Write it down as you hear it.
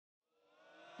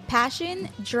Passion,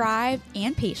 drive,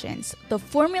 and patience. The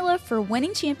formula for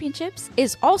winning championships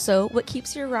is also what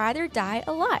keeps your ride or die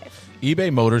alive.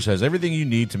 eBay Motors has everything you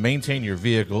need to maintain your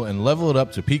vehicle and level it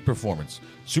up to peak performance.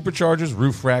 Superchargers,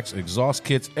 roof racks, exhaust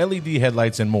kits, LED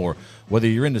headlights, and more. Whether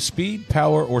you're into speed,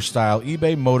 power, or style,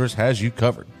 eBay Motors has you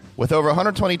covered. With over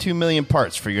 122 million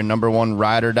parts for your number one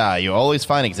ride or die, you'll always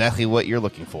find exactly what you're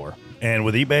looking for. And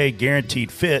with eBay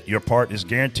Guaranteed Fit, your part is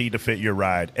guaranteed to fit your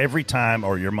ride every time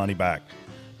or your money back.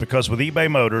 Because with eBay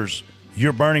Motors,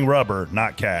 you're burning rubber,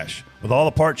 not cash. With all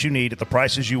the parts you need at the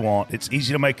prices you want, it's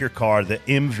easy to make your car the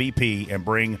MVP and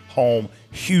bring home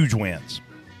huge wins.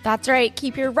 That's right.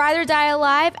 Keep your ride or die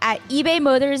alive at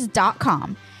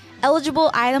ebaymotors.com.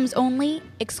 Eligible items only.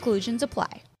 Exclusions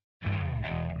apply.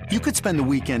 You could spend the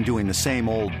weekend doing the same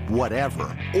old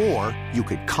whatever, or you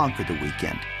could conquer the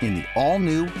weekend in the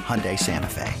all-new Hyundai Santa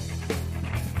Fe.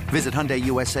 Visit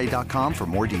HyundaiUSA.com for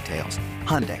more details.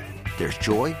 Hyundai, there's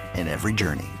joy in every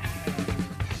journey.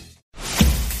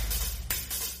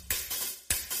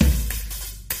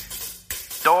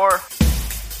 Door.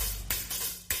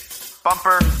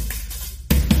 Bumper.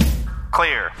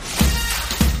 Clear.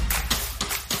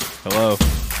 Hello.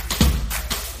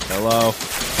 Hello.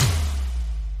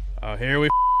 Oh, here we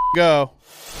go.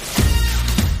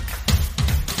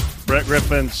 Brett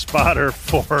Griffin, spotter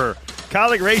for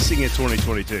Colleague Racing in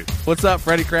 2022. What's up,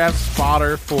 Freddie Kraft,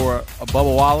 spotter for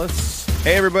Bubba Wallace.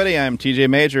 Hey, everybody. I'm TJ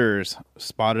Majors,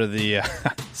 spotter of the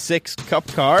 6 Cup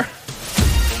car.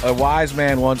 A wise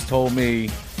man once told me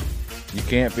you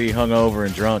can't be hungover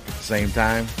and drunk at the same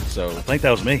time. So I think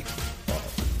that was me.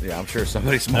 Yeah, I'm sure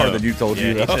somebody smarter than you told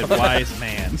you. He said wise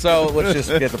man. So let's just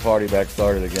get the party back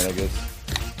started again, I guess.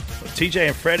 TJ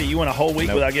and Freddie, you went a whole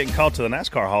week without getting called to the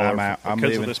NASCAR Hall I'm out. I'm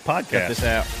because leaving. of this podcast. Cut this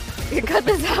out. You cut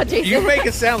this out, Jason. You make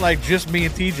it sound like just me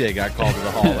and TJ got called to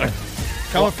the hauler.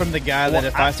 Coming from the guy that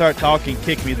if I start talking,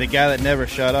 kick me, the guy that never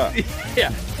shut up.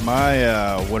 Yeah.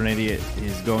 My what an idiot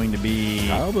is going to be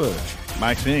Kyle Busch.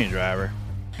 my Xfinity driver.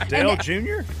 Dale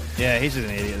Jr.? Yeah, he's an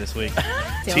idiot this week.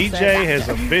 TJ has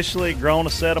officially grown a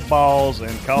set of balls and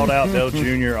called out Dale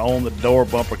Jr. on the Door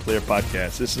Bumper Clear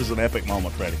podcast. This is an epic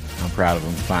moment, Freddie. I'm proud of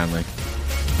him, finally.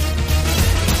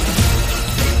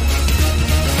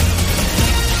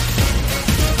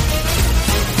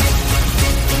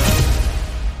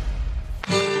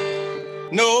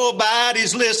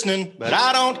 Nobody's listening, but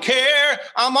I don't care.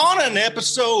 I'm on an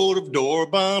episode of Door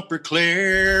Bumper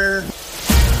Clear.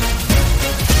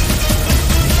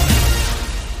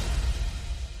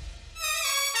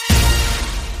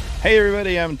 Hey,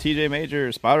 everybody. I'm TJ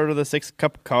Major, spotter of the 6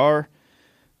 Cup car,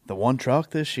 the one truck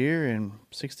this year, and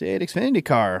 68 Xfinity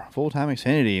car, full-time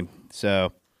Xfinity.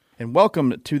 So, and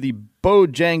welcome to the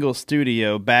Bojangle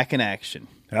Studio, back in action.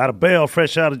 Out of bail,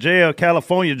 fresh out of jail,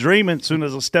 California dreaming. As soon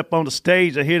as I step on the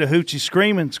stage, I hear the hoochie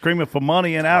screaming for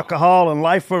money and alcohol and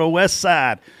life for the West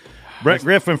Side. Brett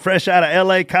Griffin, fresh out of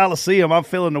L.A. Coliseum. I'm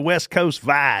feeling the West Coast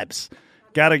vibes.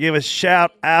 Got to give a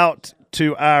shout out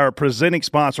to our presenting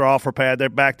sponsor, OfferPad. They're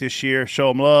back this year. Show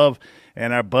them love.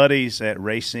 And our buddies at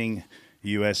Racing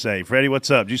USA. Freddie,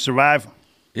 what's up? Did you survive?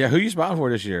 Yeah, who you spotting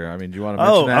for this year? I mean, do you want to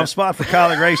mention that? I'm spotting for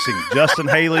Colleague Racing. Justin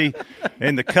Haley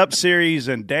in the Cup Series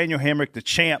and Daniel Hemrick, the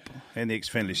champ in the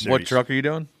Xfinity Series. What truck are you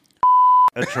doing?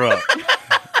 A truck.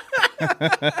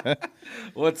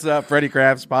 What's up, Freddie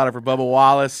Kraft, spotter for Bubba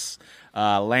Wallace,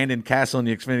 Landon Castle in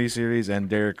the Xfinity Series, and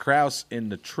Derek Kraus in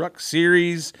the Truck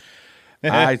Series.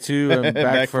 I, too, am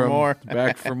back for more.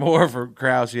 Back for more for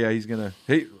Kraus. Yeah, he's going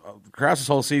to – Kraus's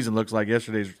whole season looks like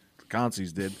yesterday's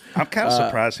Concies did. I'm kind of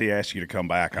surprised he asked you to come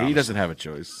back. Honestly. He doesn't have a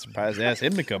choice. Surprised they asked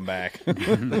him to come back. But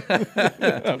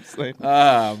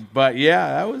yeah,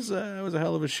 that was a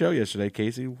hell of a show yesterday,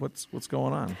 Casey. What's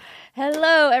going on?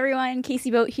 Hello, everyone.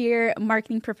 Casey Boat here,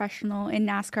 marketing professional in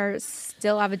NASCAR.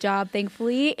 Still have a job,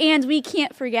 thankfully. And we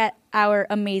can't forget our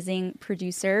amazing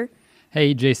producer.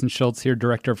 Hey, Jason Schultz here,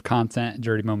 Director of Content at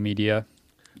Dirty Mo Media.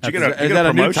 Is that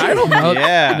a new title? No,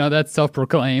 Yeah. No, that's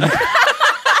self-proclaimed.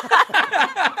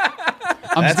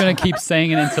 I'm just going to keep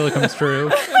saying it until it comes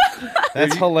true.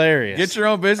 That's hilarious. Get your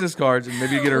own business cards and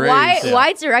maybe you get a raise.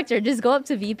 Why director? Just go up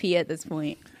to VP at this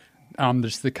point.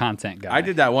 Just the content guy. I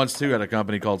did that once, too, at a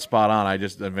company called Spot On. I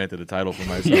just invented a title for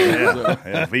myself.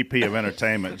 Yeah, VP of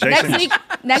Entertainment. Jason,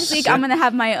 Next week, I'm going to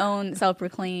have my own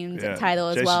self-proclaimed title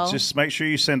as Jason, well. Just make sure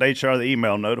you send HR the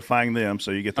email notifying them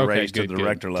so you get the raise to the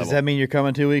director level. Does that mean you're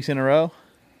coming 2 weeks in a row?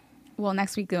 Well,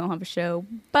 next week we don't have a show,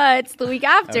 but the week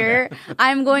after,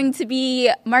 I'm going to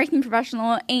be marketing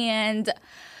professional and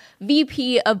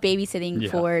VP of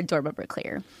babysitting for Door Bumper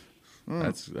Clear.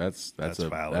 That's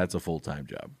a full-time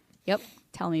job. Yep.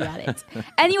 Tell me about it.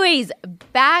 Anyways,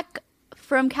 back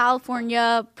from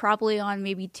California, probably on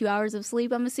maybe 2 hours of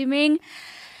sleep, I'm assuming.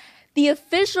 The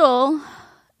official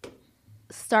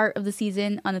start of the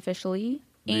season, unofficially.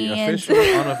 Official,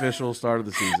 unofficial start of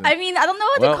the season. I mean, I don't know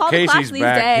what to call the clash these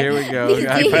days. Here we go.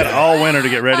 We've had all winter to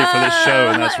get ready for this show,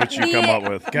 and that's what you come up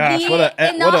with. Gosh,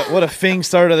 what a fing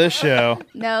start of this show.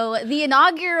 No, the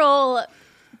inaugural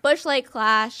Busch Light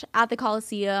Clash at the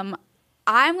Coliseum.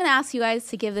 I'm going to ask you guys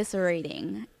to give this a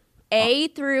rating. A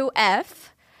through F.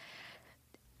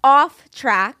 Off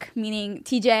track, meaning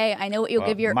TJ, I know what you'll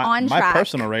give your on track. My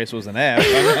personal race was an F.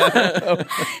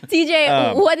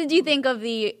 TJ, what did you think of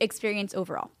the experience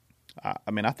overall? I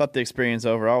mean, I thought the experience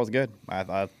overall was good.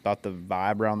 I thought the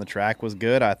vibe around the track was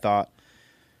good. I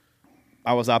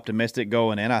was optimistic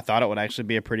going in. I thought it would actually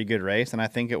be a pretty good race, and I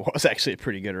think it was actually a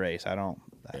pretty good race. I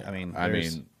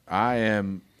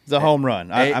am. It's a home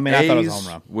run. I thought it was a home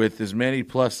run with as many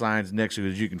plus signs next to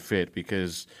it as you can fit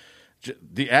because.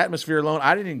 The atmosphere alone,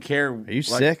 I didn't even care. Are you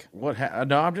sick?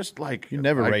 No, I'm just like you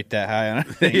never rate that high on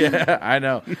anything. Yeah, I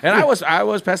know, and I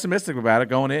was pessimistic about it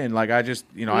going in. Like I just,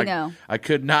 I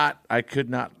could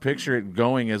not picture it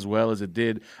going as well as it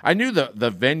did. I knew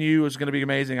the venue was going to be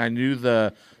amazing. I knew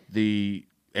the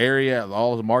area,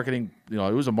 all the marketing. It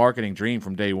was a marketing dream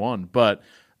from day one. But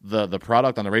the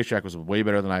product on the racetrack was way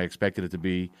better than I expected it to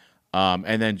be.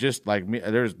 And then just like me,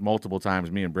 there's multiple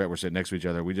times me and Brett were sitting next to each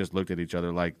other. We just looked at each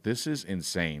other like, this is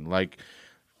insane. Like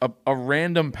a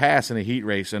random pass in a heat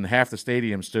race and half the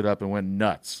stadium stood up and went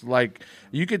nuts. Like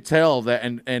you could tell that.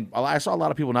 And I saw a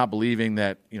lot of people not believing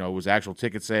that, it was actual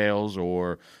ticket sales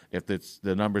or if it's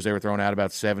the numbers they were throwing out about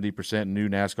 70% new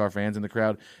NASCAR fans in the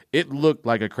crowd. It looked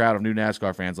like a crowd of new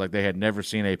NASCAR fans. Like they had never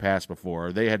seen a pass before.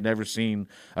 Or they had never seen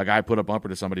a guy put a bumper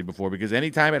to somebody before because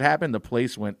anytime it happened, the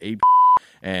place went ape.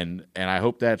 And I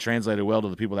hope that translated well to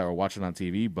the people that were watching on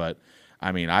TV. But,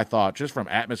 I mean, I thought just from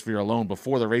atmosphere alone,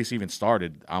 before the race even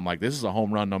started, I'm like, this is a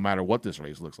home run no matter what this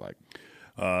race looks like.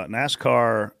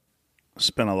 NASCAR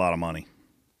spent a lot of money.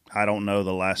 I don't know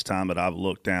the last time that I've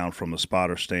looked down from the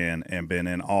spotter stand and been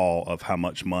in awe of how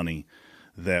much money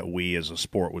that we as a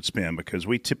sport would spend because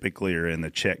we typically are in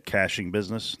the check cashing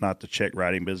business, not the check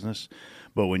writing business.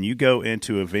 But when you go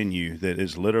into a venue that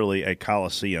is literally a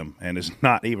coliseum and is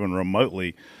not even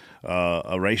remotely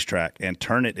a racetrack and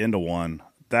turn it into one,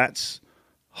 that's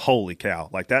holy cow.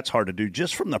 Like, that's hard to do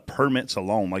just from the permits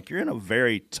alone. Like, you're in a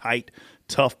very tight,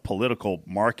 tough political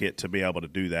market to be able to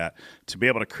do that, to be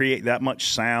able to create that much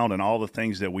sound and all the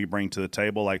things that we bring to the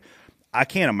table. Like, I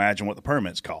can't imagine what the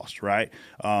permits cost, right?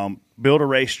 Build a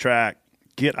racetrack.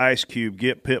 Get Ice Cube,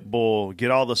 get Pitbull,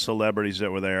 get all the celebrities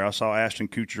that were there. I saw Ashton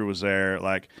Kutcher was there.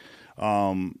 Like,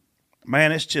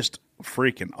 man, it's just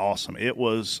freaking awesome. It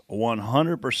was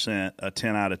 100% a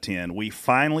 10 out of 10. We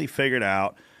finally figured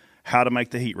out how to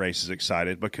make the heat races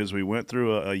excited because we went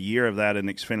through a year of that in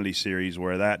the Xfinity Series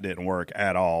where that didn't work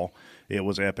at all. It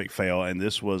was epic fail, and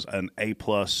this was an A+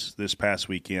 this past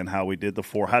weekend, how we did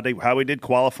how we did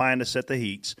qualifying to set the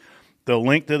heats. The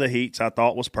length of the heats I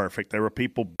thought was perfect. There were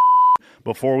people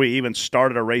before we even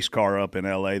started a race car up in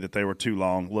L.A. that they were too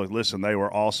long. Look, listen, they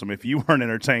were awesome. If you weren't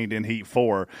entertained in Heat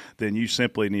 4, then you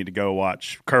simply need to go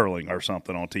watch curling or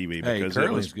something on TV. Because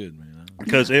curling's good, man.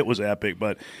 Because it was epic.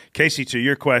 But, Casey, to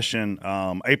your question,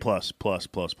 A++++.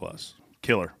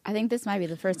 Killer. I think this might be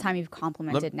the first time you've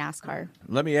complimented NASCAR.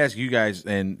 Let me ask you guys,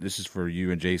 and this is for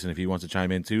you and Jason if he wants to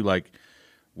chime in too. Like,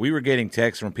 we were getting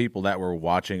texts from people that were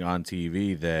watching on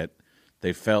TV that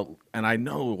they felt, and I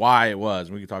know why it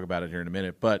was. We can talk about it here in a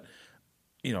minute. But,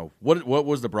 what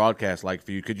was the broadcast like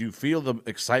for you? Could you feel the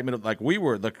excitement of, like we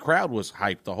were? The crowd was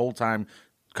hyped the whole time.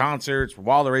 Concerts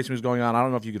while the racing was going on. I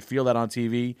don't know if you could feel that on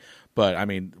TV, but I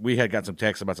mean, we had got some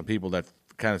texts about some people that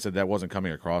kind of said that wasn't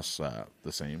coming across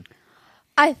the same.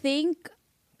 I think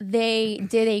they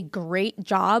did a great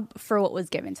job for what was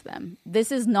given to them. This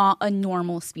is not a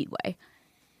normal speedway.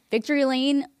 Victory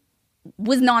Lane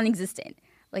was non-existent.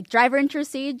 Like, driver intro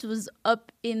stage was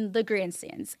up in the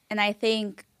grandstands. And I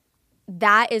think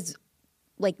that is,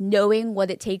 like, knowing what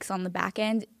it takes on the back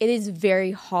end. It is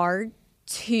very hard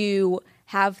to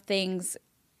have things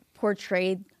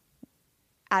portrayed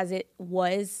as it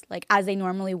was, like, as they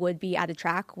normally would be at a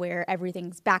track where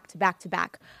everything's back to back to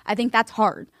back. I think that's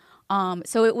hard.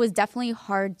 So it was definitely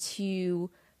hard to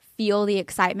feel the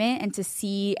excitement and to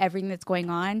see everything that's going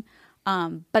on.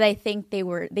 But I think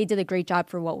they did a great job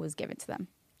for what was given to them.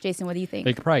 Jason, what do you think?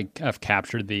 They could probably have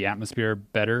captured the atmosphere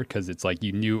better because it's like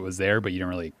you knew it was there, but you don't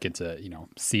really get to,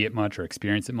 see it much or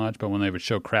experience it much. But when they would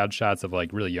show crowd shots of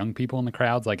like really young people in the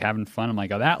crowds, like having fun, I'm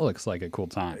like, oh, that looks like a cool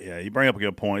time. Yeah, you bring up a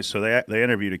good point. So they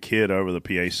interviewed a kid over the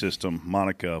PA system,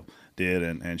 Monica did,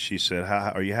 and she said,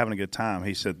 "How are you having a good time?"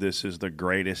 He said, "This is the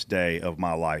greatest day of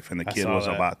my life," and the kid was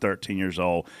about 13 years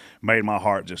old. Made my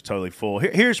heart just totally full.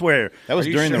 Here's where that was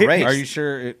during the race. Are you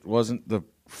sure it wasn't the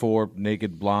 4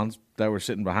 naked blondes that were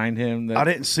sitting behind him? I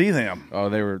didn't see them. Oh,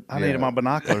 they were. I needed my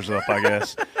binoculars up, I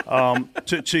guess.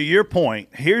 To your point,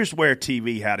 here's where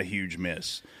TV had a huge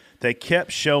miss. They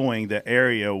kept showing the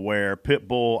area where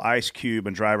Pitbull, Ice Cube,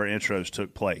 and driver intros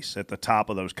took place at the top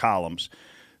of those columns.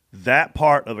 That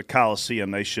part of the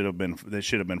Coliseum, they should have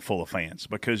been full of fans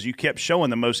because you kept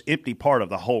showing the most empty part of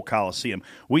the whole Coliseum.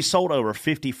 We sold over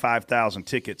 55,000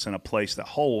 tickets in a place that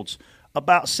holds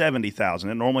about 70,000.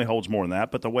 It normally holds more than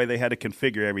that, but the way they had to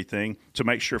configure everything to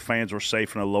make sure fans were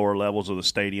safe in the lower levels of the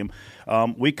stadium,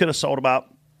 we could have sold about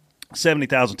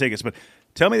 70,000 tickets. But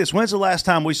tell me this: when's the last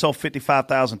time we sold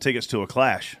 55,000 tickets to a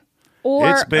Clash?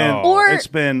 It's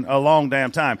been a long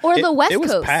damn time. Or the West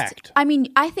Coast. It was packed. I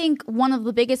mean, I think one of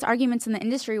the biggest arguments in the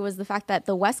industry was the fact that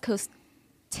the West Coast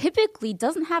typically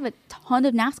doesn't have a ton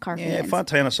of NASCAR fans. Yeah,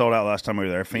 Fontana sold out last time we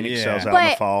were there. Phoenix sells out in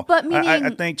the fall. But meaning,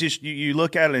 I think just you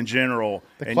look at it in general.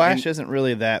 The Clash isn't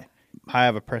really that high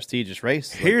of a prestigious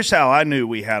race. Here's how I knew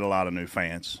we had a lot of new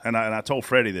fans, and I told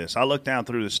Freddie this. I looked down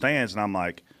through the stands, and I'm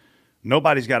like,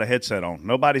 nobody's got a headset on.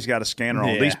 Nobody's got a scanner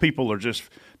on. Yeah. These people are just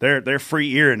they're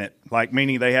free earing it, like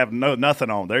meaning they have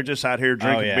nothing on. They're just out here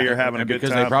drinking beer, having a good time.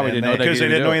 Because they probably didn't know because they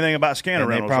didn't know anything about scanner and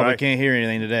rentals. They probably right? can't hear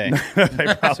anything today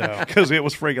because it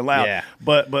was freaking loud. Yeah.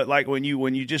 But like when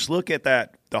you just look at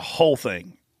that, the whole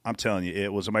thing, I'm telling you,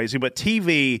 it was amazing. But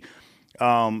TV,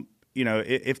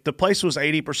 if the place was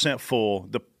 80% full,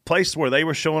 the place where they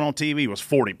were showing on TV was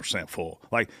 40% full.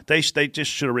 Like they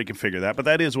just should have reconfigured that, but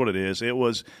that is what it is. It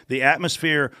was the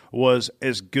atmosphere was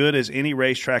as good as any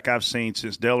racetrack I've seen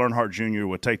since Dale Earnhardt Jr.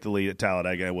 would take the lead at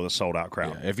Talladega with a sold out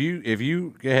crowd. Yeah, if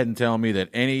you go ahead and tell me that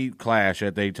any Clash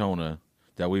at Daytona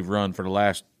that we've run for the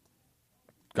last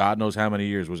God knows how many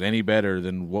years was any better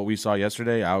than what we saw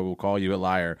yesterday, I will call you a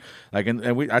liar. Like,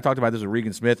 I talked about this with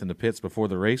Regan Smith in the pits before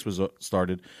the race was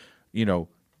started.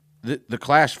 The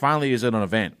Clash finally is an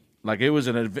event. Like, it was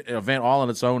an event all on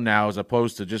its own now, as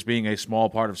opposed to just being a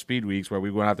small part of Speed Weeks where we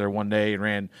went out there one day and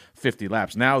ran 50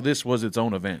 laps. Now this was its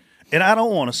own event. And I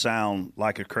don't want to sound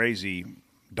like a crazy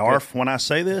Darf when I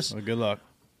say this. Well, good luck.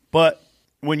 But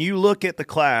when you look at the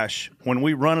Clash, when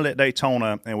we run it at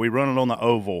Daytona and we run it on the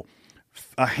oval,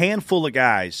 a handful of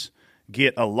guys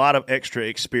get a lot of extra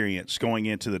experience going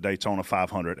into the Daytona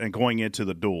 500 and going into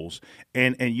the duels.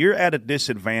 And you're at a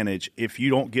disadvantage if you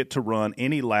don't get to run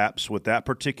any laps with that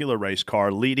particular race car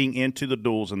leading into the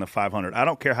duels in the 500. I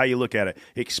don't care how you look at it.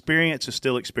 Experience is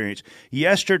still experience.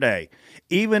 Yesterday,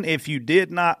 even if you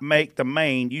did not make the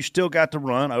main, you still got to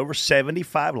run over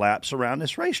 75 laps around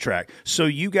this racetrack. So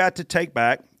you got to take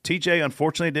back. TJ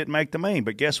unfortunately didn't make the main,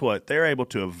 but guess what? They're able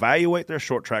to evaluate their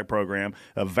short track program,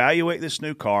 evaluate this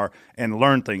new car, and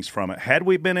learn things from it. Had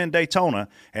we been in Daytona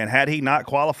and had he not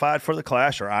qualified for the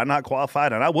Clash, or I not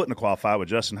qualified, and I wouldn't have qualified with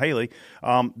Justin Haley,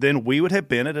 then we would have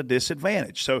been at a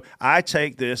disadvantage. So I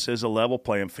take this as a level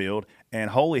playing field,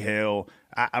 and holy hell,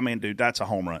 I mean, dude, that's a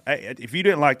home run. Hey, if you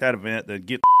didn't like that event, then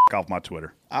get the off my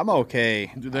Twitter. I'm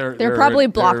okay. They're probably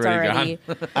blocked already.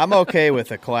 I'm okay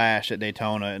with a Clash at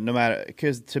Daytona, no matter,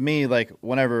 because to me, like,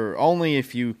 whenever, only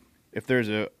if there's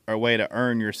a way to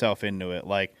earn yourself into it.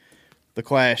 Like, the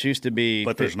Clash used to be,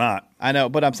 but there's not. I know,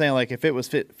 but I'm saying, like, if it was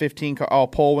 15 all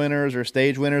pole winners or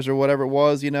stage winners or whatever it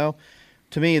was,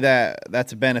 to me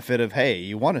that's a benefit of, hey,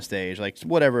 you won a stage, like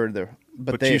whatever.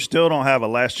 But you still don't have a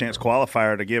last chance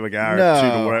qualifier to give a guy or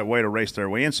two the way to race their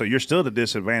way in, so you're still at a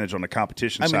disadvantage on the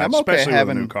competition side, especially with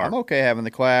a new car. I'm okay having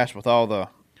the Clash with all the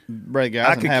ready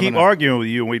guys. I could keep arguing with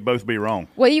you, and we'd both be wrong.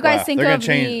 What do you guys think of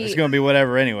It's going to be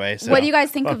whatever anyway. So. What do you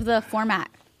guys think of the format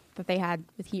that they had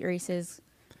with heat races?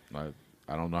 I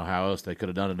don't know how else they could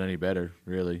have done it any better,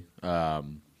 really.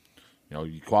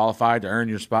 You qualified to earn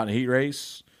your spot in a heat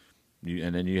race,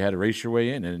 and then you had to race your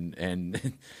way in,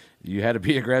 and you had to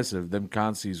be aggressive. Them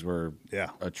consies were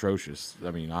atrocious.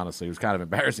 I mean, honestly, it was kind of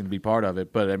embarrassing to be part of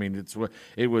it, but I mean,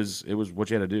 it was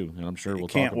what you had to do, and I'm sure we'll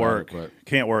talk about it. But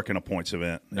can't work in a points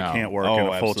event. No. It can't work in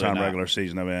a full-time not. regular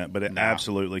season event, but it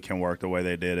absolutely can work the way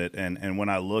they did it. And when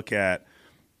I look at,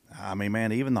 I mean,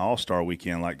 man, even the All-Star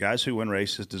weekend, like, guys who win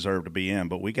races deserve to be in,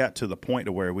 but we got to the point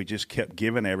to where we just kept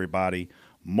giving everybody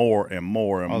more and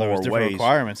more and more ways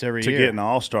requirements every to year. get in the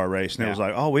All-Star race. And it was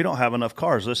like, oh, we don't have enough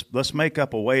cars. Let's make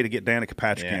up a way to get Danica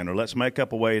Patrick in, or let's make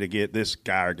up a way to get this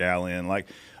guy or gal in. Like,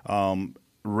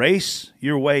 race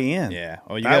your way in. Yeah.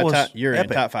 Oh, you're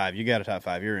epic. in top 5. You got a top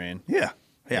 5. You're in.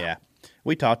 Yeah.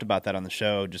 We talked about that on the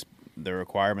show. Just the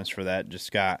requirements for that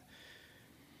just got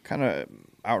kind of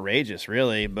outrageous,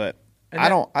 really. But I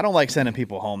don't like sending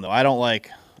people home though. I don't like.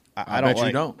 I don't bet you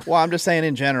like. don't. Well, I'm just saying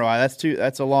in general.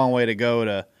 That's a long way to go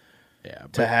to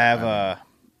have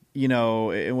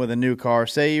with a new car.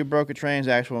 Say you broke a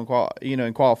transaction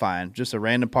in qualifying, just a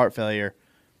random part failure.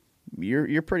 You're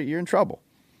in trouble.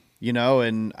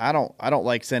 And I don't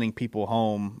like sending people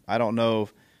home. I don't know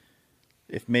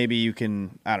if maybe you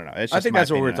can. I don't know. It's just I think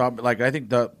that's what we're opinion. talking. Like I think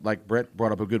Brett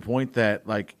brought up a good point that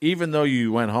like even though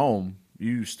you went home,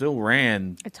 you still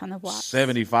ran A ton of laps.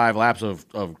 75 laps of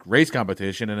race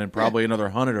competition, and then probably another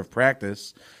 100 of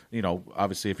practice.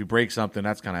 Obviously, if you break something,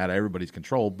 that's kind of out of everybody's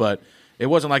control. But it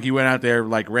wasn't like you went out there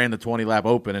like ran the 20 lap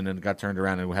open and then got turned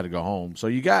around and had to go home. So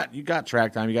you got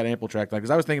track time, you got ample track time. Because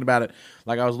I was thinking about it,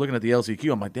 like I was looking at the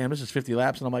LCQ, I'm like, damn, this is 50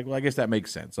 laps, and I'm like, well, I guess that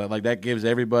makes sense. Like that gives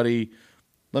everybody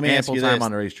Let me ask ample you time this.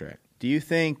 on the racetrack. Do you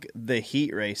think the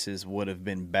heat races would have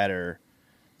been better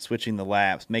switching the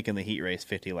laps, making the heat race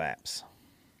 50 laps?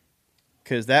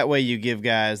 Because that way you give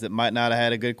guys that might not have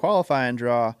had a good qualifying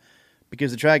draw,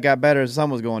 because the track got better as the sun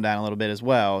was going down a little bit as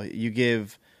well. You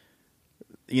give,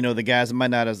 the guys that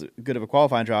might not have as good of a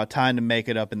qualifying draw time to make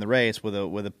it up in the race with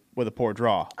a poor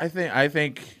draw. I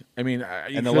think. I mean,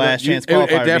 And the last chance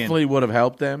qualifier it definitely would have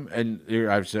helped them. And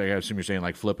I assume you're saying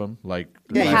like flip them, like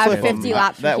Yeah, you have flip 'em. 50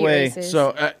 laps for That heat way- races.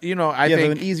 So I You think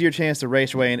have an easier chance to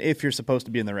race away, and if you're supposed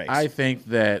to be in the race. I think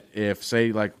that if,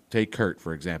 say, like, take Kurt,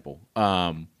 for example,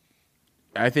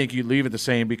 I think you leave it the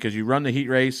same because you run the heat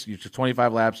race, you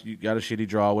 25 laps, you got a shitty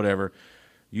draw, whatever.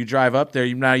 You drive up there,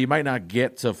 you might not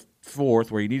get to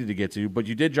fourth where you needed to get to, but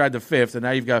you did drive to fifth, and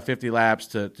now you've got 50 laps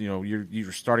to,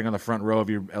 you're starting on the front row of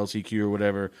your LCQ or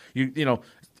whatever.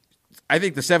 I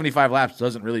think the 75 laps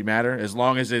doesn't really matter as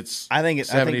long as it's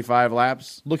 75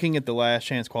 laps. Looking at the last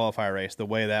chance qualifier race, the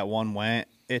way that one went,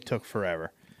 it took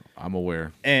forever. I'm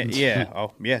aware. And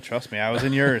trust me, I was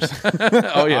in yours.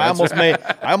 Oh yeah,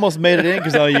 I almost made it in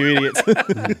because all you idiots.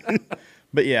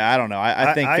 But yeah, I don't know.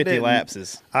 I think 50 laps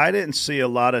is. I didn't see a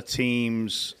lot of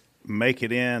teams make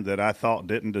it in that I thought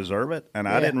didn't deserve it, and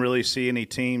I didn't really see any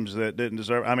teams that didn't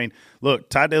deserve it. I mean, look,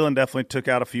 Ty Dillon definitely took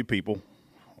out a few people.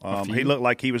 He looked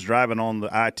like he was driving on the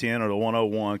I-10 or the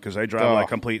 101 because they drive like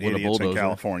complete with a idiots in bulldozer.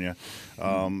 California.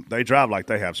 They drive like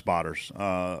they have spotters,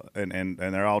 and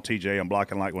they're all TJ and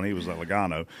blocking like when he was at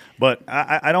Logano. But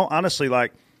I don't honestly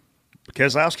like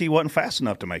Keselowski wasn't fast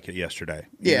enough to make it yesterday.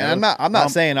 Yeah, I'm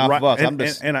not saying off of us. I'm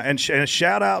just and a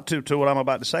shout out to what I'm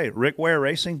about to say. Rick Ware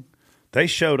Racing, they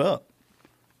showed up.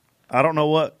 I don't know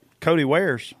what Cody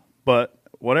wears, but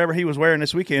whatever he was wearing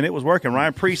this weekend, it was working.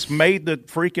 Ryan Preece made the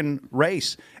freaking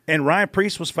race, and Ryan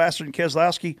Preece was faster than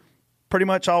Keselowski pretty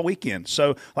much all weekend.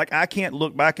 So, I can't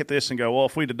look back at this and go, well,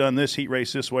 if we'd have done this heat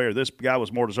race this way or this guy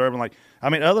was more deserving.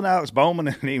 Other than Alex Bowman,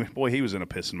 and he was in a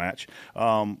pissing match.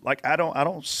 I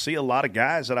don't see a lot of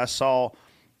guys that I saw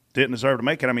didn't deserve to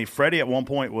make it. I mean, Freddie at one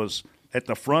point was at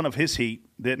the front of his heat,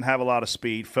 didn't have a lot of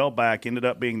speed, fell back, ended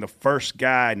up being the first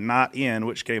guy not in,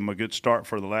 which gave him a good start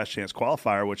for the last chance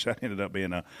qualifier, which that ended up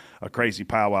being a crazy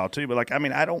powwow too. But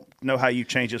I don't know how you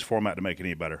change this format to make it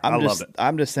any better. I loved it.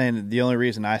 I'm just saying that the only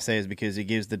reason I say is because it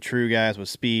gives the true guys with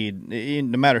speed,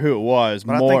 no matter who it was,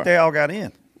 But more. I think they all got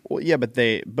in. Well, yeah,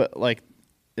 I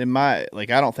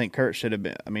don't think Kurt should have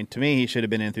been. I mean, to me, he should have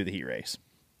been in through the heat race.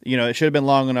 It should have been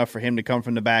long enough for him to come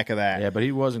from the back of that. Yeah, but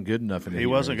he wasn't good enough in the He heat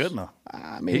wasn't race. good enough.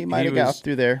 I mean, he might have got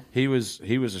through there. He was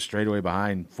a straightaway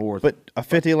behind fourth. But a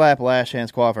 50-lap last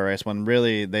chance qualifier race when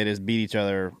really they just beat each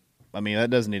other. I mean,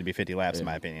 that doesn't need to be 50 laps in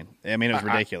my opinion. I mean, it was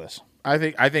ridiculous. I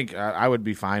think I would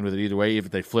be fine with it either way if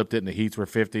they flipped it and the heats were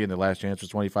 50 and the last chance was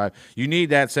 25. You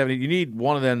need that 70. You need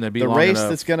one of them to be The long race enough.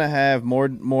 that's going to have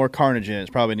more carnage in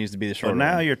it probably needs to be the So shorter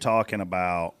now one. you're talking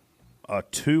about a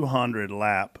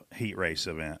 200-lap heat race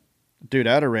event. Dude,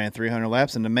 I'd have ran 300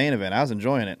 laps in the main event. I was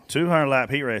enjoying it. 200-lap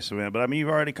heat race event. But, you've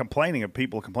already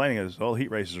people complaining as,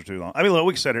 heat races are too long. Look,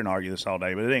 we can sit here and argue this all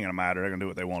day, but it ain't going to matter. They're going to do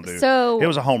what they want to do. So- it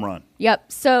was a home run.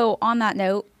 Yep. So on that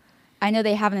note, I know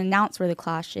they haven't announced where the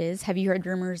clash is. Have you heard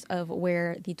rumors of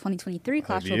where the 2023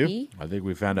 clash will you? be? I think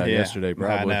we found out yesterday,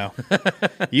 probably. I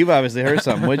know. You've obviously heard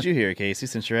something. What'd you hear, Casey,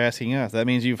 since you're asking us? That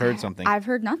means you've heard something. I've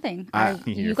heard nothing.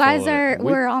 You You're guys full of it.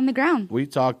 were on the ground. Me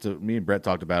and Brett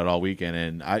talked about it all weekend,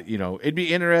 and it'd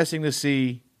be interesting to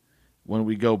see when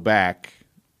we go back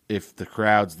if the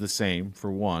crowd's the same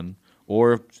for one,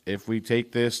 or if we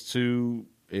take this to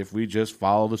if we just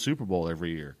follow the Super Bowl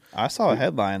every year. I saw a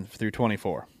headline through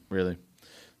 24. Really?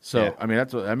 So Yeah.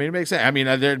 it makes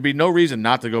sense. There'd be no reason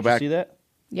not to go back. See that?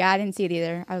 Yeah, I didn't see it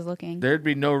either. I was looking. There'd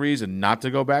be no reason not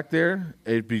to go back there.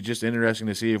 It'd be just interesting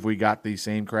to see if we got the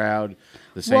same crowd,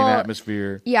 the same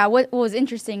atmosphere. Yeah, what was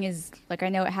interesting is, I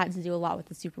know it had to do a lot with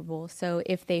the Super Bowl. So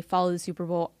if they follow the Super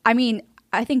Bowl,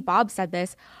 I think Bob said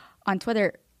this, on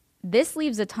Twitter, this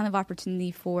leaves a ton of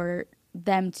opportunity for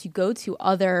them to go to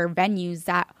other venues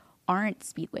that aren't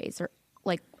speedways or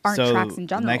like aren't tracks in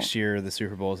general. Next year, the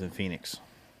Super Bowl is in Phoenix.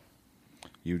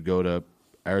 You'd go to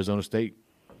Arizona State,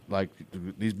 like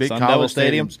these big Sun college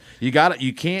Devil stadiums. You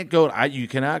can't go. You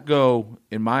cannot go.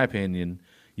 In my opinion,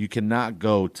 you cannot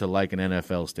go to like an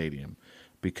NFL stadium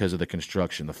because of the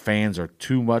construction. The fans are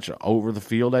too much over the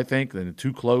field, I think, and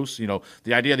too close. You know,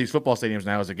 the idea of these football stadiums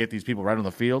now is to get these people right on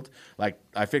the field. Like,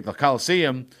 I think the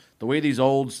Coliseum, the way these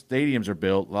old stadiums are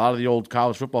built, a lot of the old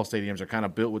college football stadiums are kind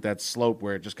of built with that slope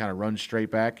where it just kind of runs straight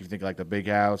back. You think like the Big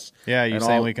House. Yeah, you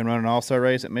saying we can run an all-star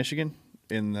race at Michigan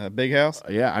in the Big House?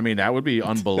 Yeah, I mean, that would be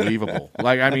unbelievable.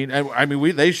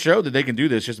 They showed that they can do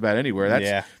this just about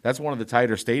anywhere. That's one of the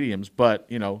tighter stadiums. But,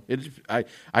 you know,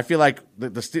 I feel like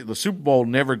the Super Bowl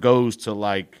never goes to,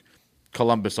 like,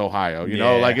 Columbus, Ohio. You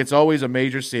know, like, it's always a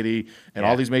major city, and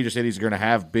all these major cities are going to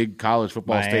have big college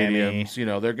football stadiums. You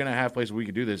know, they're going to have places where we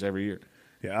can do this every year.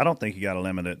 Yeah, I don't think you got to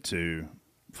limit it to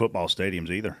football stadiums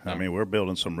either. I mean, we're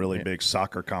building some really big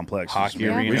soccer complexes. Hockey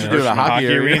arena. We should do a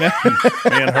hockey arena.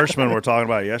 Me and Hirschman were talking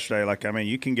about it yesterday. Like, I mean,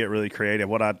 you can get really creative.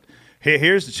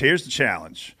 Here's the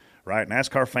challenge, right?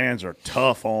 NASCAR fans are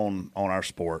tough on our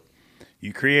sport.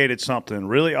 You created something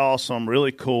really awesome,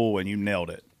 really cool, and you nailed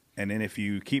it. And then if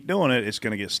you keep doing it, it's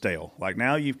going to get stale. Like,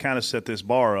 now you've kind of set this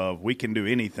bar of we can do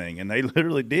anything, and they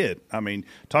literally did. I mean,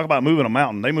 talk about moving a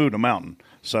mountain. They moved a mountain.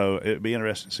 So it'd be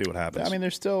interesting to see what happens. I mean,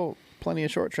 there's still plenty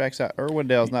of short tracks out.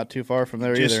 Irwindale's not too far from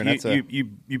there either. And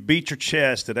you beat your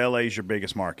chest that LA is your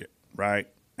biggest market, right?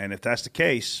 And if that's the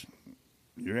case,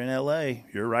 you're in LA.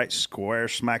 You're right square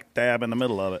smack dab in the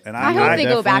middle of it. And I hope they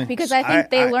go back because I think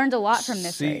they learned a lot from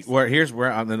this race. Here's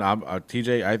where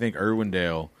TJ. I think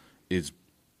Irwindale is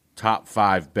top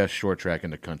 5 best short track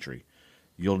in the country.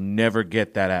 You'll never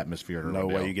get that atmosphere in Irwindale. No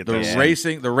way you get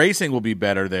that. The racing will be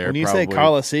better there. When you say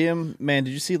Coliseum, man,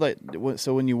 did you see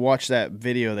so when you watch that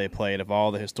video they played of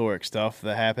all the historic stuff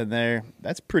that happened there,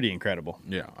 that's pretty incredible.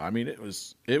 Yeah, I mean it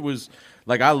was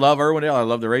like, I love Irwindale. I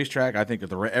love the racetrack. I think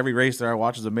that every race there I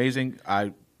watch is amazing.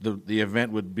 The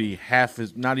event would be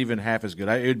not even half as good.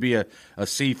 It would be a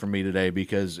C for me today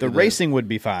because the racing would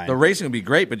be fine. The racing would be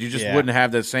great, but you just wouldn't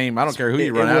have the same. I don't care who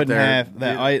you run out there.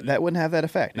 That wouldn't have that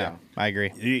effect. No, yeah. I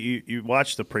agree. You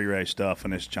watch the pre-race stuff,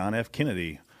 and it's John F.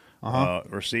 Kennedy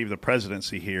received the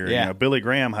presidency here. Yeah. You know, Billy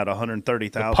Graham had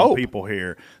 130,000 people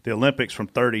here. The Olympics from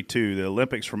 32, the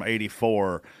Olympics from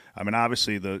 84. I mean,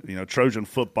 obviously the Trojan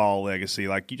football legacy.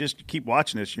 Like, you just keep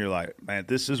watching this, and you're like, man,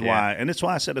 this is why. And that's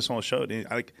why I said this on the show.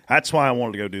 That's why I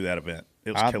wanted to go do that event.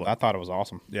 It was killer. I thought it was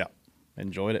awesome. Yeah,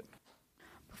 enjoyed it.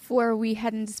 Before we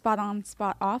head into Spot On,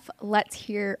 Spot Off, let's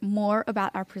hear more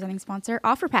about our presenting sponsor,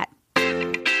 OfferPad.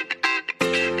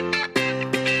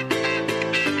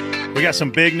 We got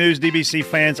some big news, DBC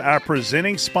fans. Our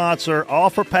presenting sponsor,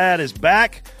 OfferPad, is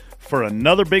back for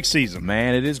another big season.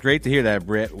 Man, it is great to hear that,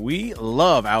 Brett. We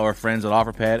love our friends at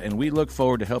OfferPad, and we look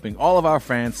forward to helping all of our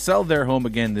fans sell their home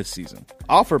again this season.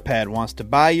 OfferPad wants to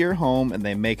buy your home, and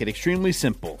they make it extremely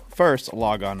simple. First,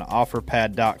 log on to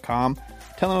OfferPad.com,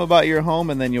 tell them about your home,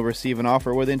 and then you'll receive an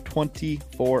offer within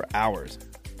 24 hours.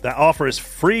 That offer is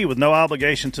free with no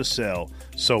obligation to sell.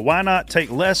 So why not take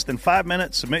less than 5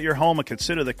 minutes, submit your home, and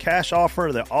consider the cash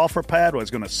offer that OfferPad was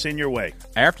going to send your way.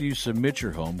 After you submit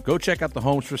your home, go check out the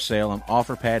homes for sale on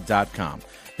OfferPad.com.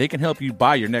 They can help you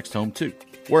buy your next home, too.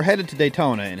 We're headed to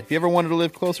Daytona, and if you ever wanted to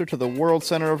live closer to the world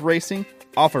center of racing,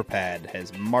 OfferPad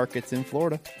has markets in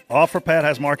Florida. OfferPad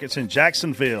has markets in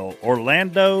Jacksonville,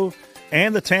 Orlando,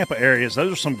 and the Tampa areas.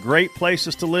 Those are some great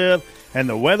places to live, and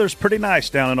the weather's pretty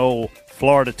nice down in old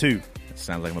Florida, too.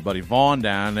 Sounds like my buddy Vaughn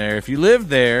down there. If you live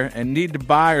there and need to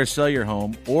buy or sell your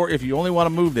home, or if you only want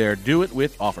to move there, do it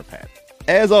with OfferPad.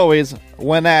 As always,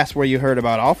 when asked where you heard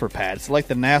about OfferPad, select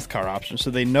the NASCAR option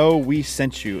so they know we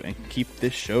sent you and keep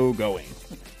this show going.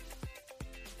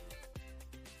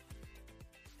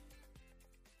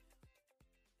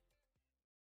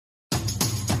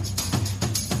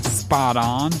 Spot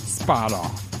on, spot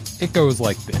off. It goes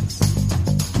like this.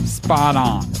 Spot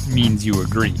on means you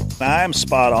agree. I'm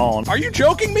spot on. Are you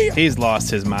joking me? He's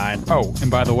lost his mind. Oh, and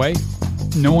by the way,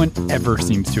 no one ever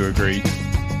seems to agree.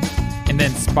 And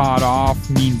then spot off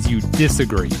means you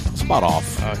disagree. Spot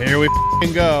off. Oh, here we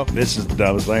go. This is the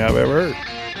dumbest thing I've ever heard.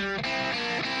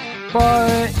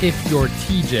 But if you're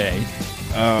TJ,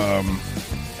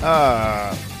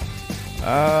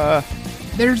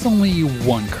 there's only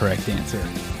one correct answer.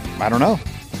 I don't know.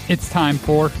 It's time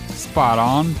for Spot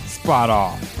On, Spot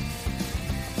Off.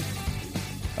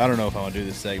 I don't know if I want to do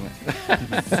this segment.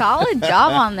 Solid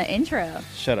job on the intro.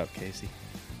 Shut up, Casey.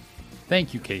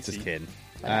 Thank you, Casey. Just kidding.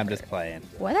 I'm just playing.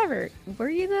 Whatever. Were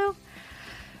you, though?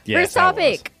 Yes, First I was.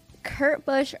 topic. Kurt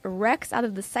Busch wrecks out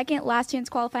of the second last chance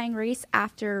qualifying race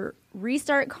after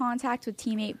restart contact with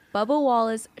teammate Bubba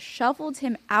Wallace shuffled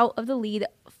him out of the lead,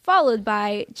 followed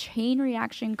by chain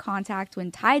reaction contact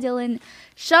when Ty Dillon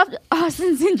shoved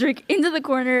Austin Cindric into the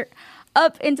corner,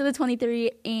 up into the 23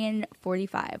 and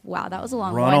 45. Wow, that was a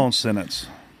long Run one. on sentence.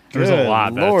 There's a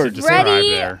lot Lord. to describe Ready?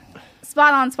 there.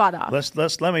 Spot on, spot off.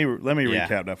 Let me Yeah.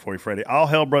 recap that for you, Freddie. All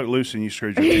hell broke loose and you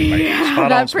screwed your teammate. Spot on,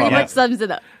 that spot pretty on. much sums it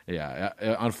up. Yeah,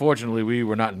 unfortunately, we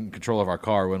were not in control of our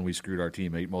car when we screwed our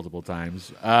teammate multiple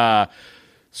times.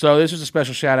 So this was a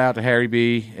special shout out to Harry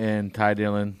B and Ty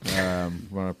Dillon.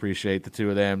 Want to appreciate the two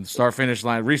of them. Start finish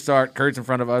line restart. Kurt's in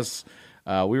front of us.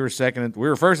 We were second. We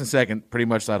were first and second pretty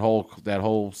much that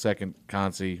whole second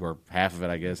consi or half of it,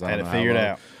 I guess. I Had don't it know how figured long.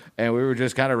 out. And we were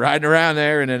just kind of riding around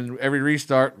there, and then every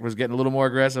restart was getting a little more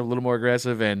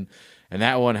aggressive, and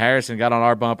that one, Harrison got on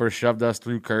our bumper, shoved us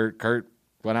through Kurt. Kurt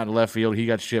went out to left field. He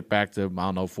got shipped back to, I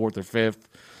don't know, fourth or fifth.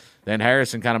 Then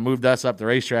Harrison kind of moved us up the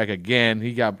racetrack again.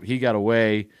 He got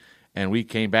away, and we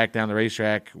came back down the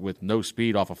racetrack with no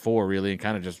speed off of 4, really, and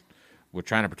kind of just were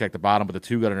trying to protect the bottom, but the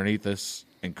 2 got underneath us,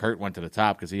 and Kurt went to the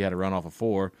top because he had to run off of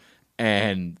 4.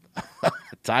 And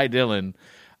Ty Dillon,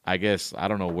 I guess, I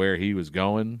don't know where he was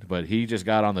going, but he just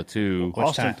got on the 2.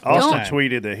 Austin Don't-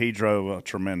 tweeted that he drove a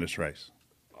tremendous race.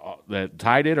 That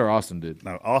Ty did or Austin did?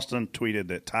 No, Austin tweeted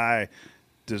that Ty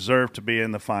deserved to be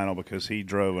in the final because he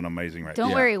drove an amazing race.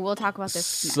 Don't worry, we'll talk about this.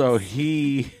 So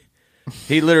he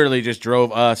literally just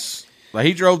drove us. Like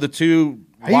he drove the 2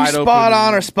 Are wide you spot open,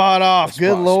 on or spot off?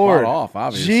 Good Lord. Spot off,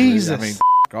 obviously. Jesus.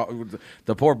 I mean,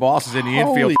 the poor boss is in the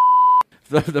Holy infield.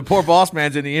 The poor boss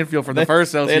man's in the infield from the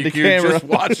first they had the LCQ camera. just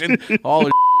watching all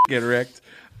the get wrecked.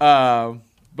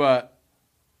 But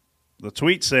The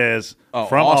tweet says oh,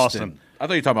 from Austin. I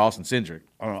thought you were talking about Austin Cindric.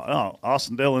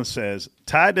 Austin Dillon says,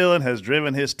 Ty Dillon has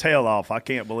driven his tail off. I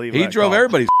can't believe He that drove call.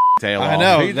 everybody's tail off. I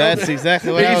know. He That's drove-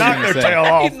 exactly what I He was knocked going to their say. tail He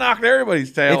off. knocked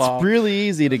everybody's tail It's off. really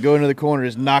easy to go into the corner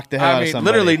and just knock the hell out I of mean,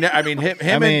 somebody. literally. I mean,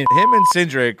 him and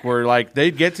Cindric were like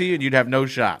they'd get to you and you'd have no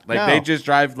shot. Like No. they just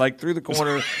drive like through the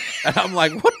corner, and I'm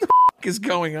like, what the is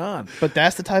going on? But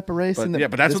that's the type of race. But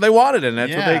that's what they wanted, and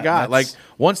that's what they Yeah, got. Like that's-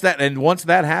 once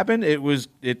that happened,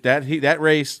 that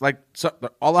race, like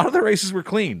a lot of the races were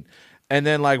clean, and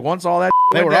then like once all that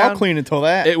They went were all down, clean until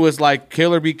that. It was like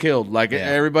kill or be killed. Like Yeah.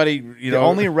 everybody, the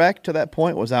only wreck to that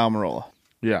point was Almirola.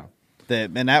 yeah.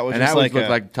 And that was And just that like looked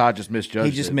like Todd just misjudged.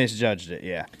 he just it. misjudged it.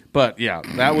 Yeah, But yeah,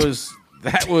 that was.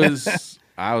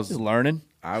 I was he's learning.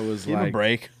 I was Give him a like,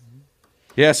 break.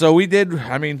 yeah. So we did.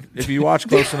 I mean, if you watch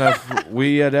close enough,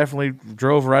 we definitely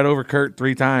drove right over Kurt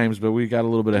 3 times, but we got a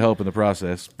little bit of help in the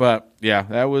process. But yeah,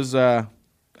 that was Solid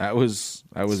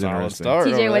interesting. start.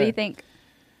 TJ, over what do there. you think?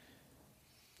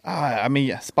 I mean,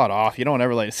 yeah, spot off. You don't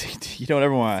ever you don't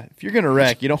ever want. If you're gonna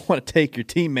wreck, you don't want to take your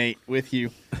teammate with you,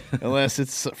 unless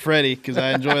it's Freddie, because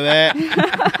I enjoy that.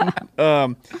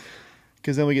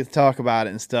 Because then we get to talk about it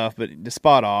and stuff. But the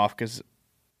spot off, because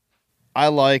I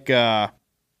like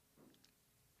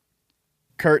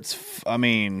Kurt's.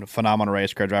 Phenomenal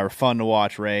race car driver, fun to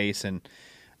watch race, and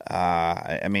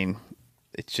I mean,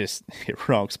 it's just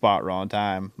wrong spot, wrong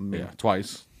time. I mean, Yeah,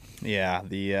 twice. yeah,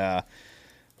 the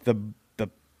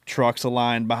trucks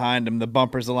aligned behind him, the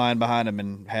bumpers aligned behind him,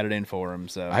 and had it in for him.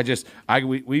 So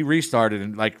We restarted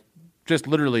and like just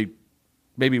literally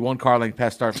maybe one car length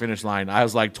past start finish line. I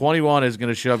was like 21 is going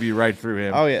to shove you right through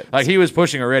him. Oh, yeah. like he was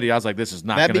pushing already. I was like, this is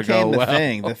not that going to go became the well.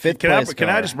 thing. The fifth Can place I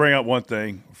car. just bring up one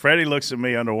thing? Freddie looks at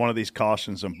me under one of these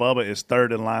cautions, and Bubba is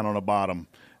third in line on the bottom.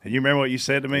 And you remember what you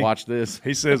said to me? Watch this.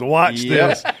 He says, watch Yep.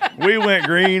 this. We went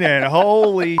green, and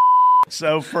holy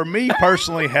so for me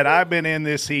personally, had I been in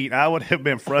this heat, I would have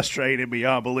been frustrated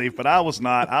beyond belief, but I was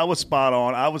not. I was spot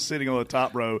on. I was sitting on the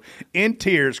top row in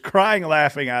tears, crying,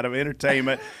 laughing out of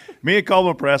entertainment. Me and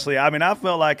Coleman Presley, I mean, I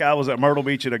felt like I was at Myrtle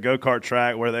Beach at a go-kart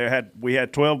track where we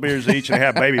had 12 beers each and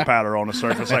had baby powder on the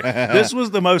surface. Like, this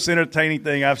was the most entertaining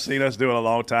thing I've seen us do in a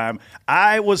long time.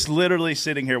 I was literally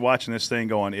sitting here watching this thing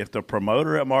going, if the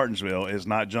promoter at Martinsville is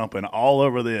not jumping all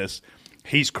over this,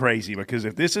 he's crazy, because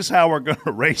if this is how we're going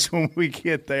to race when we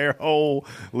get there,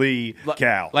 holy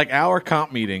cow. Like our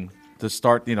comp meeting to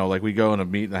start, like we go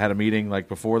in I had a meeting like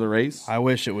before the race. I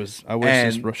wish this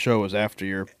show was after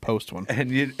your post one.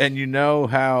 And you know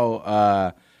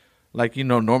how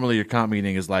normally your comp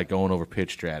meeting is like going over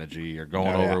pitch strategy or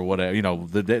going over whatever,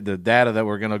 the data that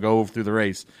we're going to go through the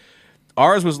race.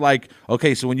 Ours was like,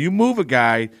 okay, so when you move a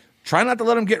guy, try not to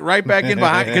let them get right back in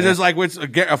behind, because it's like it's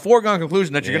a foregone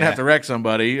conclusion that you're going to have to wreck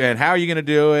somebody. And how are you going to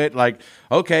do it? Like,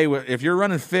 okay, if you're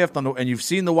running fifth and you've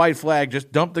seen the white flag,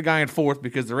 just dump the guy in fourth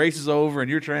because the race is over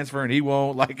and you're transferring. He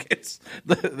won't. Like, it's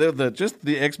just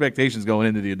the expectations going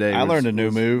into the day. I learned a new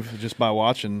move just by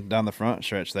watching down the front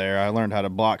stretch there. I learned how to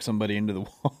block somebody into the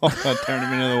wall, turn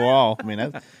him into the wall. I mean,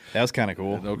 that was kind of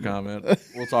cool. No comment.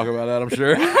 We'll talk about that, I'm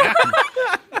sure.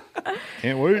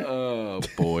 Can't wait. Oh,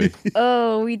 boy.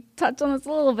 Oh, we touched on this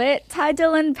a little bit. Ty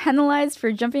Dillon penalized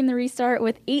for jumping the restart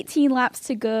with 18 laps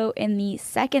to go in the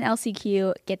second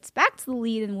LCQ, gets back to the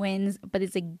lead and wins, but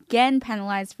is again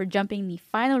penalized for jumping the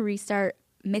final restart,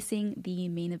 missing the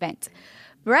main event.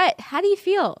 Brett, how do you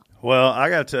feel? Well, I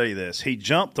got to tell you this. He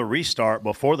jumped the restart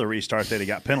before the restart that he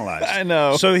got penalized. I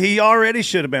know. So he already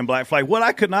should have been black flag. What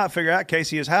I could not figure out,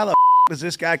 Casey, is how the does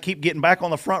this guy keep getting back on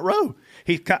the front row?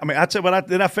 Then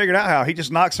I figured out how. He just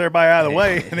knocks everybody out of the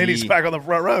way, and then he's back on the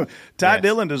front row. Ty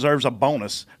Dillon deserves a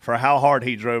bonus for how hard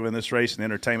he drove in this race and the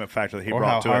entertainment factor that he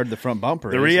brought to it. How hard the front bumper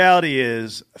is. The reality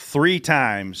is 3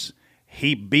 times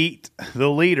he beat the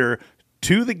leader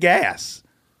to the gas.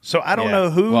 So I don't know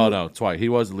who. Well, no, twice. He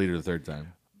was the leader the third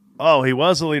time. Oh, he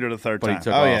was the leader the third time. But he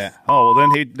took off. Yeah. Oh,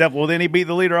 well, then he beat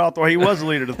the leader out there. He was the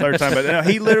leader the third time. But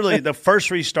he literally, the first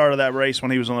restart of that race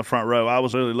when he was on the front row, I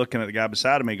was literally looking at the guy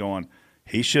beside of me going,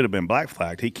 he should have been black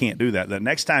flagged. He can't do that. The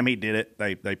next time he did it,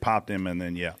 they popped him, and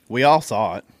then, We all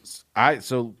saw it. I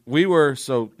think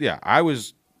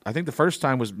the first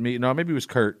time was me. No, maybe it was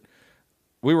Kurt.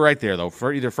 We were right there though,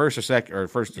 for either first or second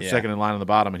in line on the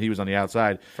bottom, and he was on the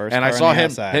outside. And I saw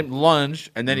him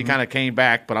lunge, and then he kind of came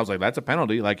back, but I was like, "That's a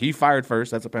penalty." Like he fired first,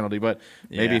 that's a penalty. But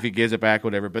maybe if he gives it back,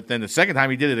 whatever. But then the second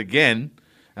time he did it again,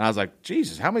 and I was like,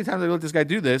 "Jesus, how many times did they let this guy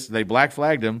do this?" They black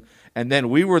flagged him, and then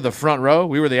we were the front row,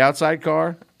 we were the outside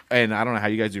car. And I don't know how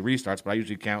you guys do restarts, but I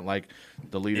usually count like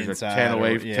the leaders inside are 10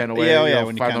 away, 10 away,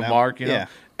 when you 5 count the mark, out. Yeah.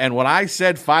 And when I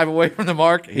said 5 away from the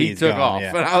mark, he took gone, off.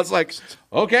 yeah. And I was like,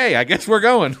 okay, I guess we're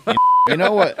going. You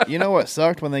know what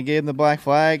sucked when they gave him the black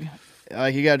flag?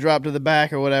 Like he got dropped to the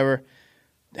back or whatever.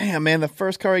 Damn, man, the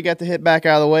first car he got to hit back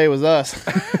out of the way was us.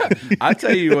 I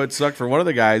tell you what sucked for one of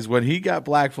the guys. When he got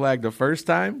black flagged the first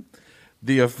time,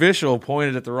 the official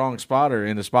pointed at the wrong spotter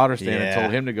in the spotter stand and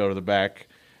told him to go to the back.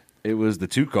 It was the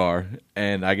 2 car,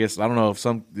 and I guess I don't know if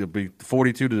it'll be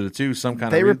 42 to the 2, some kind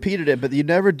of. They repeated it, but you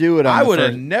never do it. I would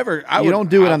have never. You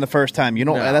don't do it on the first time. You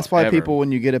don't. No, that's why ever. people,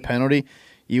 when you get a penalty,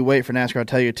 you wait for NASCAR to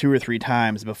tell you 2 or 3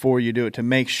 times before you do it to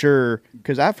make sure.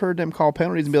 Because I've heard them call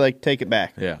penalties and be like, "Take it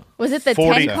back." Yeah. Was it the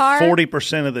 10 car?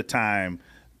 40% of the time,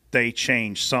 they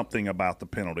change something about the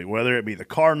penalty, whether it be the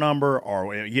car number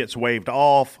or it gets waived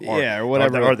off, or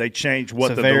whatever, or they change what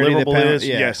the severity of the deliverable penalty, is.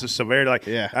 yeah. Yes, the severity. Like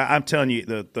I'm telling you,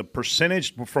 the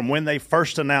percentage from when they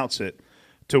first announce it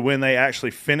to when they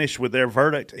actually finish with their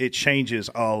verdict, it changes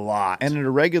a lot. And at a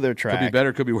regular track, Could be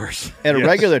better, could be worse. At a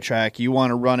regular track, you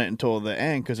want to run it until the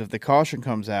end because if the caution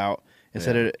comes out,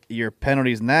 instead of your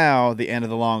penalties now, the end of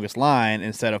the longest line,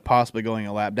 instead of possibly going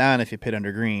a lap down if you pit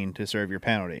under green to serve your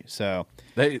penalty. So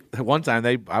One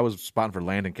time I was spotting for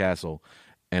Landon Castle,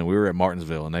 and we were at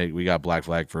Martinsville, and we got black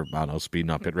flag for, I don't know, speeding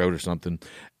on pit road or something.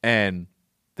 And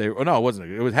it wasn't.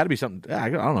 It had to be something. I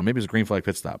don't know. Maybe it was a green flag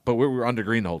pit stop, but we were under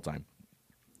green the whole time.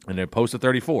 And they posted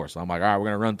 34. So I'm like, all right, we're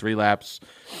going to run 3 laps.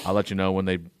 I'll let you know when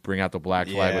they bring out the black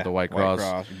flag with the white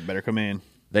cross. You better come in.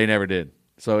 They never did.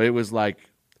 So it was like,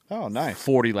 oh, nice,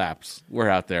 40 laps we're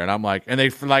out there. And I'm like, and they,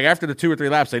 like, after the 2 or 3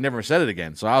 laps, they never said it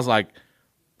again. So I was like,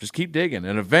 just keep digging.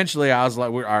 And eventually I was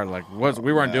like, we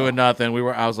weren't doing nothing.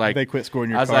 I was like, they quit scoring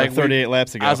your car like, 38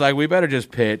 laps ago. I was like, we better just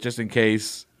pit just in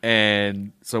case.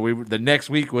 And so the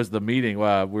next week was the meeting. We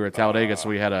were at Talladega, so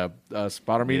we had a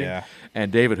spotter meeting. Yeah.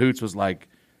 And David Hoots was like,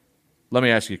 let me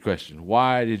ask you a question.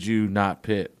 Why did you not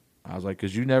pit? I was like,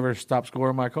 because you never stopped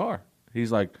scoring my car.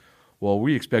 He's like, well,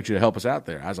 we expect you to help us out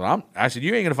there. I said,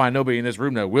 you ain't gonna find nobody in this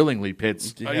room that willingly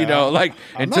pits. Yeah.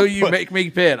 Until you make me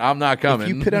pit, I'm not coming.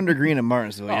 If you pit under green at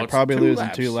Martinsville, you're probably losing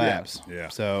 2 laps. Yeah.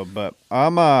 So, but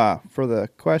I'm for the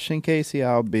question, Casey,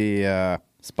 I'll be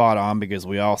spot on because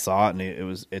we all saw it, and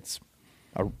it's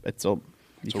a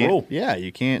rule. Yeah,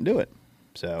 you can't do it.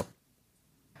 So,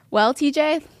 Well,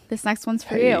 TJ, this next one's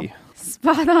for you.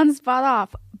 Spot on, spot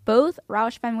off. Both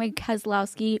Roush Fenwick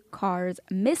Keselowski cars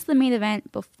missed the main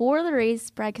event before the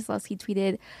race. Brad Keselowski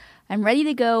tweeted, I'm ready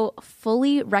to go,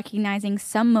 fully recognizing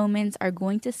some moments are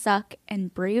going to suck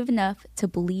and brave enough to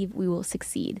believe we will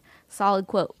succeed. Solid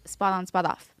quote. Spot on, spot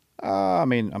off. I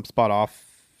mean, I'm spot off.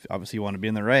 Obviously, you want to be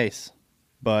in the race.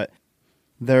 But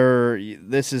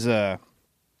this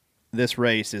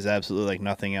race is absolutely like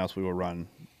nothing else we will run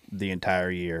the entire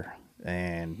year.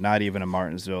 And not even a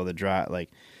Martinsville, the drive,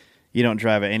 like, you don't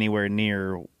drive it anywhere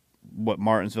near what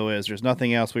Martinsville is. There's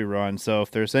nothing else we run. So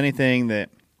if there's anything that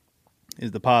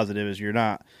is the positive, is you're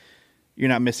not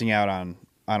missing out on.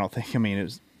 I don't think. I mean,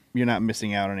 you're not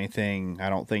missing out on anything. I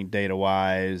don't think data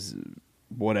wise,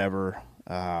 whatever.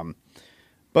 But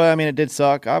I mean, it did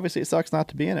suck. Obviously, it sucks not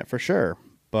to be in it for sure.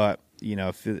 But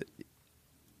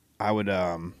I would.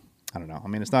 I don't know. I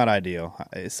mean, it's not ideal.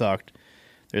 It sucked.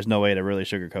 There's no way to really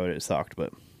sugarcoat it. It sucked,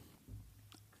 but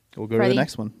we'll go to the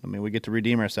next one. I mean, we get to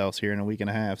redeem ourselves here in a week and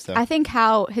a half. So I think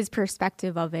how his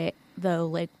perspective of it, though,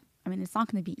 like, I mean, it's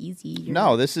not going to be easy.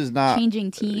 No, this is not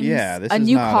changing teams. Yeah, this a is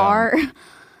new not, car.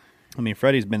 I mean,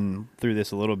 Freddie's been through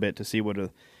this a little bit to see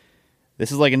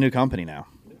this is like a new company now.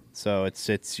 So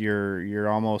it's you're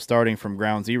almost starting from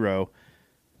ground zero.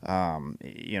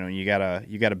 You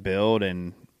gotta build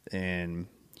and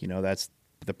that's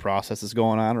the process is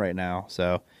going on right now.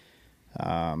 So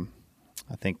I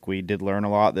think we did learn a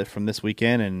lot from this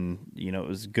weekend, and it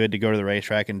was good to go to the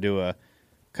racetrack and do a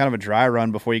kind of a dry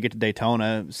run before you get to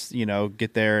Daytona.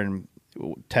 Get there and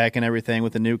tech and everything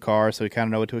with the new car, so you kind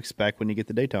of know what to expect when you get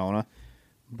to Daytona.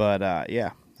 But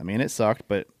yeah, I mean, it sucked,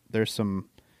 but there's some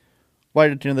light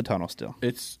at the end of the tunnel still.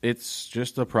 It's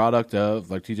just a product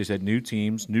of, like TJ said, new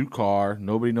teams, new car.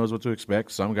 Nobody knows what to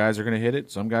expect. Some guys are going to hit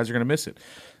it. Some guys are going to miss it.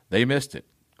 They missed it.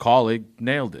 Colleague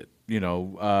nailed it.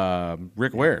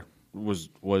 Rick Ware was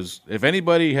if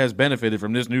anybody has benefited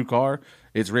from this new car,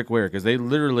 it's Rick Ware, because they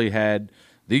literally had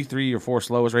the 3 or 4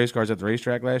 slowest race cars at the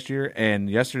racetrack last year. And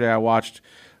yesterday I watched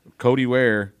Cody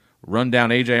Ware run down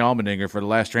AJ Allmendinger for the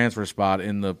last transfer spot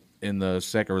in the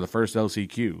second or the first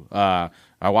LCQ.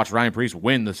 I watched Ryan Preece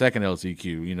win the second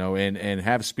LCQ, and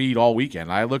have speed all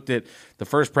weekend. I looked at the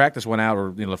first practice went out,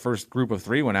 or the first group of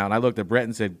 3 went out, and I looked at Brett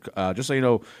and said, just so you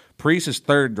know, Preece is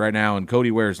 3rd right now, and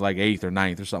Cody Ware is like 8th or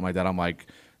 9th or something like that. I'm like,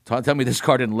 tell me this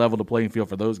car didn't level the playing field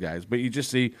for those guys. But you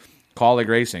just see Colleague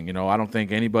Racing. I don't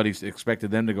think anybody's expected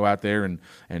them to go out there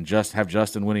and just have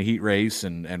Justin win a heat race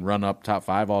and run up top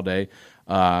 5 all day.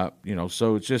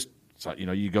 So it's just,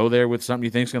 you go there with something you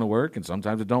think is going to work, and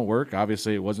sometimes it don't work.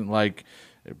 Obviously, it wasn't like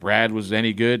Brad was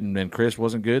any good and then Chris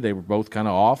wasn't good. They were both kind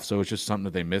of off, so it's just something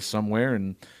that they missed somewhere.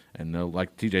 And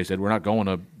like TJ said, we're not going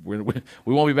to we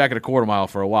won't be back at a quarter mile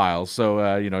for a while. So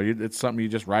it's something you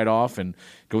just write off and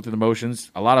go through the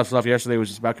motions. A lot of stuff yesterday was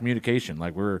just about communication.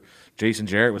 Like Jason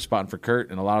Jarrett was spotting for Kurt,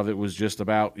 and a lot of it was just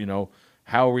about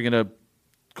how are we going to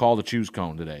call the choose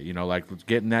cone today? Like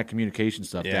getting that communication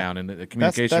stuff down, and the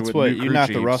communication. That's with what new crew you're not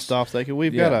chiefs. the rust off. Like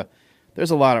we've got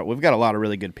a lot of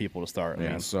really good people to start.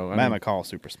 Yeah, so Matt McCall's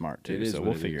super smart too, so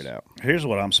we'll figure it out. Here's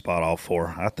what I'm spot off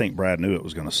for. I think Brad knew it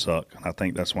was going to suck. I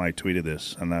think that's why he tweeted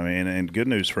this. And I mean, and good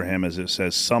news for him is it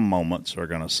says some moments are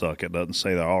going to suck. It doesn't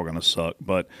say they're all going to suck,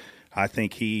 but I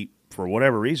think for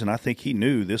whatever reason, I think he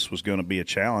knew this was going to be a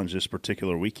challenge this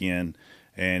particular weekend,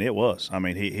 and it was. I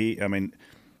mean, he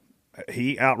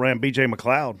outran B.J.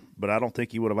 McLeod, but I don't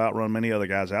think he would have outrun many other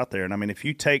guys out there. And I mean, if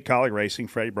you take Colleague Racing,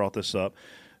 Freddie brought this up,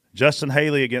 Justin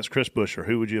Haley against Chris Buescher,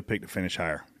 who would you have picked to finish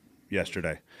higher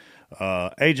yesterday?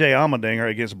 A.J. Allmendinger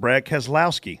against Brad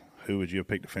Keselowski, who would you have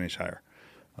picked to finish higher?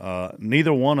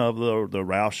 Neither one of the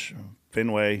Roush,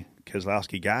 Fenway,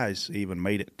 Keselowski guys even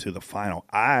made it to the final.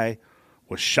 I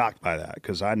was shocked by that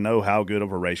because I know how good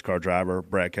of a race car driver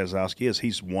Brad Keselowski is.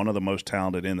 He's one of the most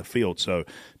talented in the field. So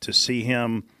to see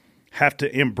him have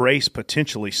to embrace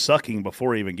potentially sucking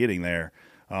before even getting there,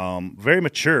 very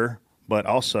mature, but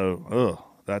also,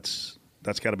 that's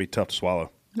got to be tough to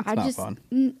swallow. It's not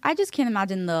fun. I just can't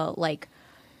imagine the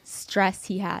stress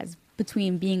he has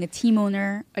between being a team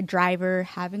owner, a driver,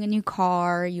 having a new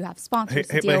car. You have sponsors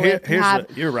to deal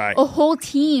with. You're right. A whole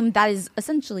team that is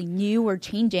essentially new or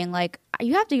changing.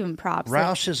 You have to give him props.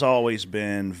 Roush has always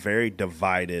been very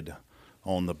divided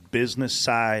on the business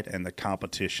side and the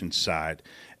competition side.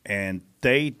 And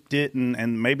they didn't,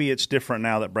 and maybe it's different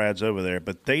now that Brad's over there,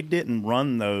 but they didn't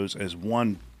run those as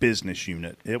one business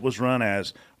unit. It was run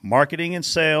as marketing and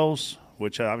sales,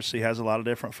 which obviously has a lot of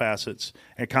different facets,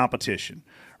 and competition,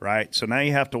 right? So now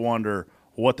you have to wonder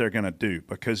what they're going to do,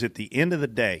 because at the end of the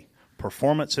day,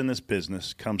 performance in this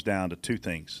business comes down to 2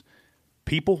 things: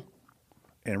 people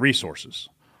and resources.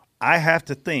 I have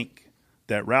to think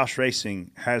that Roush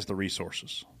Racing has the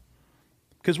resources,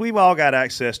 because we've all got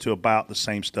access to about the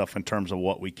same stuff in terms of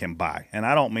what we can buy. And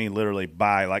I don't mean literally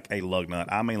buy like a lug nut.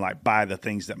 I mean buy the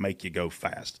things that make you go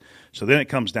fast. So then it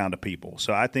comes down to people.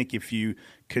 So I think if you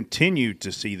continue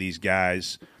to see these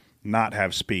guys not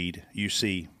have speed, you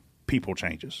see people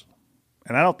changes.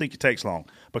 And I don't think it takes long,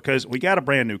 because we got a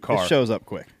brand new car. It shows up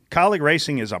quick. Colleague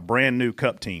Racing is a brand new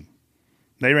Cup team.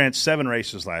 They ran 7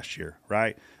 races last year,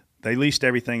 right? They leased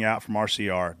everything out from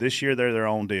RCR. This year, they're their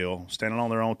own deal, standing on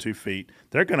their own 2 feet.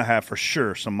 They're going to have for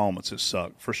sure some moments that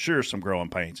suck, for sure some growing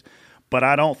pains. But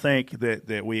I don't think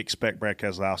that we expect Brett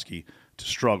Keselowski to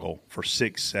struggle for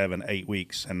 6, 7, 8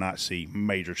 weeks and not see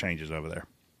major changes over there.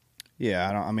 Yeah,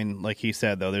 I mean, like he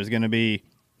said though, there's going to be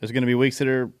weeks that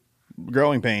are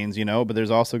growing pains, but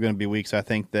there's also going to be weeks I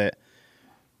think that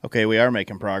okay, we are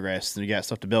making progress and you got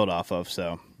stuff to build off of.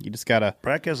 So you just gotta.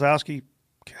 Brett Keselowski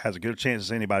has a good chance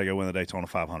as anybody to go win the Daytona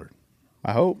 500.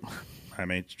 I hope. I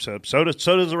mean, so does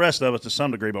the rest of us to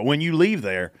some degree. But when you leave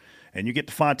there and you get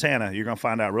to Fontana, you're going to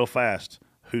find out real fast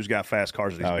who's got fast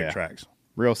cars at these big tracks.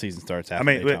 Real season starts after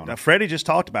Daytona. Freddie just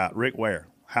talked about Rick Ware,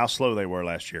 how slow they were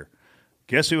last year.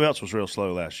 Guess who else was real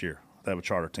slow last year? They have a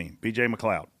charter team. B.J.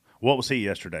 McLeod. What was he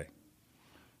yesterday?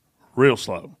 Real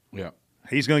slow. Yeah.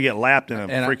 He's going to get lapped in a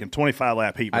freaking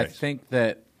 25-lap heat race. I think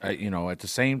that, at the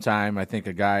same time, I think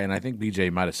a guy, and I think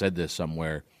BJ might have said this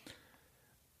somewhere,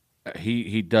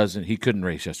 he couldn't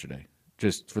race yesterday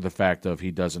just for the fact of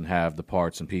he doesn't have the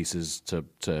parts and pieces to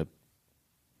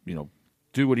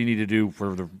do what he needed to do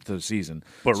for the season.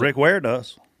 But Rick Ware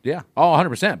does. Yeah. Oh,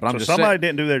 100%. But I'm just somebody saying,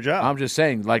 didn't do their job. I'm just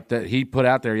saying, like, that he put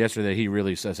out there yesterday that he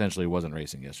really essentially wasn't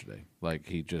racing yesterday. Like,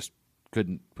 he just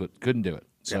couldn't do it.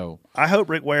 So I hope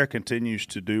Rick Ware continues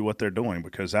to do what they're doing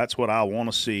because that's what I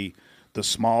want to see the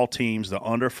small teams, the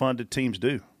underfunded teams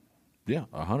do. Yeah,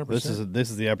 100%. This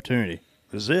is the opportunity.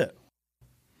 This is it.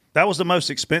 That was the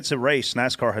most expensive race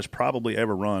NASCAR has probably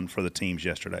ever run for the teams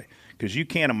yesterday because you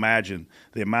can't imagine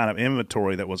the amount of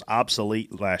inventory that was obsolete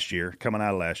coming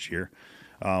out of last year,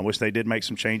 which they did make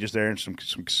some changes there and some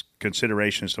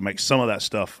considerations to make some of that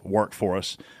stuff work for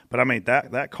us. But, I mean,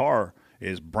 that car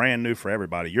is brand new for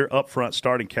everybody. Your upfront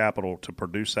starting capital to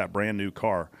produce that brand new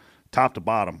car top to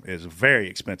bottom is very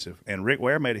expensive. And Rick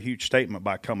Ware made a huge statement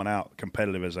by coming out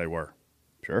competitive as they were.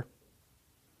 Sure.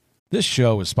 This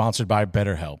show is sponsored by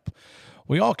BetterHelp.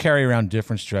 We all carry around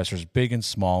different stressors, big and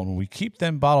small, and when we keep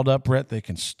them bottled up, Brett, they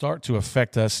can start to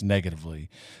affect us negatively.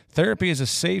 Therapy is a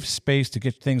safe space to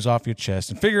get things off your chest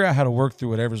and figure out how to work through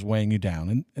whatever's weighing you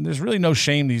down. And there's really no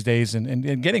shame these days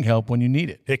in getting help when you need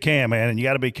it. It can, man, and you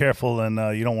got to be careful, and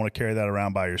you don't want to carry that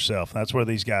around by yourself. That's where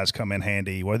these guys come in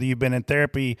handy. Whether you've been in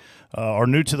therapy or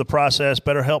new to the process,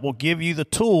 BetterHelp will give you the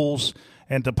tools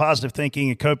and to positive thinking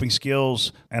and coping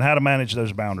skills and how to manage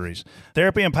those boundaries.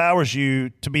 Therapy empowers you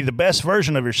to be the best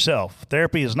version of yourself.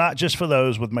 Therapy is not just for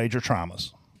those with major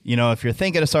traumas. If you're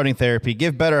thinking of starting therapy,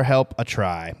 give BetterHelp a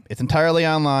try. It's entirely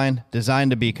online,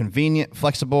 designed to be convenient,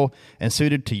 flexible, and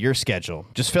suited to your schedule.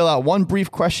 Just fill out one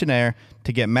brief questionnaire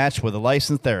to get matched with a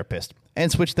licensed therapist and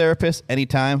switch therapists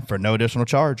anytime for no additional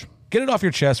charge. Get it off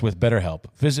your chest with BetterHelp.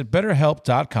 Visit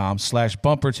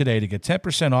BetterHelp.com/bumper today to get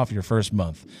 10% off your first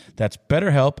month. That's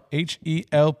BetterHelp,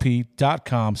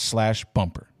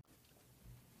 HELP.com/bumper.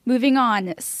 Moving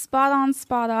on, spot on,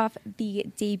 spot off, the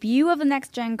debut of the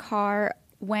next-gen car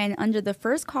when under the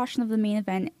first caution of the main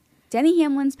event, Denny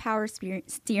Hamlin's power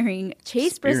steering,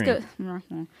 Chase Briscoe's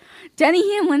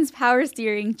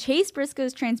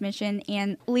transmission,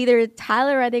 and leader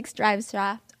Tyler Reddick's drive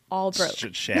shaft all broke.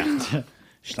 Shaft.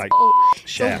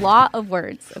 It's a lot of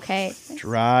words, okay?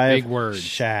 Big word.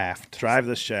 Shaft. Drive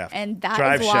the shaft. And that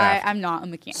Drive is why shaft. I'm not a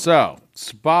mechanic. So,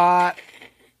 spot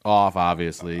off,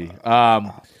 obviously.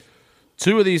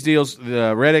 Two of these deals,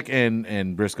 Reddick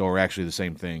and Briscoe, were actually the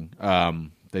same thing.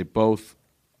 They both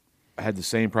had the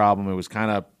same problem. It was kind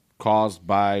of caused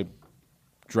by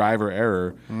driver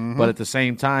error, but at the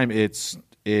same time, it's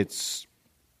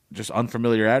just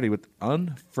unfamiliarity with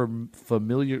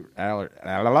unfamiliarity.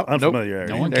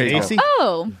 Unfamiliarity. No one Casey?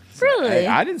 Oh, really?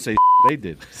 I didn't say they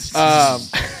did.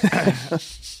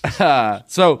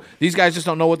 So these guys just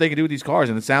don't know what they can do with these cars,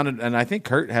 and it sounded. And I think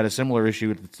Kurt had a similar issue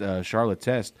with Charlotte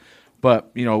Test.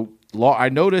 But I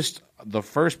noticed the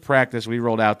first practice we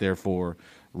rolled out there for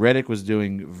Reddick was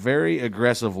doing very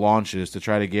aggressive launches to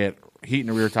try to get heat in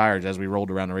the rear tires as we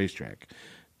rolled around the racetrack.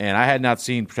 And I had not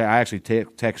seen. I actually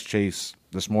text Chase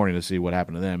this morning to see what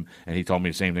happened to them, and he told me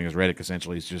the same thing as Reddick.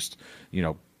 Essentially, he's just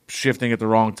shifting at the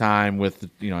wrong time with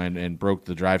and broke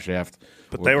the drive shaft.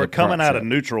 But they were coming out of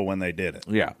neutral when they did it.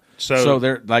 Yeah. So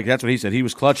they're that's what he said. He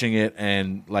was clutching it,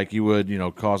 and like you would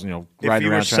cause if riding you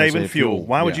were around saving fuel,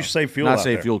 why would you save fuel? Not out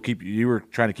save there? fuel. You were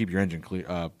trying to keep your engine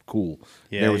cool.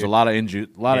 Yeah, there was a lot of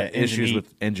issues heat.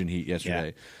 with engine heat yesterday.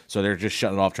 Yeah. So they're just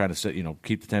shutting it off, trying to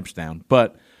keep the temps down.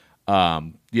 But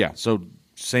so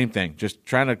same thing. Just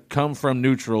trying to come from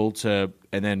neutral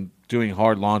and then doing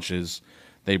hard launches.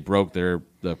 They broke the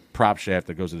prop shaft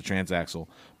that goes to the transaxle.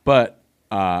 But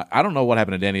I don't know what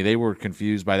happened to Denny. They were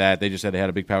confused by that. They just said they had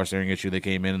a big power steering issue. They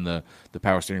came in and the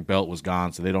power steering belt was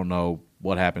gone, so they don't know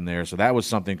what happened there. So that was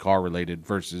something car related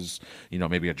versus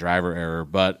maybe a driver error.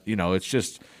 But it's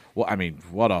just. Well, I mean,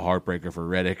 what a heartbreaker for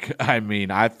Reddick. I mean,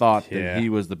 I thought that he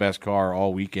was the best car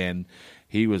all weekend.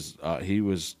 He was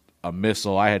a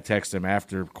missile. I had texted him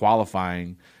after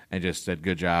qualifying and just said,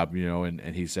 "Good job,"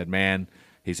 and he said, "Man,"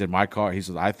 he said, "My car." He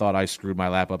said, "I thought I screwed my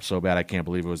lap up so bad. I can't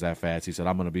believe it was that fast." He said,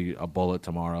 "I'm going to be a bullet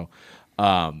tomorrow."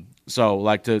 So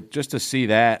like to see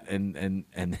that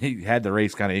and he had the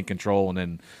race kind of in control, and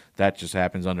then that just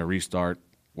happens on the restart.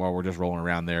 While we're just rolling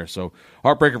around there. So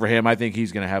heartbreaker for him. I think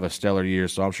he's going to have a stellar year,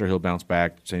 so I'm sure he'll bounce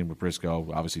back. Same with Briscoe.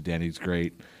 Obviously, Danny's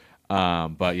great.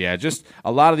 But, yeah, just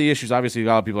a lot of the issues. Obviously, a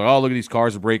lot of people are like, oh, look at these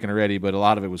cars are breaking already, but a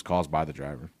lot of it was caused by the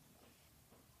driver.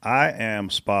 I am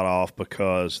spot off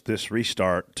because this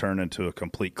restart turned into a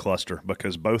complete cluster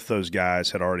because both those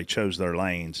guys had already chose their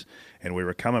lanes, and we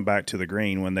were coming back to the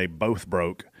green when they both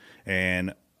broke.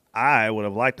 And I would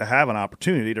have liked to have an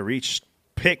opportunity to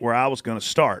pick where I was going to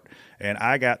start. And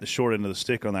I got the short end of the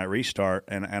stick on that restart,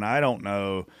 and I don't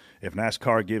know if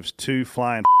NASCAR gives two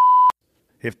flying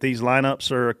if these lineups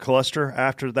are a cluster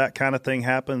after that kind of thing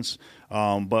happens.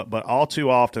 But all too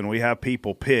often we have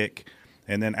people pick,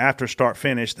 and then after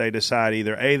start-finish they decide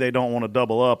either A, they don't want to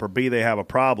double up, or B, they have a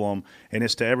problem, and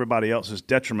it's to everybody else's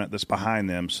detriment that's behind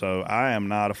them. So I am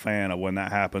not a fan of when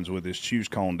that happens with this choose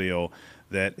cone deal,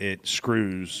 that it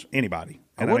screws anybody.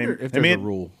 And I wonder if there's a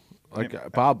rule.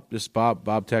 Like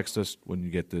Bob text us when you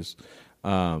get this.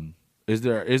 Is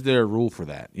there a rule for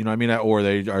that? You know what I mean? Or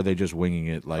are they just winging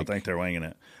it? I think they're winging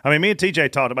it. I mean, me and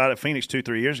TJ talked about it Phoenix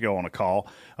 2-3 years ago on a call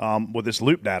with this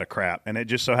loop data crap, and it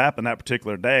just so happened that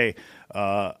particular day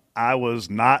I was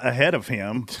not ahead of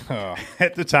him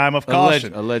at the time of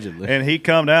caution. Allegedly. And he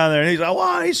come down there, and he's like,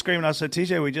 "Why?" He's screaming. I said,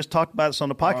 "TJ, we just talked about this on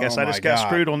the podcast. I just got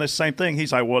screwed on this same thing."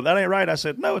 He's like, "Well, that ain't right." I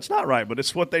said, "No, it's not right, but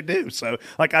it's what they do." So,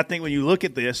 I think when you look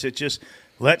at this, it's just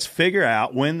let's figure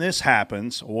out when this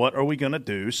happens, what are we going to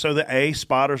do so that A,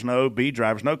 spotters know, B,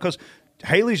 drivers know, because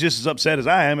Haley's just as upset as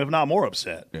I am, if not more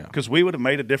upset, because we would have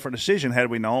made a different decision had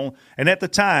we known. And at the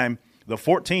time, the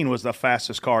 14 was the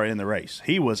fastest car in the race.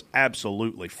 He was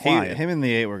absolutely flying. Him and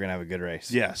the 8 were going to have a good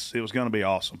race. Yes, it was going to be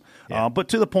awesome. Yeah. But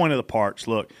to the point of the parts,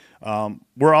 look,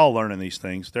 we're all learning these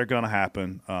things. They're going to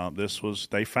happen.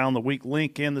 They found the weak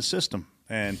link in the system.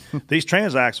 And these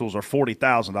transaxles are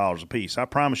 $40,000 a piece. I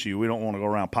promise you, we don't want to go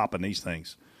around popping these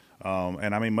things.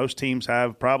 And I mean, most teams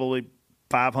have probably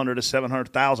 $500,000 to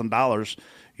 $700,000,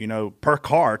 per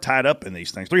car tied up in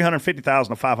these things. $350,000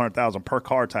 to $500,000 per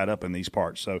car tied up in these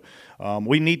parts. So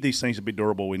we need these things to be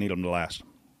durable. We need them to last.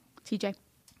 TJ,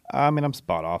 I mean, I'm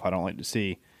spot off. I don't like to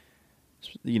see,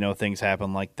 things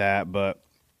happen like that, but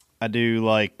I do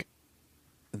like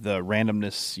the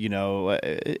randomness.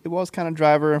 It was kind of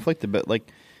driver inflicted, but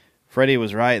like Freddie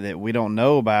was right that we don't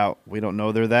know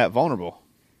they're that vulnerable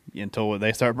until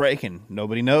they start breaking.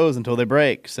 Nobody knows until they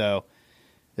break. So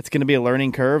it's going to be a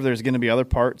learning curve. There's going to be other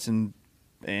parts and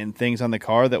things on the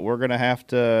car that we're going to have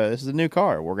to. This is a new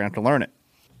car. We're going to have to learn it.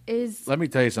 Let me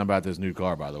tell you something about this new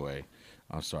car, by the way.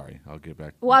 I'm sorry. I'll get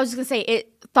back. Well, I was just going to say,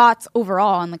 thoughts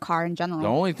overall on the car in general. The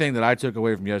only thing that I took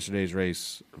away from yesterday's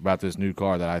race about this new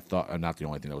car that I thought, not the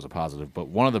only thing that was a positive, but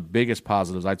one of the biggest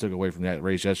positives I took away from that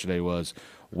race yesterday was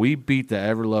we beat the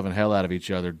ever-loving hell out of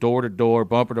each other, door to door,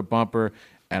 bumper to bumper.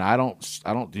 And I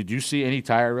don't. Did you see any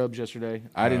tire rubs yesterday?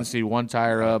 I didn't see one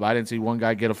tire rub. I didn't see one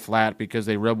guy get a flat because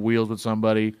they rubbed wheels with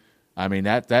somebody. I mean,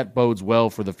 that bodes well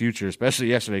for the future, especially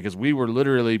yesterday, because we were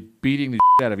literally beating the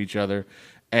shit out of each other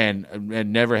and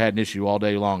never had an issue all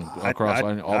day long across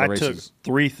all the races. I took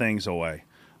 3 things away.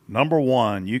 Number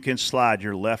one, you can slide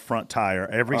your left front tire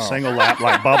every single lap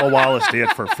like Bubba Wallace did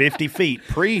for 50 feet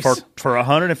for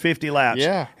 150 laps.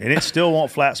 Yeah. And it still won't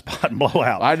flat spot and blow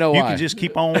out. I know you why. can just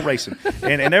keep on racing.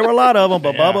 And there were a lot of them,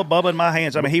 but Bubba in my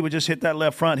hands, I mean, he would just hit that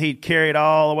left front. He'd carry it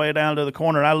all the way down to the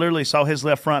corner. And I literally saw his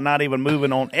left front not even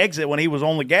moving on exit when he was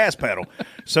on the gas pedal.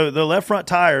 So the left front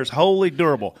tires, wholly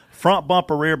durable. Front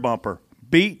bumper, rear bumper.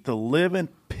 Beat the living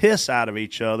piss out of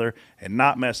each other and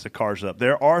not mess the cars up.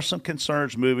 There are some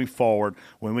concerns moving forward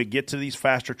when we get to these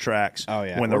faster tracks. Oh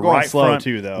yeah, when we're the going right slow front,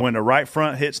 too, though. When the right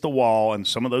front hits the wall and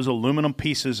some of those aluminum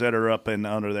pieces that are up and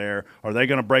under there, are they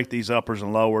going to break these uppers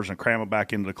and lowers and cram them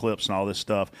back into the clips and all this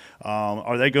stuff?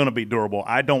 Are they going to be durable?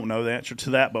 I don't know the answer to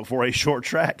that, but for a short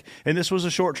track, and this was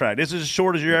a short track, this is as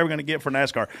short as you're ever going to get for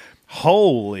NASCAR.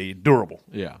 Wholly durable.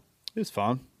 Yeah, it was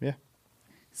fun. Yeah.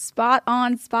 Spot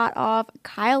on, spot off.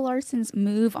 Kyle Larson's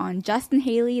move on Justin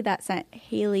Haley that sent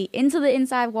Haley into the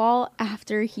inside wall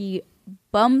after he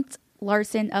bumped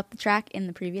Larson up the track in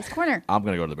the previous corner. I'm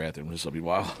going to go to the bathroom. This will be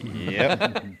wild.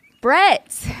 Yep.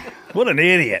 Brett. What an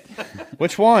idiot.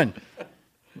 Which one?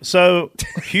 So,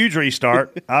 huge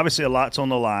restart. Obviously, a lot's on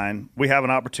the line. We have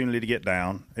an opportunity to get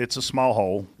down. It's a small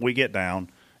hole. We get down.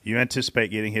 You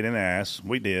anticipate getting hit in the ass.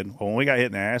 We did. Well, when we got hit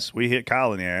in the ass, we hit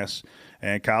Kyle in the ass,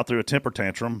 and Kyle threw a temper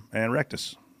tantrum and wrecked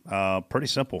us. Pretty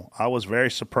simple. I was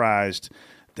very surprised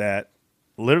that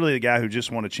literally the guy who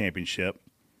just won a championship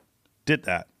did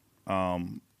that.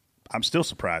 I'm still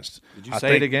surprised. Did you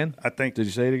say it again? I think. Did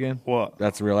you say it again? What?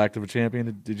 That's a real act of a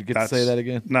champion. Did you get to say that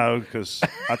again? No, because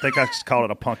I think I just called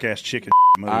it a punk ass chicken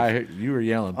move. You were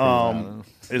yelling. Pretty loud.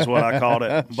 Is what I called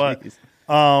it. But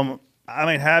I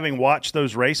mean, having watched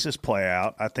those races play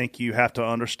out, I think you have to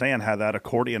understand how that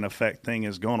accordion effect thing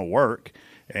is going to work.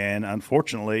 And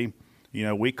unfortunately,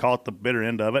 we caught the bitter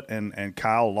end of it, and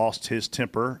Kyle lost his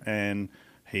temper and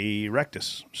he wrecked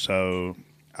us. So.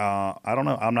 I don't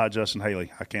know. I'm not Justin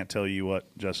Haley. I can't tell you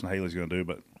what Justin Haley's going to do,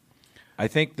 but I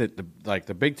think that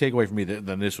the big takeaway for me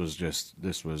then this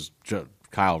was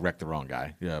Kyle wrecked the wrong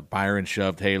guy. Yeah, Byron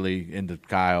shoved Haley into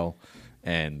Kyle,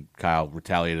 and Kyle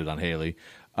retaliated on Haley.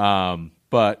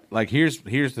 But here's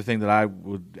the thing that I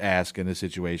would ask in this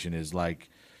situation is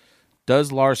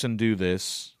does Larson do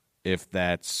this if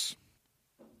that's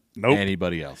nope.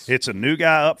 anybody else? It's a new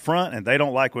guy up front, and they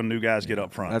don't like when new guys get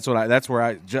up front. That's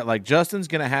where Justin's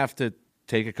going to have to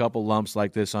take a couple lumps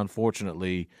like this,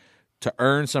 unfortunately, to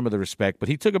earn some of the respect. But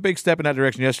he took a big step in that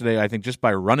direction yesterday, I think, just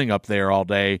by running up there all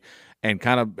day and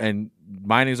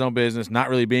minding his own business, not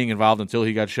really being involved until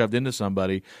he got shoved into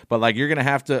somebody. But you're going to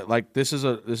have to this is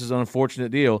an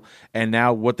unfortunate deal. And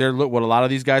now what a lot of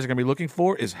these guys are going to be looking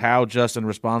for is how Justin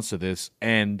responds to this.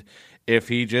 And if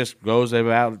he just goes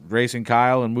about racing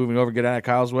Kyle and moving over, get out of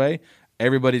Kyle's way,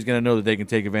 everybody's going to know that they can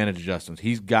take advantage of Justin.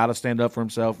 He's got to stand up for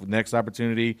himself with next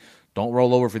opportunity. Don't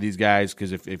roll over for these guys,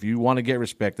 because if you want to get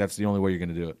respect, that's the only way you're going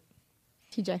to do it.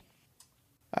 TJ.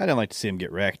 I didn't like to see him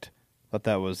get wrecked. Thought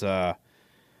that was a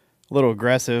little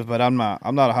aggressive, but I'm not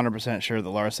 100% sure that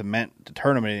Larson meant to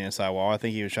turn him into the inside wall. I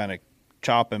think he was trying to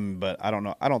chop him, but I don't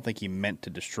know. I don't think he meant to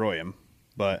destroy him.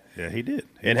 But yeah, he did.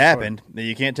 It happened.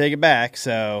 You can't take it back.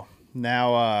 So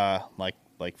now,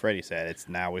 like Freddie said, it's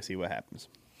now we see what happens.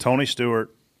 Tony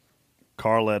Stewart,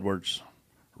 Carl Edwards,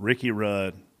 Ricky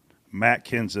Rudd, Matt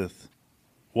Kenseth,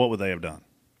 what would they have done?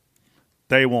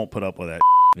 They won't put up with that.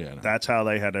 Yeah, no. That's how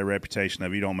they had their reputation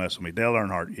of you don't mess with me. Dale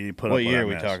Earnhardt, you put up What with year that are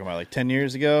we mess. talking about? 10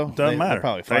 years ago? Doesn't matter. They're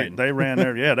probably fighting. They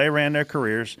ran their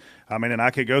careers. I mean, and I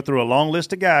could go through a long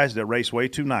list of guys that raced way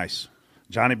too nice.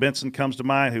 Johnny Benson comes to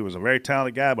mind, who was a very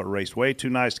talented guy, but raced way too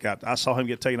nice. I saw him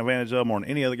get taken advantage of more than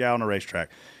any other guy on the racetrack.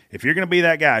 If you're going to be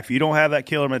that guy, if you don't have that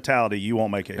killer mentality, you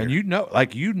won't make it here. And you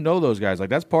know those guys.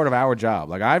 That's part of our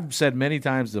job. I've said many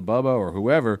times to Bubba or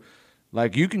whoever,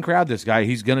 you can crowd this guy.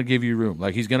 He's going to give you room.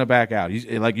 He's going to back out. He's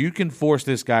you can force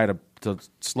this guy to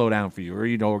slow down for you,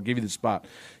 or give you the spot.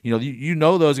 You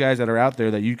know those guys that are out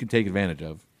there that you can take advantage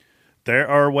of. There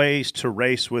are ways to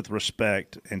race with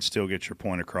respect and still get your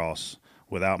point across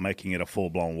without making it a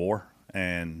full-blown war.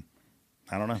 And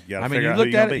I don't know. You got to figure out who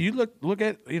you're going to be. You look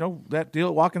at that deal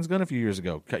at Watkins Glen a few years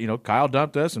ago. Kyle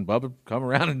dumped us, and Bubba come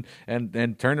around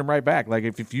and turned him right back.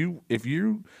 If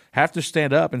you have to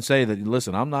stand up and say that,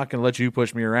 listen, I'm not going to let you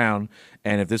push me around,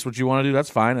 and if this is what you want to do, that's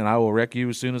fine, and I will wreck you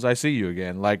as soon as I see you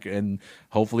again. And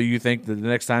hopefully you think that the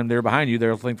next time they're behind you,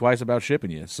 they'll think twice about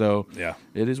shipping you. So yeah,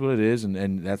 it is what it is,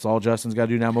 and that's all Justin's got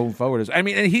to do now moving forward. And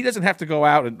he doesn't have to go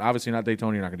out, and obviously not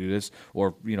Daytona, you're not going to do this,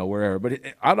 or wherever. But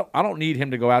I don't need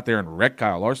him to go out there and wreck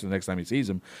Kyle Larson the next time he sees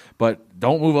him. But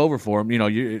don't move over for him.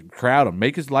 You crowd him,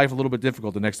 make his life a little bit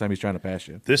difficult the next time he's trying to pass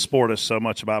you. This sport is so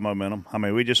much about momentum. I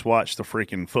mean, we just watched the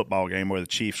freaking football game where the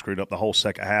Chiefs screwed up the whole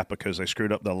second half because they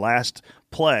screwed up the last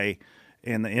play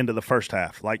in the end of the first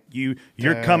half.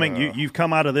 You've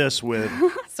come out of this with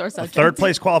a third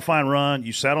place qualifying run.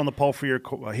 You sat on the pole for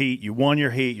your heat. You won your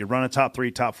heat. You're running top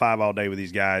 3, top 5 all day with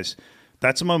these guys.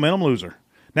 That's a momentum loser.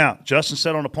 Now, Justin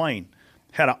sat on a plane,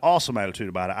 had an awesome attitude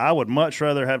about it. I would much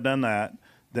rather have done that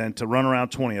than to run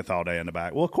around 20th all day in the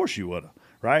back. Well, of course you would have,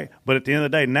 right? But at the end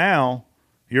of the day, now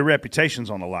your reputation's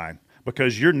on the line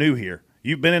because you're new here.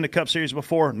 You've been in the Cup Series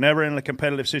before, never in a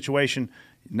competitive situation.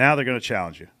 Now they're going to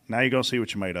challenge you. Now you're going to see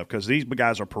what you're made of because these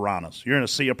guys are piranhas. You're in a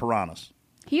sea of piranhas.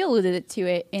 He alluded to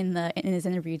it in his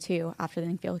interview, too, after the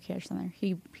Infield Care Center.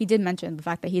 He did mention the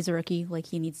fact that he's a rookie,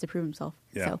 he needs to prove himself.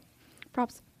 Yeah. So,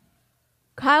 props.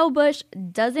 Kyle Busch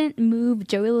doesn't move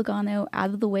Joey Logano out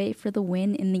of the way for the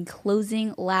win in the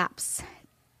closing laps.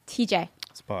 TJ.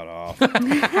 Spot off.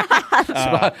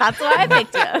 That's why I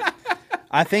picked you.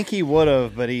 I think he would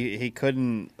have, but he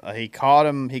couldn't. He caught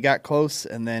him. He got close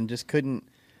and then just couldn't.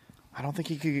 I don't think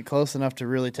he could get close enough to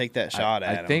really take that shot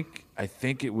at him. I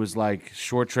think it was like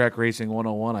short track racing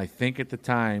 101. I think at the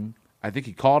time, I think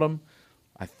he caught him.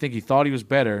 I think he thought he was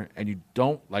better. And you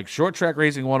don't like short track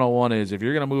racing 101 is if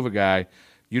you're going to move a guy,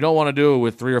 you don't want to do it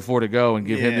with 3 or 4 to go and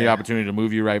give him the opportunity to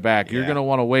move you right back. You're going to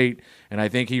want to wait. And I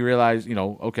think he realized,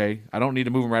 okay, I don't need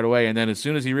to move him right away. And then as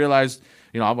soon as he realized,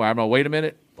 I'm going to wait a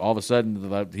minute, all of a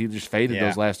sudden he just faded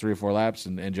those last 3 or 4 laps,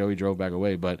 and Joey drove back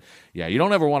away. But, yeah, you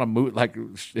don't ever want to move. Like,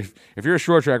 if you're a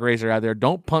short track racer out there,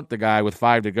 don't punt the guy with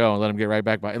 5 to go and let him get right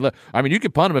back by. I mean, you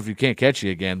can punt him if you can't catch you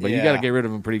again, but you got to get rid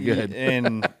of him pretty good.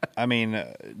 And, I mean,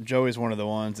 Joey's one of the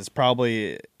ones that's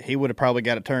he would have probably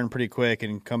got it turned pretty quick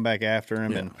and come back after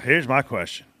him. Yeah. And here's my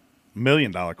question, $1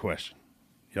 million question.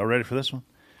 Y'all ready for this one?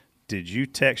 Did you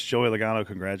text Joey Logano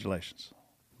congratulations?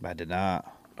 I did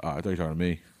not. I thought you were talking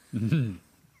to me.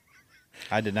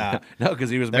 I did not. No, because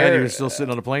he was mad he was still sitting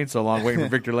on the plane so long waiting for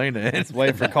Victor Lane to end.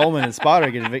 Waiting for Coleman and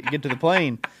Spotter to get to the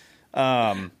plane.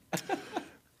 They're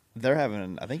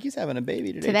having, I think he's having a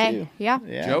baby today too. Yeah.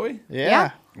 Joey?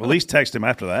 Yeah. Well, at least text him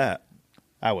after that.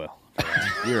 I will.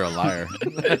 You're a liar.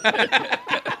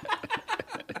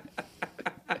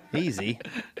 Easy.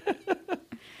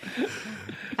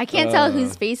 I can't tell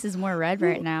whose face is more red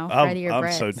right now, Freddie or I'm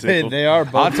Brett. so tickled. They are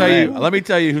both. I'll tell you. Let me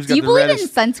tell you who's Do got you the believe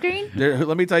reddest. in sunscreen?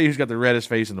 Let me tell you who's got the reddest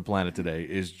face on the planet today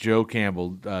is Joe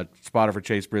Campbell, spotter for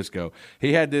Chase Briscoe.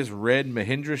 He had this red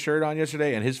Mahindra shirt on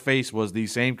yesterday, and his face was the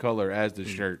same color as the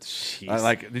shirt.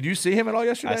 Did you see him at all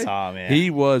yesterday? I saw him, yeah.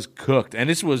 He was cooked, and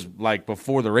this was like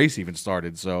before the race even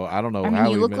started. So I don't know. I mean, how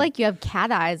you he look been- like you have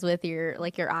cat eyes with your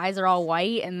eyes are all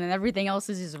white, and then everything else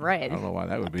is just red. I don't know why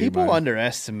that would be. People I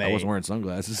underestimate wasn't wearing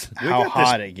sunglasses. how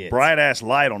hot it gets. Bright ass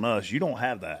light on us. You don't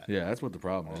have that. Yeah, that's what the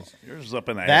problem is. Yours is up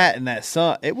in the That air. and that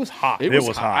sun, it was hot. It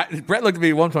was hot. Brett looked at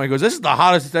me at one point. He goes, "This is the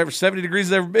hottest it's ever 70 degrees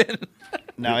it's ever been."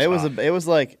 No, it was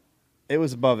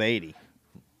above 80.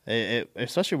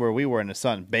 Especially where we were in the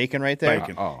sun, bacon right there.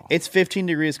 Bacon. Oh. It's 15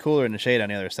 degrees cooler in the shade on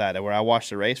the other side of where I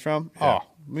watched the race from. Yeah. Oh,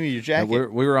 move your jacket. We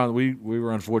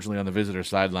were unfortunately on the visitor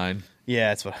sideline.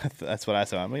 Yeah, that's what I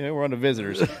saw. I mean, we're on the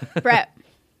visitors. Brett,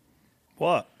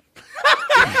 What?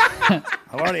 I've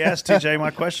already asked TJ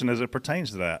my question as it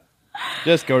pertains to that.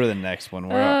 Just go to the next one.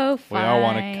 We all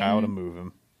want Kyle to move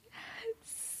him.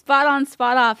 spot on,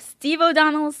 spot off. Steve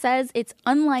O'Donnell says it's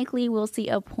unlikely we'll see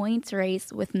a points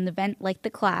race with an event like the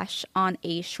Clash on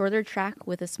a shorter track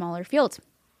with a smaller field.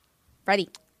 Freddie.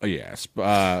 Oh, yeah,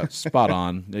 spot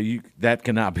on. That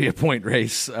cannot be a point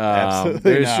race. Absolutely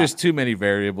there's not. just too many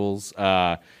variables.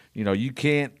 You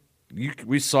can't.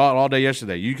 We saw it all day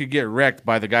yesterday. You could get wrecked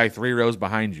by the guy 3 rows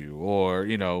behind you, or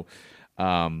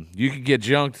you could get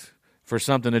junked for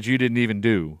something that you didn't even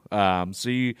do.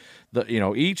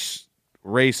 Each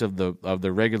race of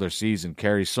the regular season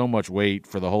carries so much weight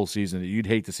for the whole season that you'd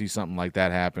hate to see something like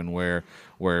that happen, where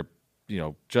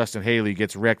Justin Haley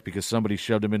gets wrecked because somebody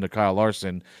shoved him into Kyle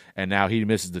Larson, and now he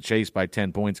misses the chase by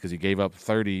 10 points because he gave up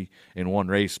 30 in one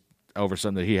race over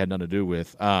something that he had nothing to do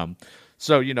with.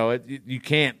 You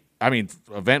can't. I mean,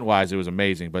 event-wise, it was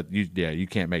amazing, but you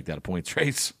can't make that a points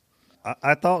race.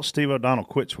 I thought Steve O'Donnell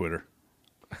quit Twitter.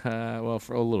 Well,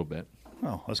 for a little bit.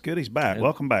 Oh, that's good. He's back.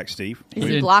 Welcome back, Steve. Is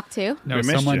he blocked too? No, We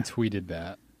missed someone you. tweeted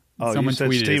that. Oh, someone you said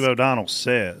tweeted Steve his- O'Donnell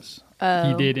says.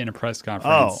 He did in a press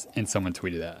conference, and someone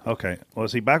tweeted that. Okay. Well,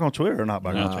 is he back on Twitter or not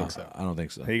back I on don't Twitter? think so. I don't think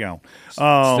so. He gone.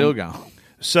 Still gone.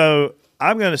 So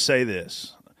I'm going to say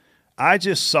this. I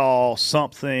just saw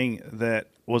something that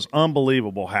was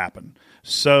unbelievable happen.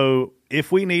 So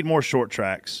if we need more short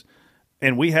tracks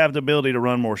and we have the ability to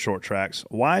run more short tracks,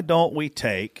 why don't we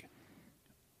take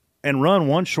and run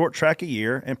one short track a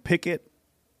year and pick it,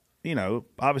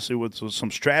 obviously with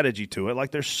some strategy to it.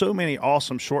 Like there's so many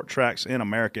awesome short tracks in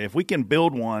America. If we can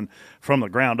build one from the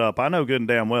ground up, I know good and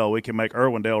damn well we can make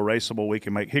Irwindale raceable, we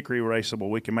can make Hickory raceable,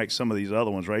 we can make some of these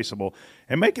other ones raceable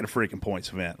and make it a freaking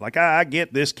points event. Like I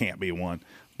get this can't be one,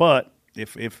 but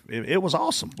if it was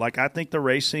awesome. Like I think the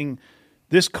racing,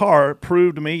 this car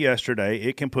proved to me yesterday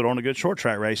it can put on a good short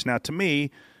track race. Now to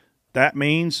me, that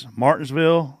means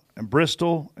Martinsville and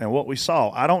Bristol and what we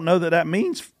saw. I don't know that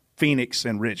means Phoenix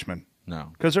and Richmond. No.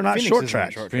 Because they're not Phoenix short isn't a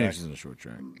tracks. short Phoenix isn't a short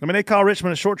track. I mean, they call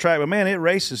Richmond a short track, but, man, it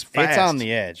races fast. It's on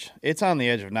the edge. It's on the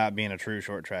edge of not being a true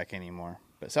short track anymore.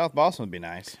 But South Boston would be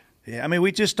nice. Yeah, I mean,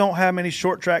 we just don't have many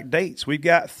short track dates. We've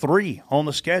got 3 on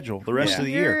the schedule the rest of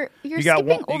the year. You're You got skipping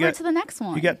one- you over got- to the next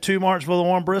one. You got 2 Martinsville and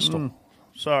 1 Bristol.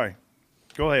 Sorry.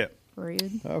 Go ahead.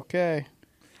 Rude. Okay.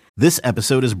 This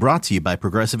episode is brought to you by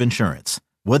Progressive Insurance.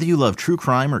 Whether you love true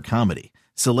crime or comedy,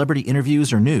 celebrity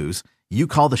interviews or news, you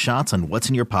call the shots on what's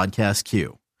in your podcast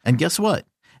queue. And guess what?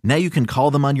 Now you can call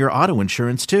them on your auto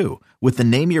insurance too with the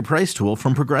Name Your Price tool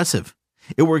from Progressive.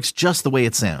 It works just the way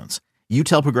it sounds. You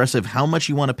tell Progressive how much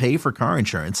you want to pay for car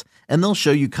insurance, and they'll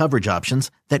show you coverage options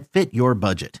that fit your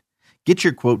budget. Get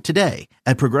your quote today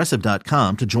at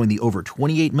Progressive.com to join the over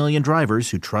 28 million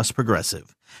drivers who trust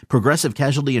Progressive. Progressive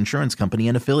Casualty Insurance Company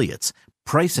and Affiliates.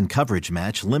 Price and coverage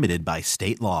match limited by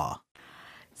state law.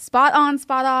 Spot on,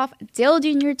 spot off. Dale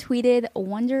Jr. tweeted,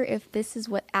 wonder if this is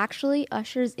what actually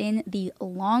ushers in the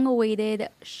long-awaited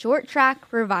short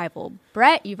track revival.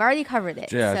 Brett, you've already covered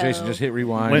it. Yeah, so. Jason just hit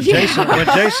rewind. When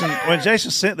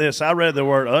Jason sent this, I read the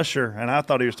word usher, and I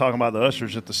thought he was talking about the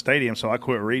ushers at the stadium, so I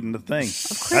quit reading the thing.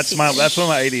 That's when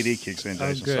my ADD kicks in,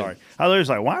 Jason. Sorry. I was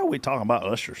like, why are we talking about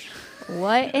ushers?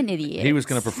 What an idiot. He was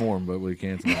going to perform, but we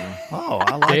canceled him.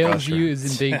 I like Dale's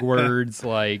using big words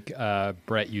like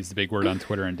Brett used the big word on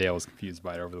Twitter, and Dale was confused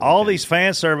by it over the All weekend. these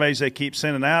fan surveys they keep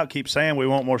sending out keep saying we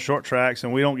want more short tracks,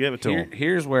 and we don't give it to them.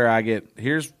 Here's where I get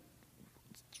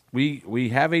 – we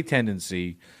have a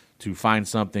tendency to find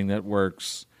something that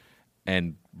works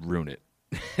and ruin it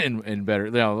and better.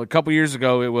 You know, a couple years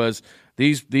ago, it was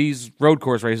these road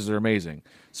course races are amazing.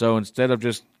 So instead of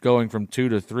just going from 2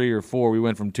 to 3 or 4, we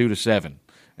went from 2 to 7.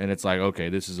 And it's like, okay,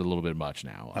 this is a little bit much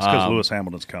now. That's because Lewis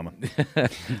Hamilton's coming.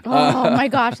 Oh, my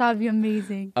gosh, that would be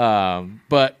amazing.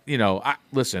 But, you know,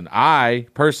 I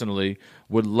personally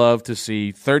would love to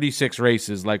see 36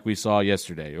 races like we saw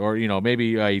yesterday. Or, you know,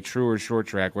 maybe a truer short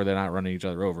track where they're not running each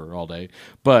other over all day.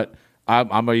 But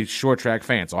I'm a short track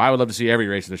fan, so I would love to see every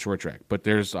race at the short track. But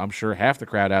there's, I'm sure, half the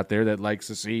crowd out there that likes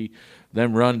to see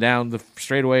them run down the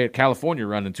straightaway at California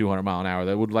running 200 mile an hour.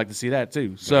 That would like to see that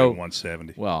too. So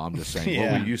 170. Well, I'm just saying.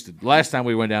 Yeah. What we used to last time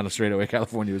we went down the straightaway,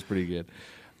 California was pretty good.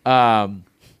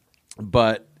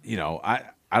 But you know, I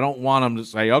don't want them to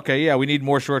say, okay, yeah, we need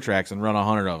more short tracks and run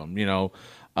 100 of them. You know,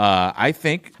 I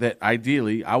think that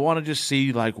ideally, I want to just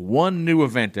see like one new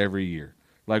event every year,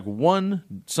 like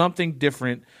something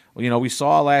different. You know, we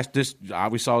saw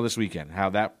this weekend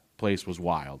how that place was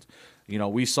wild. You know,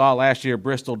 we saw last year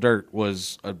Bristol Dirt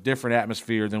was a different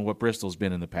atmosphere than what Bristol's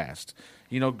been in the past.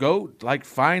 You know,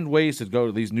 find ways to go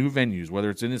to these new venues, whether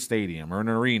it's in a stadium or an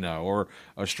arena or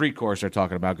a street course they're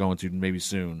talking about going to maybe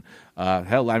soon.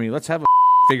 Hell, I mean, let's have a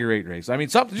figure 8 race. I mean,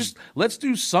 let's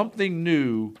do something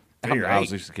new. I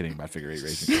was just kidding about figure 8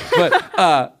 racing.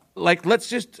 But, let's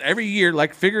just every year,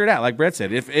 figure it out. Like Brett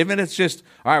said, even it's just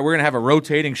all right, we're gonna have a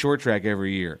rotating short track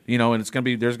every year, you know, and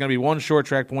there's gonna be one short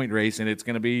track point race, and it's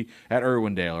gonna be at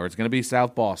Irwindale, or it's gonna be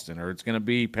South Boston, or it's gonna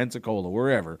be Pensacola,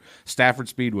 wherever, Stafford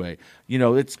Speedway. You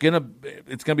know, it's gonna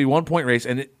be one point race,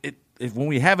 and if when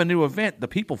we have a new event, the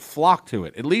people flock to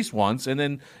it at least once, and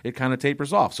then it kind of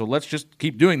tapers off. So let's just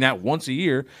keep doing that once a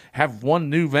year. Have one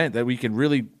new event that we can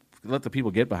really let the people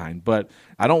get behind. But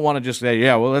I don't want to just say,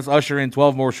 yeah, well, let's usher in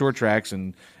 12 more short tracks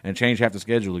and change half the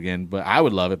schedule again. But I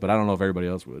would love it, but I don't know if everybody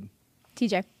else would.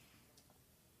 TJ.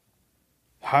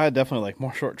 I definitely like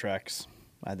more short tracks.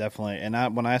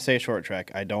 When I say short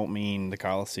track, I don't mean the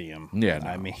Coliseum. Yeah, no.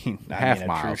 I mean half a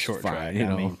miles, true short fine, track. you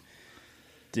know. I mean,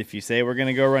 if you say we're going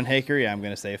to go run Hickory, I'm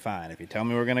going to say fine. If you tell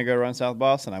me we're going to go run South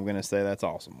Boston, I'm going to say that's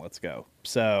awesome. Let's go.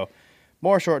 So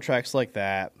more short tracks like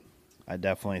that, I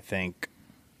definitely think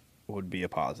would be a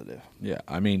positive. Yeah,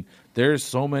 I mean, there's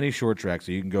so many short tracks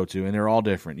that you can go to, and they're all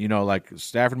different. You know, like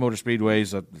Stafford Motor Speedway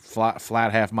is a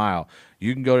flat half mile.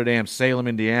 You can go to damn Salem,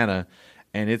 Indiana,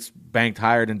 and it's banked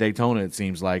higher than Daytona, it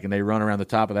seems like, and they run around the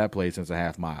top of that place and it's a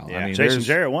half mile. Yeah, I mean, Jason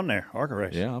Jarrett won there, ARCA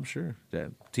race. Yeah, I'm sure.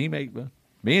 Teammate, but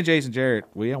me and Jason Jarrett,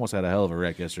 we almost had a hell of a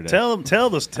wreck yesterday. Tell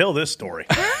this story.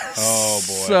 Oh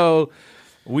boy. So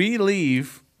we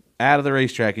leave out of the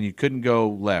racetrack, and you couldn't go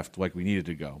left like we needed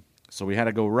to go. So we had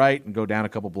to go right and go down a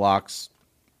couple blocks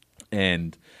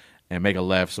and make a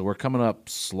left. So we're coming up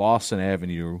Slauson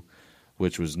Avenue,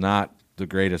 which was not the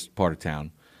greatest part of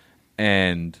town.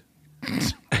 And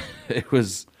it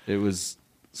was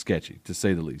sketchy, to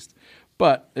say the least.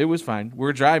 But it was fine. We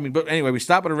were driving. But anyway, we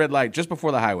stopped at a red light just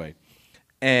before the highway.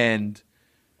 And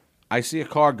I see a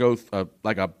car go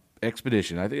like a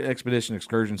Expedition. I think Expedition,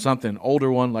 Excursion, something, older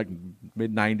one, like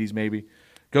mid-90s maybe,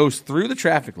 goes through the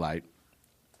traffic light.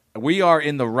 We are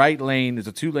in the right lane. There's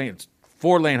a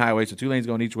 4-lane highway, so 2 lanes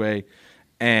going each way.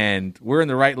 And we're in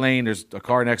the right lane. There's a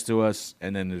car next to us,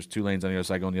 and then there's 2 lanes on the other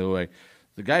side going the other way.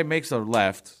 The guy makes a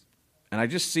left, and I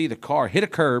just see the car hit a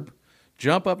curb,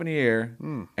 jump up in the air,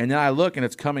 and then I look, and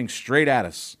it's coming straight at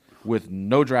us with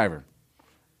no driver.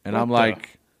 And I'm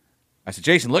like, I said,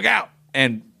 Jason, look out.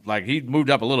 And like he moved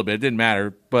up a little bit. It didn't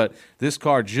matter. But this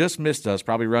car just missed us,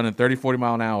 probably running 30, 40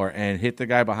 mile an hour, and hit the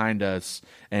guy behind us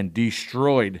and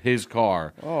destroyed his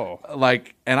car. Oh.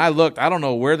 Like, and I looked. I don't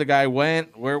know where the guy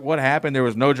went, what happened. There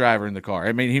was no driver in the car.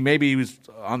 I mean, he was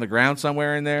on the ground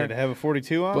somewhere in there. Did it have a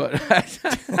 42 on?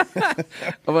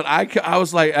 But I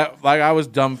was like I was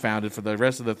dumbfounded for the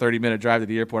rest of the 30-minute drive to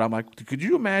the airport. I'm like, could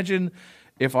you imagine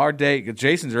if our day?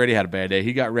 Jason's already had a bad day.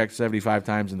 He got wrecked 75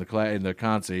 times in the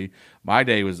consi. My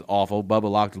day was awful.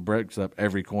 Bubba locked the brakes up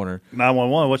every corner.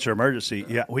 911. What's your emergency?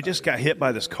 Yeah, we just got hit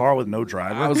by this car with no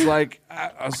driver. I was like,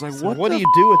 what do you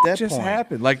do at that just point?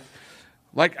 happened?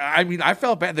 Like, I mean, I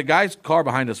felt bad. The guy's car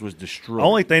behind us was destroyed. The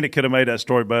only thing that could have made that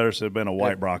story better is it had been a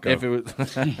white Bronco. If it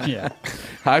was, Yeah.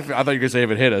 I thought you were gonna say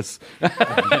if it hit us.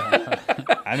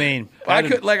 I mean,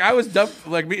 I was dumb.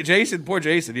 Like me, Jason, poor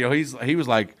Jason. You know, he was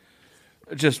like,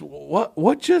 just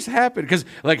what just happened? Because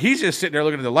like he's just sitting there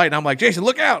looking at the light, and I'm like, Jason,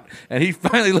 look out! And he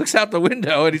finally looks out the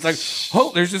window, and he's like,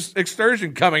 oh, there's this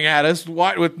excursion coming at us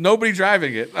with nobody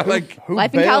driving it. I'm like, who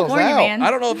Life in bails California, out? man.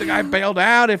 I don't know if the guy bailed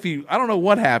out. I don't know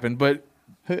what happened, but.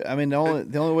 I mean, the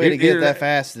only way to get that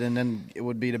fast, then it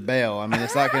would be to bail. I mean,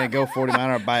 it's not going to go 40 miles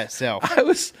an hour by itself.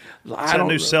 It's a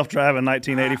new self-driving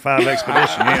 1985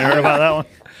 Expedition. You ain't heard about that one?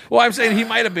 Well, I'm saying he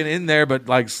might have been in there, but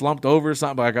like slumped over or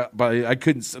something. But I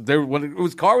couldn't. When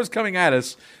his car was coming at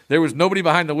us, there was nobody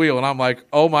behind the wheel, and I'm like,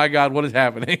 oh my god, what is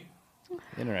happening?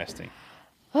 Interesting.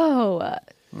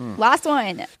 Last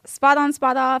one. Spot on,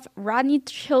 spot off. Rodney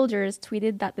Childers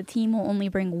tweeted that the team will only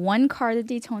bring one car to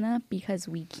Daytona because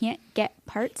we can't get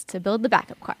parts to build the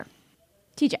backup car.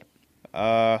 TJ.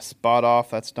 Spot off.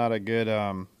 That's not a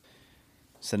good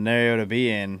scenario to be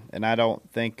in, and I don't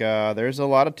think there's a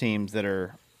lot of teams that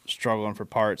are struggling for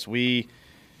parts. We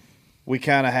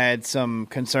kind of had some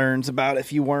concerns about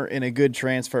if you weren't in a good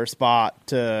transfer spot.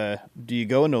 Do you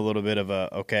go into a little bit of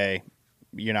okay,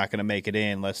 you're not going to make it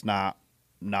in. Let's not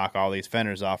knock all these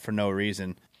fenders off for no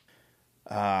reason.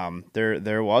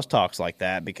 There was talks like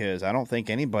that because I don't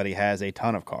think anybody has a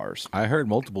ton of cars. I heard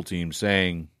multiple teams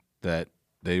saying that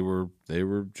they were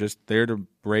just there to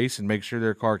race and make sure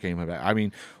their car came back. I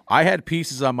mean, I had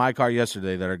pieces on my car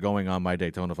yesterday that are going on my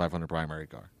Daytona 500 primary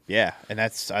car. Yeah, and I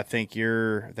think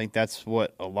that's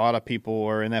what a lot of people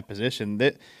are in that position.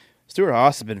 That Stewart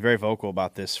Haas has been very vocal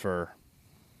about this for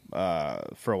a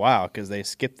while because they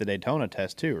skipped the Daytona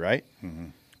test too, right? Mm-hmm.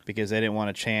 Because they didn't want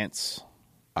a chance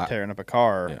tearing up a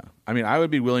car. Yeah, I mean, I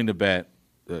would be willing to bet.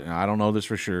 I don't know this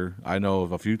for sure. I know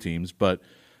of a few teams, but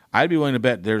I'd be willing to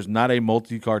bet there's not a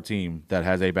multi-car team that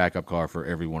has a backup car for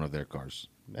every one of their cars.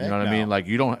 You know what I mean? Like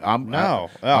you don't. I'm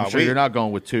sure you're not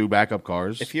going with two backup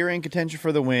cars. If you're in contention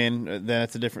for the win, then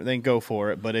it's a different thing. Go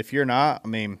for it. But if you're not, I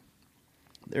mean,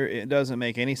 it doesn't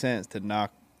make any sense to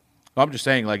knock. I'm just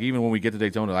saying, like, even when we get to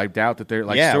Daytona, I doubt that they're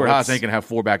like Stewart Haas ain't gonna have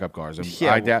four backup cars. And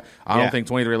I don't think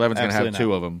 2311 is gonna have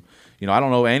two of them. You know, I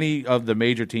don't know any of the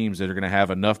major teams that are gonna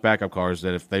have enough backup cars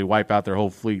that if they wipe out their whole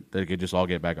fleet, they could just all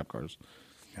get backup cars.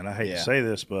 And I hate to say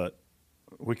this, but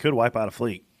we could wipe out a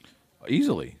fleet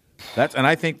easily. And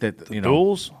I think that the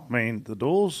duels. I mean, the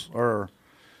duels are.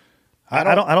 I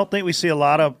don't think we see a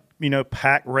lot of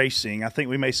pack racing. I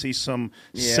think we may see some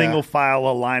single file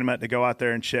alignment to go out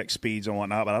there and check speeds and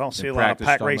whatnot, but I don't see a lot of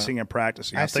pack racing and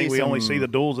practicing. I think we only see the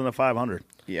duels in the 500.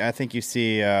 Yeah, I think you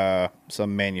see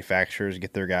some manufacturers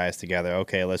get their guys together.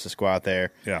 Okay, let's just go out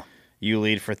there. Yeah. You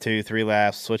lead for 2-3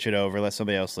 laps, switch it over, let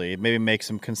somebody else lead. Maybe make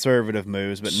some conservative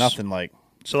moves, but nothing like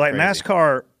crazy.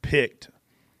 NASCAR picked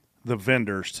the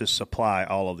vendors to supply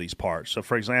all of these parts. So,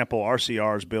 for example,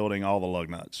 RCR is building all the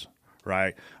lug nuts,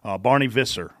 right? Barney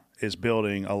Visser is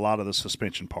building a lot of the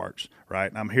suspension parts, right?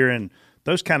 And I'm hearing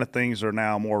those kind of things are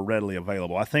now more readily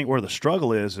available. I think where the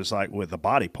struggle is like with the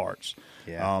body parts,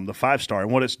 the 5-star.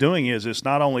 And what it's doing is it's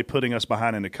not only putting us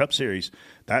behind in the Cup Series,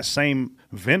 that same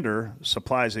vendor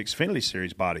supplies the Xfinity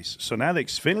Series bodies. So now the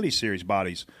Xfinity Series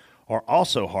bodies are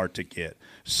also hard to get.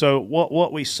 So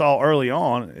what we saw early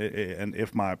on, and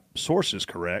if my source is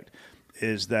correct,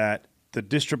 is that the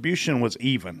distribution was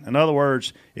even. In other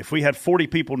words, if we had 40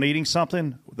 people needing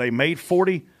something, they made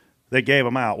 40, they gave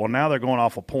them out. Well, now they're going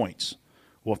off of points.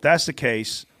 Well, if that's the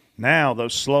case, now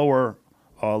those slower,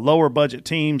 lower budget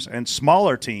teams and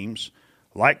smaller teams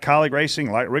like Colleague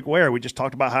Racing, like Rick Ware, we just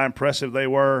talked about how impressive they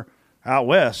were out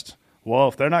west. Well,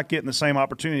 if they're not getting the same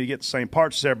opportunity to get the same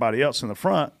parts as everybody else in the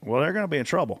front, well, they're going to be in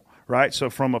trouble, right? So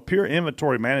from a pure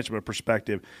inventory management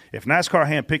perspective, if NASCAR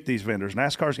handpicked these vendors,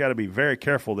 NASCAR's got to be very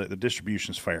careful that the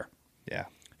distribution's fair. Yeah.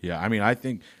 Yeah, I mean, I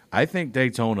think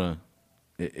Daytona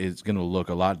is going to look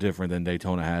a lot different than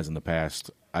Daytona has in the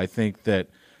past. I think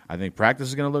practice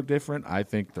is going to look different. I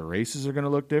think the races are going to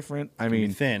look different. I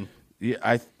mean, thin.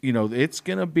 it's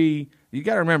going to be – you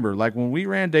got to remember, like when we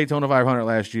ran Daytona 500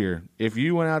 last year, if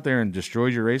you went out there and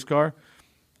destroyed your race car,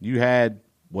 you had,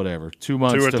 2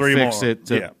 months to fix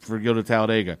it for go to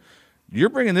Talladega. You're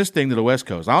bringing this thing to the West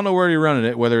Coast. I don't know where you're running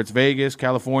it, whether it's Vegas,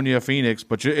 California, Phoenix,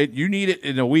 but you need it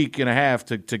in a week and a half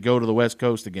to go to the West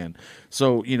Coast again.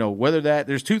 So, whether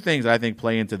there's two things I think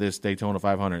play into this Daytona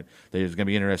 500 that is going to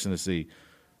be interesting to see.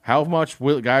 How much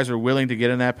guys are willing to get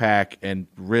in that pack and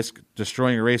risk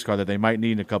destroying a race car that they might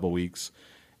need in a couple weeks.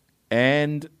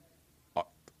 And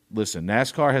listen,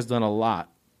 NASCAR has done a lot,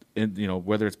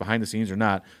 whether it's behind the scenes or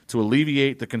not, to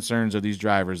alleviate the concerns of these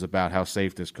drivers about how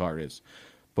safe this car is.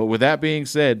 But with that being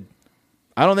said,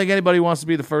 I don't think anybody wants to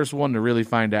be the first one to really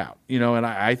find out. And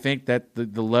I think that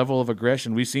the level of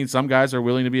aggression, we've seen some guys are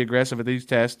willing to be aggressive at these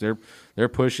tests. They're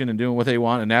pushing and doing what they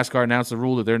want. And NASCAR announced the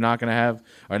rule that they're not going to have,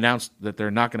 or announced that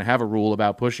they're not going to have a rule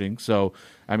about pushing. So,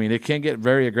 it can get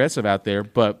very aggressive out there.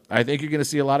 But I think you're going to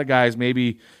see a lot of guys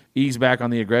maybe ease back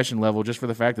on the aggression level just for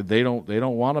the fact that they don't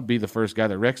want to be the first guy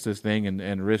that wrecks this thing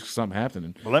and risk something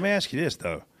happening. Well, let me ask you this,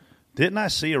 though. Didn't I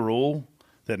see a rule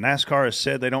that NASCAR has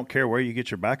said they don't care where you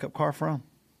get your backup car from?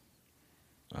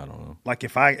 I don't know. Like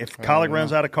if Colleague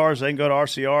runs out of cars, they can go to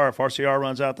RCR. If RCR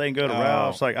runs out, they can go to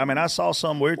Ralph's. Like, I saw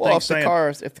some weird thing saying.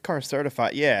 If the car is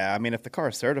certified, if the car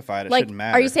is certified, it shouldn't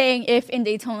matter. Are you saying if in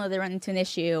Daytona they run into an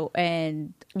issue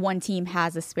and one team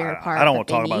has a spare part? I don't want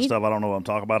to talk about stuff I don't know what I'm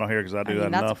talking about on here because I do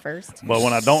that that's enough. A first. But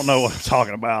when I don't know what I'm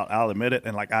talking about, I'll admit it.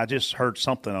 And I just heard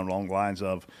something along the lines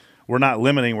of, we're not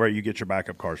limiting where you get your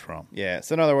backup cars from. Yeah.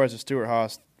 So in other words, if Stuart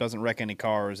Haas doesn't wreck any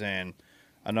cars and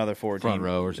another Ford front team,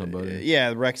 row or somebody,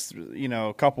 wrecks,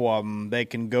 a couple of them, they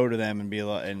can go to them and be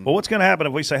like. Well, what's going to happen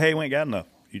if we say, hey, we ain't got enough?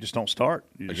 You just don't start.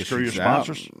 You just screw your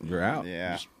sponsors. You're out.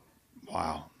 Yeah.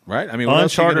 Wow. Right.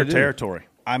 Uncharted territory.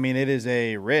 It is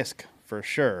a risk for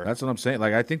sure. That's what I'm saying.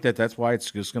 I think that's why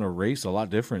it's just going to race a lot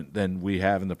different than we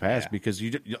have in the past because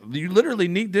you literally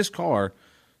need this car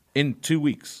in 2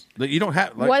 weeks. You don't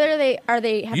have.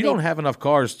 Don't have enough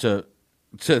cars to.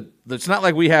 It's not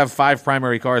like we have 5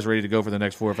 primary cars ready to go for the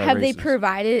next 4 or 5 Have races. they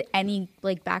provided any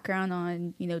background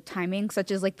on timing,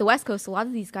 such as the West Coast? A lot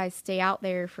of these guys stay out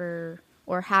there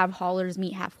or have haulers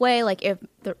meet halfway. If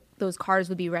those cars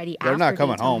would be ready, they're not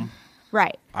coming Daytona. home.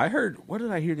 Right. I heard. What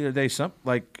did I hear the other day? Some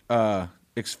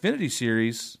Xfinity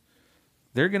Series.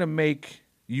 They're going to make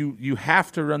you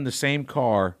have to run the same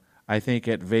car. I think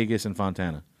at Vegas and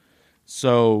Fontana.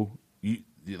 So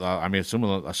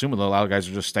assuming a lot of guys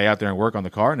will just stay out there and work on the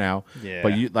car now. Yeah.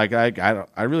 But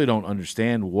I really don't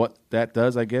understand what that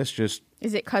does. I guess just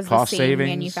is it because cost the same savings?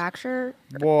 manufacturer?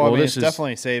 Well, it's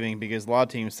definitely saving because a lot of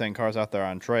teams send cars out there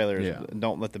on trailers and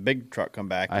don't let the big truck come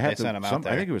back. They send them out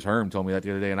there. I think it was Herm told me that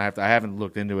the other day, and I haven't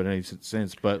looked into it any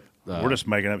since. But we're just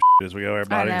making up as we go.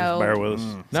 Everybody, just bear with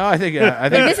us. No, I think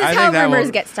this is how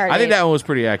rumors get started. I think that one was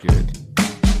pretty accurate.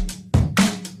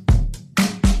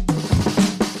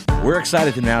 We're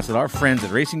excited to announce that our friends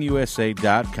at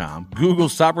RacingUSA.com,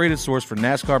 Google's top-rated source for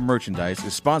NASCAR merchandise,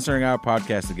 is sponsoring our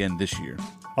podcast again this year.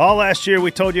 All last year, we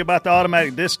told you about the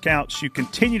automatic discounts you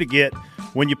continue to get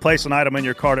when you place an item in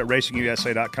your cart at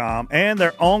RacingUSA.com and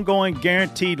their ongoing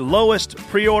guaranteed lowest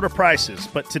pre-order prices.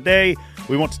 But today,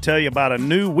 we want to tell you about a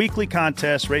new weekly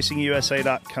contest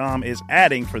RacingUSA.com is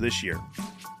adding for this year.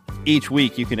 Each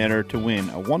week, you can enter to win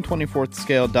a 1/24th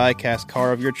scale die-cast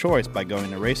car of your choice by going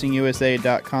to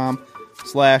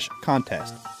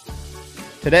RacingUSA.com/contest.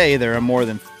 Today, there are more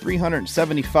than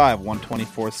 375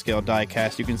 1/24th scale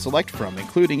die-cast you can select from,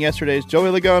 including yesterday's Joey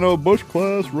Logano Busch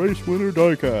Class Race Winner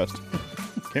die-cast.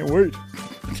 Can't wait.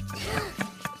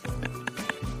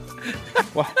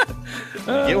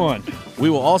 Get one.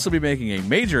 We will also be making a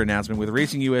major announcement with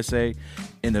Racing USA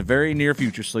in the very near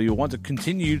future, so you'll want to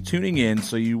continue tuning in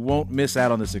so you won't miss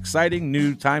out on this exciting,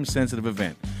 new, time-sensitive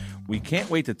event. We can't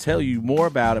wait to tell you more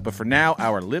about it, but for now,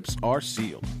 our lips are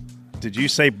sealed. Did you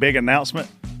say big announcement?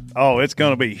 Oh, it's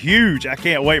going to be huge. I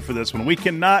can't wait for this one. We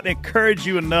cannot encourage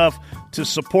you enough to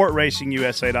support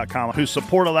RacingUSA.com, whose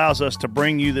support allows us to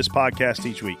bring you this podcast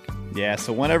each week. Yeah,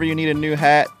 so whenever you need a new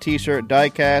hat, t-shirt,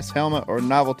 die-cast, helmet, or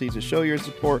novelty to show your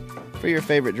support for your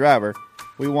favorite driver,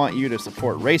 we want you to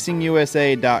support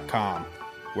RacingUSA.com,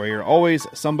 where you're always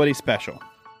somebody special.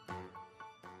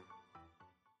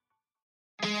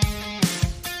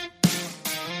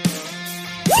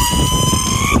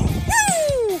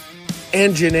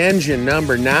 Engine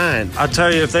number 9. I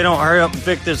tell you, if they don't hurry up and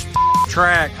fix this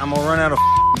track, I'm going to run out of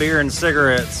beer and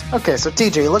cigarettes. Okay, so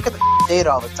TJ, you look at the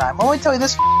data all the time. Well, let me tell you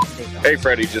this data. Hey,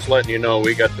 Freddie, just letting you know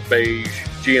we got the beige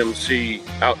GMC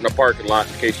out in the parking lot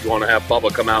in case you want to have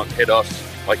Bubba come out and hit us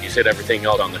like you said everything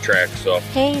out on the track. So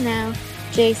hey now,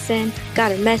 Jason,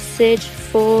 got a message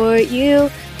for you.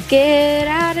 Get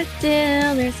out of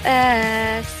Dylan's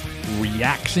ass.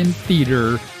 Reaction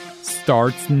Theater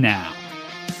starts now.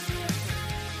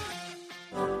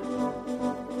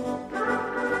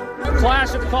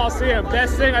 Clash at the Coliseum.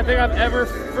 Best thing I think I've ever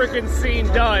freaking seen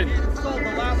done.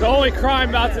 The only crime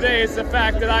about today is the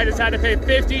fact that I just had to pay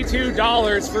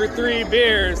 $52 for 3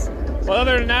 beers. But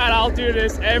other than that, I'll do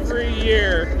this every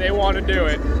year they want to do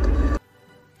it.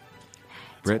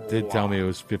 Brett did tell me it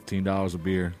was $15 a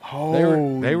beer.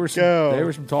 Oh, they were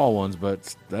some tall ones,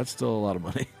 but that's still a lot of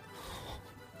money.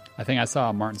 I think I saw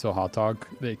a Martinsville hot dog.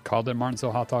 They called it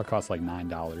Martinsville hot dog. Cost like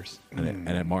 $9. And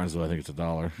at Martinsville, I think it's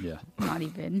 $1. Yeah, not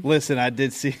even. Listen, I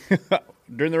did see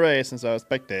during the race, since I was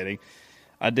spectating,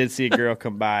 I did see a girl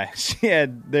come by. She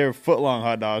had their foot-long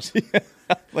hot dogs.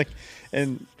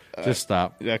 Just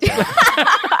stop. Okay.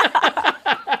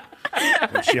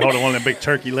 She holding one of them big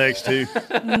turkey legs too.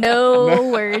 No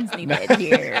words needed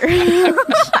here.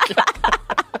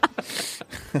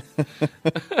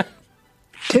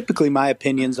 Typically, my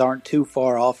opinions aren't too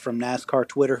far off from NASCAR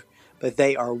Twitter, but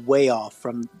they are way off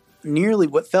from nearly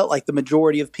what felt like the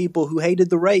majority of people who hated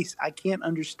the race. I can't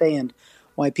understand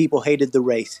why people hated the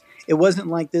race. It wasn't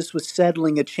like this was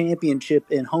settling a championship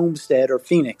in Homestead or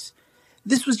Phoenix.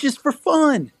 This was just for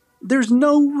fun. There's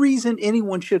no reason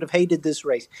anyone should have hated this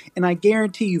race. And I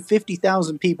guarantee you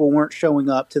 50,000 people weren't showing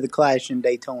up to the Clash in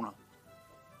Daytona.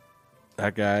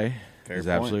 That guy is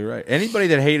absolutely right. Anybody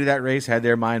that hated that race had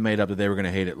their mind made up that they were going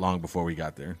to hate it long before we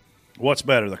got there. What's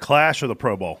better, the Clash or the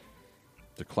Pro Bowl?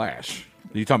 The Clash.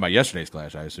 You're talking about yesterday's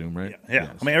Clash, I assume, right? Yeah.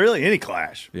 Yes. I mean, really any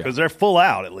Clash, because they're full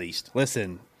out at least.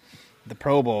 Listen, the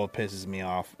Pro Bowl pisses me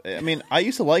off. I mean, I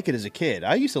used to like it as a kid.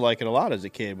 I used to like it a lot as a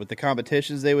kid with the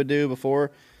competitions they would do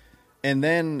before. And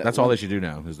then that's all they should do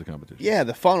now is the competition. Yeah,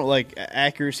 the fun, like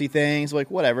accuracy things,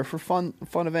 like whatever for fun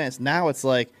events. Now it's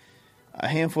like a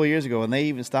handful of years ago, and they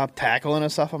even stopped tackling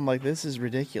and stuff. I'm like, this is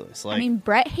ridiculous. Like, I mean,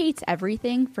 Brett hates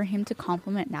everything. For him to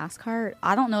compliment NASCAR,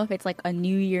 I don't know if it's like a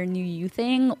new year, new you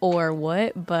thing or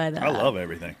what. But I love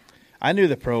everything. I knew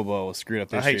the Pro Bowl was screwed up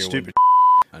this I hate year stupid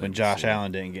when Josh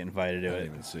Allen didn't get invited to it.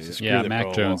 Even see it. Yeah,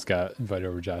 Mac Jones got invited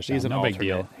over Josh Allen. He's an no alternate. big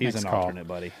deal. He's Next an call. alternate,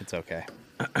 buddy. It's okay.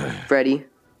 Freddie,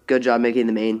 good job making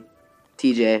the main.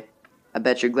 TJ, I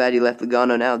bet you're glad you left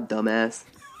Logano now, dumbass.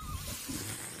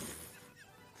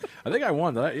 I think I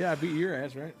won. Yeah, I beat your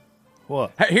ass, right?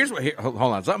 What? Hey, hold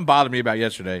on. Something bothered me about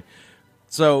yesterday.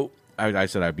 So I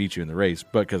said I beat you in the race,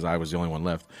 but because I was the only one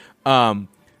left.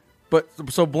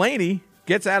 So Blaney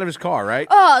gets out of his car, right?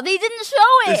 Oh, they didn't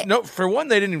show it. For one,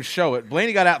 they didn't even show it.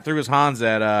 Blaney got out through his Hans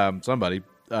at somebody,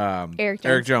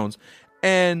 Eric Jones,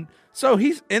 and so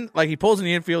he's in. Like he pulls in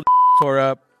the infield, tore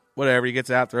up, whatever. He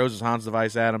gets out, throws his Hans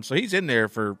device at him. So he's in there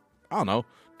for I don't know,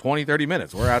 20, 30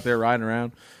 minutes. We're out there riding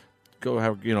around. Go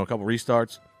have a couple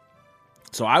restarts.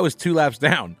 So I was 2 laps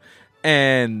down,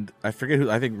 and I forget who.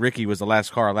 I think Ricky was the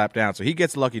last car a lap down. So he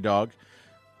gets the lucky dog,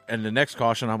 and the next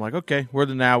caution, I'm like, okay, we're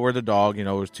the dog. It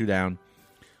was 2 down.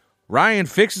 Ryan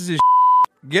fixes his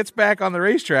gets back on the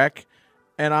racetrack,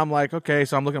 and I'm like, okay.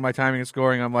 So I'm looking at my timing and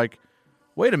scoring. I'm like,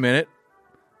 wait a minute.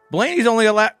 Blaney's only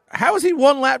a lap. How is he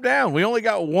 1 lap down? We only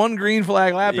got 1 green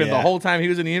flag lap in the whole time he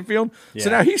was in the infield. Yeah. So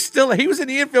now he was in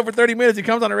the infield for 30 minutes. He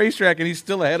comes on a racetrack and he's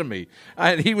still ahead of me.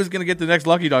 He was going to get the next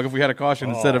lucky dog if we had a caution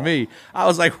instead of me. I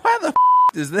was like, why the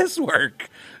does this work?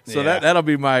 So that'll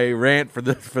be my rant for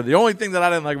the only thing that I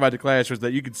didn't like about the Clash was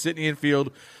that you could sit in the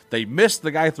infield. They missed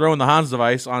the guy throwing the Hans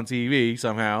device on TV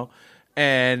somehow,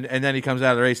 and then he comes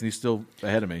out of the race and he's still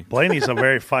ahead of me. Blaney's a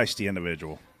very feisty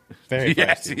individual. Very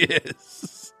yes, feisty. he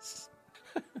is.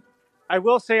 I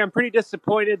will say I'm pretty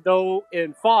disappointed, though,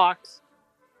 in Fox.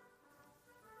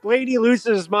 Blaney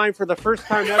loses his mind for the first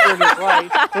time ever in his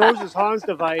life, throws his Hans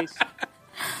device,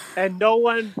 and no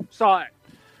one saw it.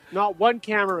 Not one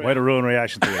camera. Way to ruin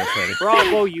reaction theater, Freddie.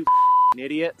 Bravo, you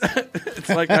idiot. It's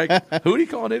like who do you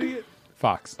call an idiot?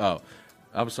 Fox. Oh,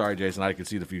 I'm sorry, Jason. I can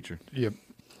see the future. Yep.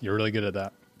 You're really good at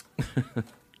that.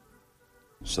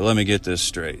 So let me get this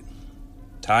straight.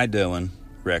 Ty Dillon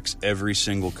wrecks every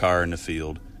single car in the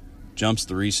field, jumps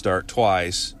the restart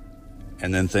twice,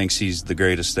 and then thinks he's the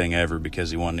greatest thing ever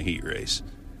because he won the heat race.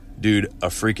 Dude, a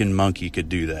freaking monkey could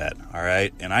do that, all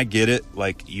right? And I get it,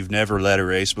 like, you've never led a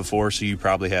race before, so you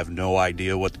probably have no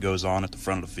idea what goes on at the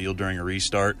front of the field during a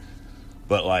restart.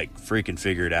 But, like, freaking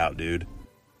figure it out, dude.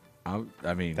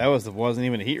 I mean... That wasn't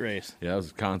even a heat race. Yeah, that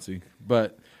was Concy.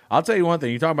 But I'll tell you one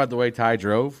thing. You talk about the way Ty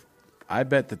drove. I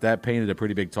bet that painted a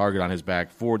pretty big target on his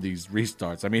back for these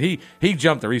restarts. I mean, he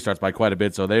jumped the restarts by quite a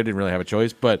bit, so they didn't really have a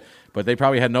choice. But they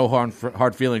probably had no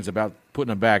hard feelings about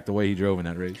putting him back the way he drove in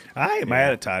that race. I ain't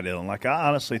mad at Ty Dillon. Like, I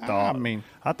honestly thought.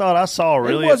 I thought I saw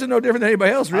really. He wasn't no different than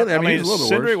anybody else, really. I mean, he was a little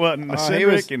bit Cindric worse. wasn't.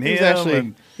 Cindric and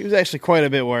him. He was actually quite a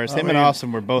bit worse. Him and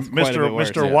Austin were both quite a bit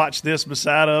worse. Mr. Watch This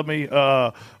beside of me.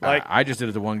 I just did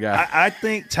it to one guy. I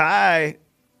think Ty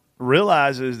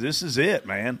realizes this is it,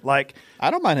 man. Like, I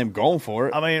don't mind him going for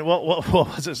it. I mean, what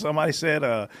was it? Somebody said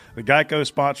the Geico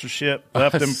sponsorship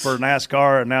left him for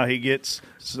NASCAR, and now he gets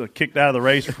kicked out of the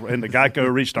race in the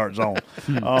Geico restart zone.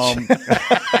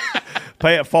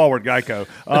 Pay it forward, Geico.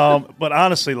 But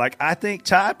honestly, like, I think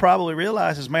Ty probably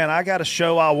realizes, man, I got to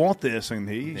show I want this, and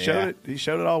he showed it. He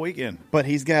showed it all weekend. But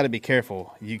he's got to be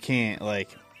careful. You can't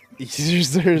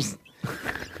there's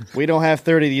we don't have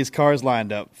 30 of these cars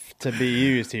lined up to be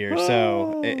used here.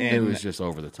 So it was just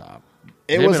over the top.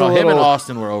 Him and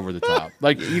Austin were over the top.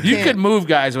 Like, you could move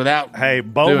guys without. Hey,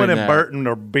 Bowman and that. Burton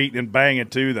are beating and banging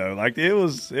too, though. Like, it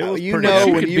was. You pretty know,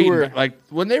 good. when you were like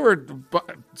when they were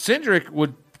Cindric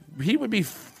would be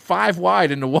 5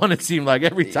 wide into one. It seemed like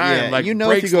every time. Yeah, like, you know,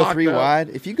 if you go 3 up. wide,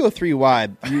 if you go 3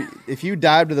 wide, if you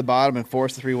dive to the bottom and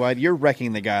force the 3 wide, you're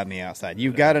wrecking the guy on the outside.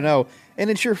 You've got to know, and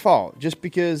it's your fault just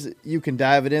because you can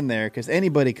dive it in there, because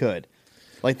anybody could.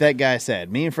 Like that guy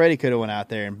said, me and Freddie could have went out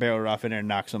there and barreled it off in there and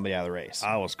knocked somebody out of the race.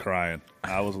 I was crying.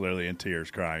 I was literally in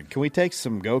tears crying. Can we take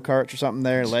some go-karts or something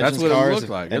there? Legends That's what cars it looked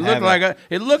like.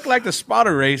 It looked like the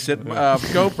spotter race at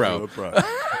GoPro.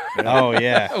 Oh,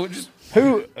 yeah.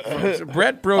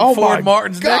 Brett broke Ford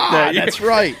Martin's neck that year. That's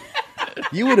right.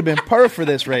 You would have been perfect for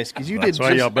this race because you That's did.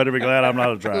 why y'all better be glad I'm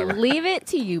not a driver. Leave it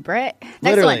to you, Brett. Next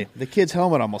Literally, one. the kid's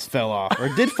helmet almost fell off, or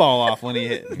did fall off when he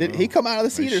hit. Did he come out of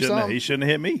the seat or something? He shouldn't have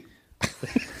hit me.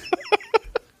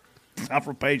 I'm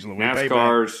from Pageland.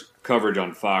 NASCAR's coverage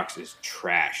on Fox is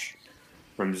trash.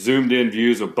 From zoomed-in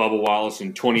views of Bubba Wallace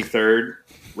in 23rd,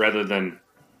 rather than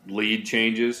lead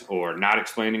changes or not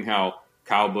explaining how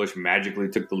Kyle Busch magically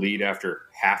took the lead after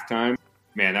halftime,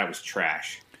 man, that was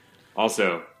trash.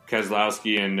 Also,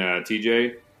 Keselowski and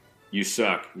TJ, you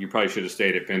suck. You probably should have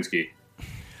stayed at Penske.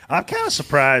 I'm kind of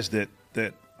surprised that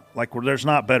there's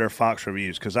not better Fox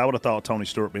reviews, because I would have thought Tony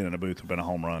Stewart being in the booth would have been a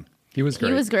home run. He was great.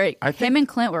 He was great. Him and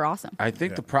Clint were awesome. I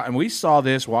think and we saw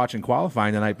this watching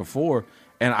qualifying the night before,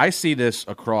 and I see this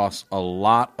across a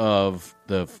lot of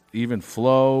even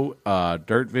Flow,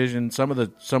 Dirt Vision, some of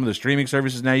the streaming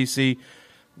services now you see.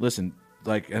 Listen,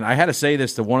 and I had to say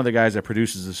this to one of the guys that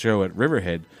produces the show at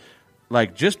Riverhead.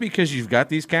 Like, just because you've got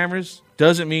these cameras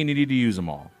doesn't mean you need to use them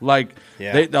all. Like,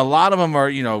 a lot of them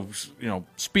are,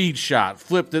 speed shot,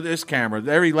 flip to this camera,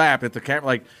 every lap at the camera.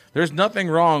 Like, there's nothing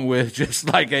wrong with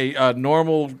just like a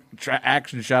normal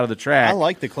action shot of the track. I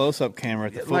like the close-up camera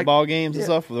at the football games and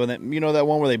stuff. When that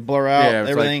one where they blur out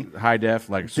everything, like high def,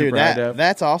 like dude, super high def.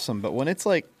 That's awesome. But when it's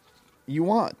like, you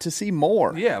want to see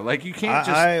more. Yeah, like you can't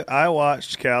I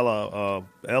watched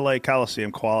L.A.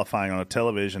 Coliseum qualifying on a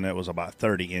television that was about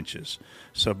 30 inches.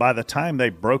 So by the time they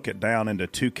broke it down into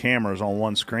 2 cameras on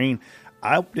one screen,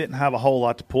 I didn't have a whole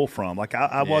lot to pull from. Like,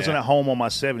 I wasn't at home on my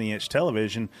 70-inch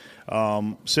television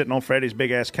sitting on Freddie's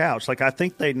big-ass couch. Like, I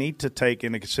think they need to take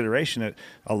into consideration that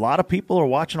a lot of people are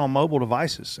watching on mobile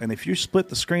devices. And if you split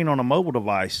the screen on a mobile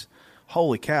device,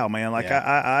 holy cow, man. Like,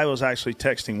 I was actually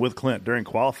texting with Clint during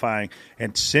qualifying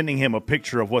and sending him a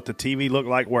picture of what the TV looked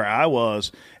like where I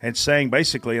was, and saying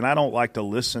basically, and I don't like to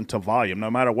listen to volume no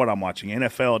matter what I'm watching.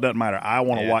 NFL, it doesn't matter. I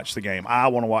want to watch the game. I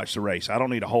want to watch the race. I don't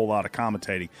need a whole lot of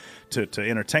commentating to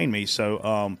entertain me.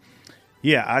 So,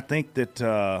 I think that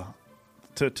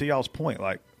to y'all's point,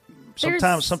 like,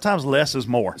 sometimes less is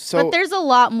more. So, but there's a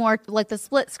lot more, like the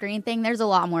split screen thing, there's a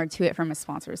lot more to it from a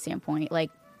sponsor standpoint, like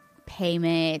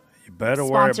payment, better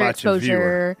worry about exposure. Your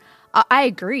viewer. I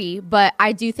agree, but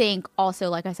I do think also,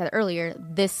 like I said earlier,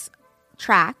 this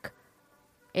track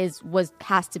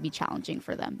has to be challenging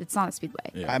for them. It's not a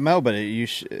speedway. Yeah. I know, but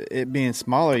it being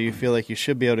smaller, you feel like you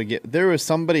should be able to get. There was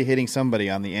somebody hitting somebody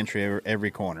on the entry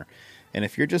every corner, and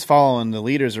if you're just following the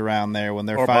leaders around there when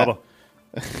they're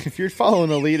if you're following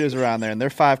the leaders around there and they're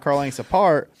 5 car lengths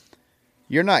apart,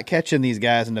 you're not catching these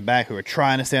guys in the back who are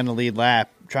trying to stay on the lead lap,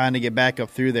 trying to get back up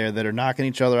through there, that are knocking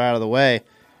each other out of the way.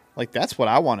 Like, that's what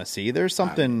I want to see. There's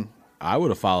something. I would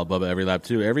have followed Bubba every lap,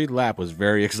 too. Every lap was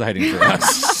very exciting for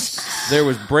us. There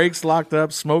was brakes locked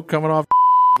up, smoke coming off.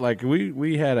 Like,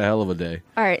 we had a hell of a day.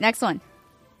 All right, next one.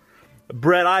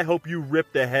 Brett, I hope you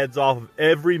ripped the heads off of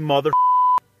every mother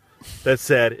that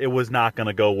said it was not going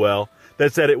to go well,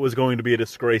 that said it was going to be a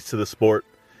disgrace to the sport.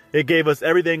 It gave us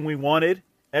everything we wanted,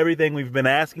 everything we've been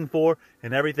asking for,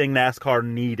 and everything NASCAR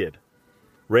needed.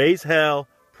 Raise hell,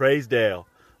 Praise Dale.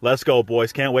 Let's go,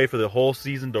 boys. Can't wait for the whole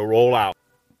season to roll out.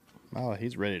 Oh,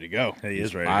 he's ready to go. He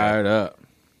is ready to Fired up.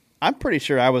 I'm pretty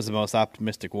sure I was the most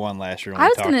optimistic one last year when I we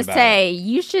was talked gonna about say it.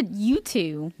 you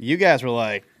two. You guys were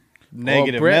like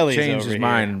negative Brett Nellies changed over his here.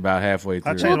 mind about halfway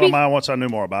through. I changed my mind once I knew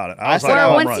more about it. I was said like, I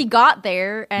Or was- once he got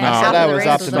there and No, I after said I the was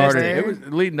race was optimistic. over. It was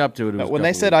leading up to it. It was But a when they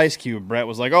couple said weeks. Ice Cube, Brett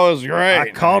was like, "Oh, it was great." I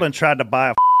called and tried to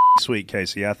buy a sweet,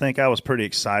 Casey. I think I was pretty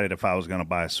excited if I was going to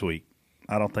buy a sweet.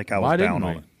 I don't think I was Why down didn't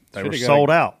on we? it. They Shoulda were got sold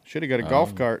a- out. Should have got a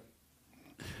golf cart.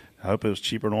 I hope it was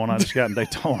cheaper than the one I just got in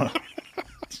Daytona.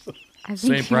 I think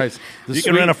Same price. The You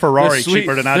can rent a Ferrari the suite-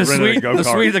 cheaper than I'd the rent a suite- go-kart. The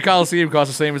suite at the Coliseum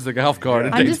costs the same as the golf cart.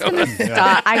 in I'm just Daytona. gonna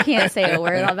stop. I can't say a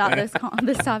word about this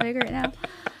topic right now.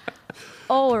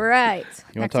 All right.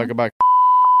 You want Next to talk one. about?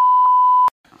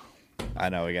 I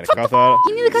know we got to cut that.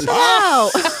 You need to cut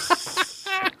that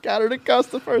out. Got her to cuss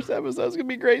the first episode. It's gonna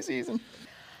be a great season.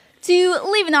 To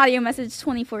leave an audio message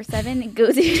 24/7,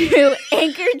 go to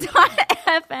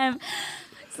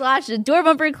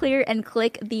anchor.fm/doorbumperclear and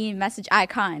click the message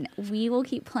icon. We will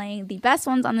keep playing the best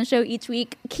ones on the show each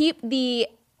week. Keep the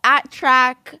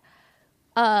 @track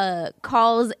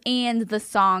calls and the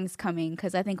songs coming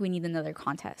because I think we need another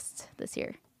contest this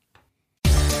year.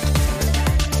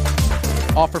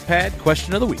 Offer pad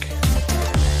question of the week.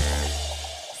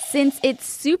 Since it's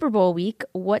Super Bowl week,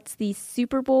 what's the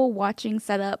Super Bowl watching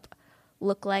setup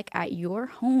look like at your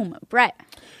home? Brett.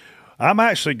 I'm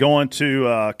actually going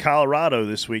to Colorado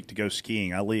this week to go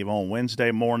skiing. I leave on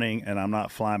Wednesday morning, and I'm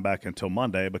not flying back until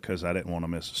Monday because I didn't want to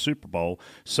miss a Super Bowl.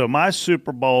 So my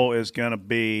Super Bowl is going to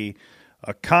be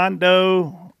a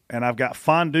condo, and I've got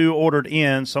fondue ordered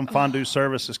in. Some fondue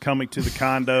service is coming to the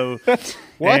condo.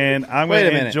 What? And I'm Wait going a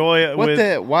to minute. enjoy it What with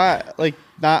the? Why? Like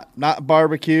not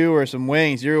barbecue or some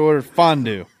wings. You ordered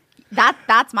fondue.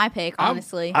 That's my pick,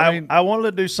 honestly. I wanted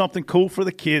to do something cool for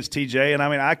the kids, TJ, and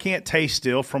I can't taste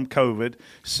still from COVID.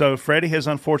 So Freddie has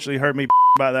unfortunately heard me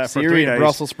about that So for you're 3 eating days.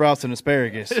 Brussels sprouts and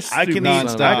asparagus. I can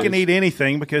nonstop. eat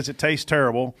anything because it tastes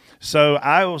terrible. So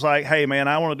I was like, hey, man,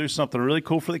 I want to do something really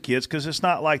cool for the kids because it's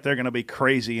not like they're going to be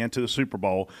crazy into the Super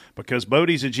Bowl because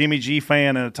Bodie's a Jimmy G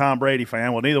fan and a Tom Brady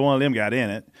fan. Well, neither one of them got in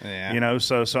it. Yeah.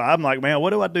 So I'm like, man,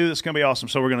 what do I do that's going to be awesome?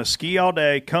 So we're going to ski all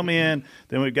day, come in,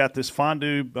 then we've got this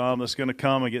fondue that's going to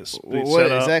come and get set What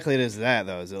up. exactly is that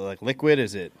though? Is it like liquid?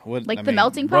 Is it what? Like the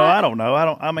melting pot? Bro, I don't know. I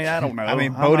don't know. I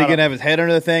mean, I'm Bodie not gonna have his head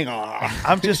under the thing. Oh.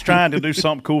 I'm just trying to do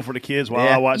something cool for the kids while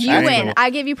Yeah. I watch. You games. win.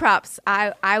 I give you props.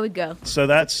 I would go. So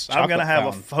that's I'm Chocolate gonna have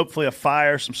fountain. hopefully a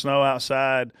fire, some snow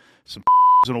outside, some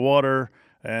in the water,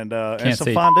 and some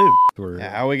say fondue. Yeah,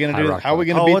 how are we gonna High do? Rock How are we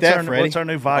gonna Oh, beat what's that, our, Freddie? what's our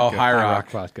new vodka? Oh, High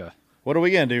Rock. vodka. What are we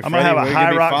gonna do? I'm gonna have a Freddie?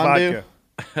 High We Rock gonna be fondue? vodka.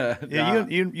 Yeah,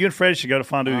 you and Fred should go to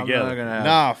fondue I'm not together. gonna have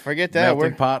Nah, forget that.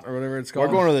 melting pot or whatever it's We're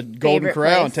called. going to the Golden Favorite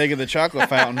Corral place. and taking the chocolate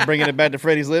fountain, bringing it back to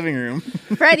Freddie's living room.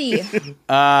 Freddie.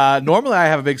 Normally, I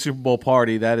have a big Super Bowl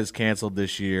party that is canceled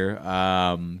this year.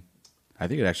 I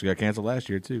think it actually got canceled last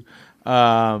year too.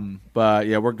 But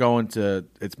yeah, we're going to.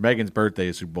 It's Megan's birthday,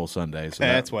 is Super Bowl Sunday. So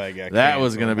That's why it got that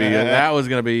was canceled.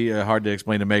 gonna be hard to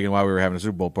explain to Megan why we were having a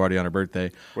Super Bowl party on her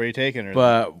birthday. Where are you taking her?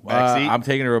 But Back seat? I'm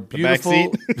taking her a The back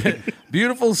beautiful,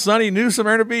 beautiful sunny New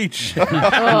Smyrna Beach. Poor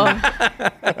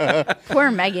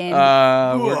Megan.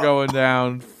 We're going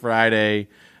down Friday.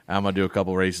 I'm gonna do a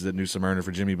couple races at New Smyrna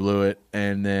for Jimmy Blewett,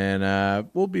 and then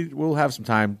we'll have some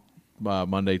time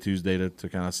Monday, Tuesday to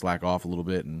kind of slack off a little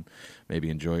bit and maybe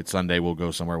enjoy it. Sunday we'll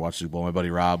go somewhere watch Super Bowl. My buddy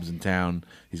Rob's in town;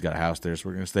 he's got a house there, so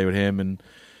we're gonna stay with him and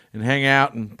hang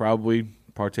out and probably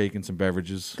partake in some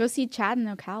beverages. Go see Chad in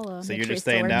Ocala. So Make you're sure just he's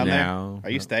still staying down working. there? Now, Are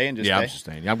you staying? Just yeah, stay? I'm just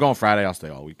staying. Yeah, I'm going Friday. I'll stay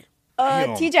all week.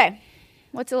 TJ,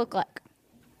 what's it look like?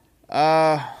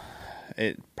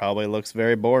 It probably looks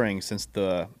very boring since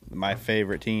my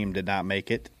favorite team did not make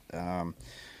it. We're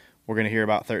going to hear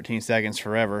about 13 Seconds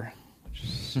Forever,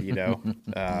 which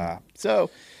is, so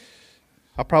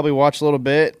I'll probably watch a little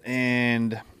bit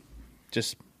and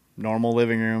just normal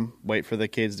living room, wait for the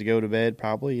kids to go to bed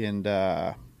probably, and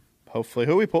hopefully,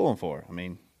 who are we pulling for? I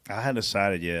mean, I hadn't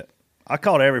decided yet. I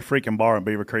called every freaking bar in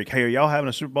Beaver Creek. Hey, are y'all having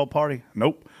a Super Bowl party?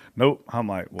 Nope. I'm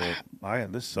like, well,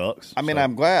 this sucks. I mean, So,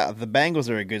 I'm glad the Bengals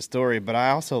are a good story, but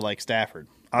I also like Stafford.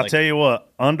 I'll tell you what,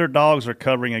 underdogs are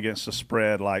covering against the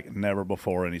spread like never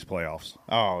before in these playoffs.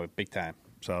 Oh, big time.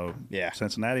 So, yeah,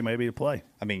 Cincinnati may be the play.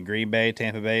 I mean, Green Bay,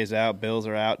 Tampa Bay is out, Bills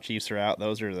are out, Chiefs are out.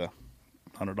 Those are the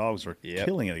underdogs are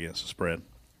killing it against the spread.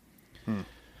 Hmm.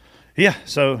 Yeah.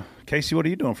 So, Casey, what are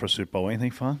you doing for a Super Bowl?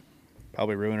 Anything fun?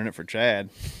 Probably ruining it for Chad.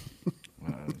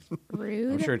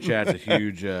 Rude. I'm sure Chad's a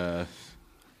huge.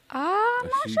 I'm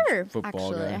not huge sure.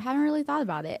 football Actually, guy. I haven't really thought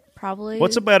about it. Probably.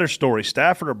 What's a better story,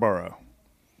 Stafford or Burrow?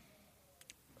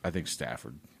 I think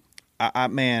Stafford.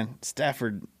 Man,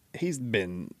 Stafford. he's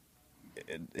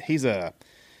a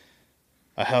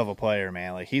hell of a player,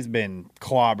 man. Like, he's been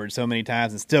clobbered so many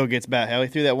times and still gets back. Hell, he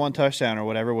threw that one touchdown or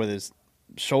whatever with his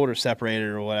shoulder separated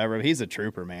or whatever. He's a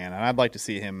trooper, man. And I'd like to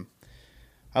see him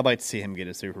get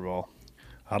a Super Bowl.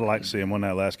 I'd like to see him win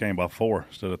that last game by 4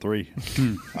 instead of 3.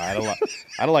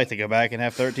 I'd like to go back and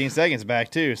have 13 seconds back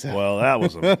too. So. Well, that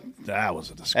was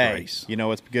a disgrace. Hey, you know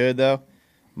what's good though?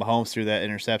 Mahomes threw that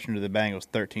interception to the Bengals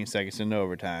 13 seconds into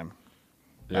overtime.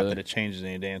 Not that it changes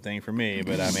any damn thing for me,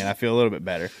 but I mean, I feel a little bit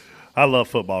better. I love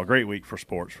football. Great week for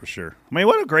sports, for sure. I mean,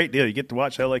 what a great deal. You get to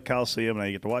watch LA Coliseum, and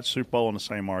you get to watch Super Bowl in the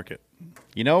same market.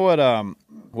 You know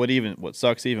what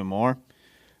sucks even more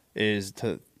is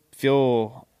to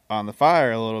feel on the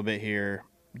fire a little bit here.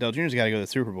 Dale Jr.'s got to go to the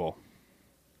Super Bowl.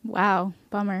 Wow,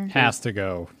 bummer. Has to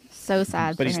go. So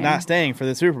sad. But he's not staying for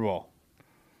the Super Bowl.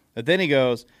 But then he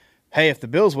goes, hey, if the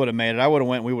Bills would have made it, I would have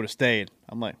went, we would have stayed.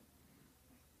 I'm like,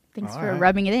 thanks for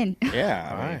rubbing it in. Yeah.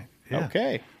 All right. Yeah.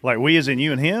 Okay. Like we as in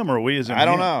you and him, or we as in I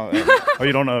don't him? know. Oh,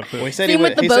 you don't know? Well, he said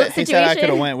he said I could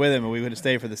have went with him and we would have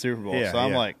stayed for the Super Bowl. So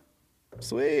I'm like,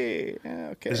 sweet. Yeah,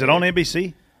 okay. Is it on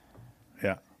NBC?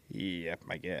 Yeah. Yeah,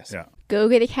 I guess. Yeah. Go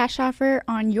get a cash offer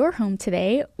on your home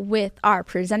today with our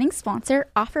presenting sponsor,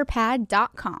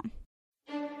 OfferPad.com.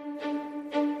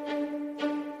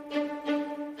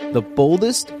 The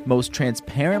boldest, most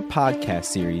transparent podcast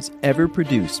series ever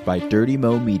produced by Dirty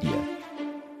Mo Media.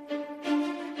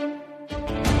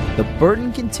 The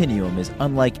Burton Continuum is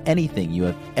unlike anything you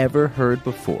have ever heard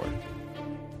before.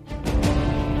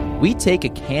 We take a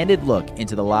candid look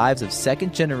into the lives of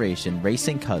second-generation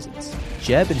racing cousins,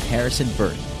 Jeb and Harrison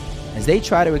Burton, as they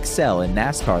try to excel in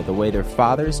NASCAR the way their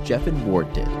fathers, Jeff and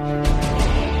Ward, did.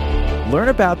 Learn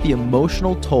about the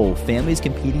emotional toll families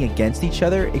competing against each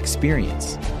other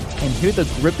experience, and hear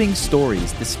the gripping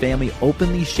stories this family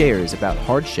openly shares about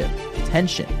hardship,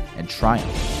 tension, and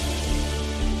triumph.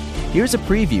 Here's a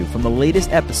preview from the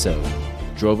latest episode,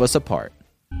 Drove Us Apart.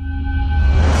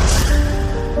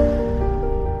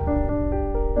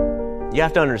 You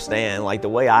have to understand, like the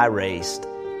way I raced,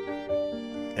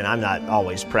 and I'm not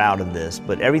always proud of this,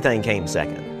 but everything came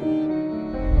second.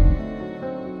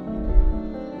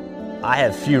 I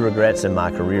have few regrets in my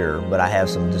career, but I have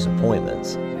some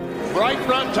disappointments. Right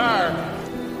front tire.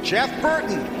 Jeff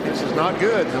Burton. This is not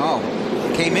good. No.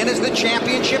 Came in as the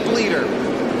championship leader.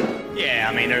 Yeah,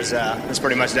 I mean, this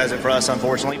pretty much does it for us,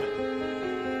 unfortunately.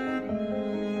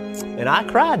 And I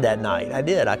cried that night. I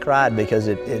did. I cried because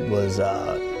it was,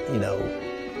 I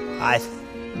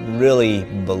really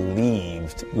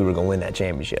believed we were going to win that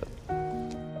championship.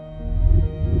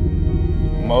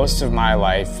 Most of my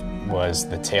life was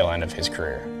the tail end of his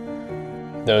career.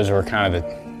 Those were kind of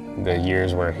the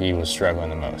years where he was struggling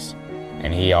the most.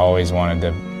 And he always wanted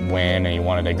to win and he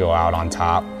wanted to go out on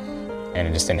top, and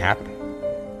it just didn't happen.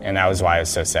 And that was why it was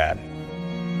so sad.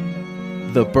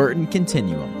 The Burton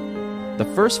Continuum. The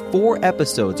first 4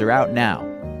 episodes are out now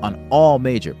on all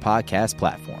major podcast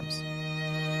platforms.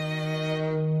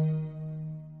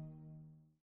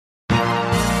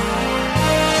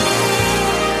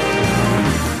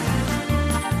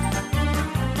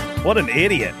 What an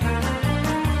idiot.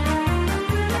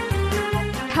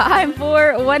 Time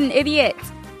for What an Idiot.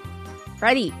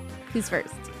 Freddie, who's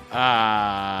first?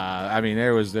 I mean,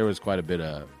 there was quite a bit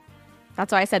of.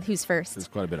 That's why I said who's first. There's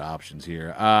quite a bit of options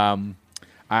here.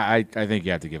 I think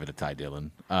you have to give it to Ty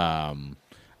Dillon.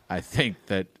 I think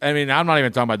that. I mean, I'm not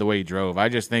even talking about the way he drove. I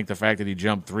just think the fact that he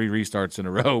jumped 3 restarts in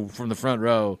a row from the front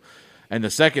row, and the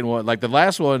second one, like the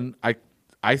last one, I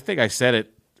think I said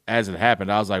it as it happened.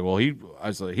 I was like, well,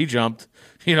 he jumped.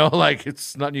 You know, like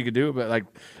it's nothing you could do, but like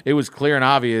it was clear and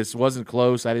obvious. It wasn't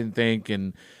close. I didn't think,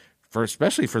 and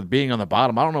especially for being on the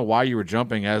bottom, I don't know why you were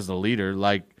jumping as the leader.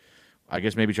 Like, I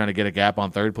guess maybe trying to get a gap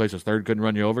on third place, so third couldn't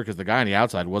run you over because the guy on the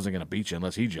outside wasn't going to beat you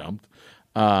unless he jumped.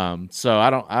 So I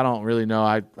don't really know.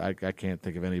 I can't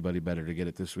think of anybody better to get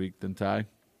it this week than Ty.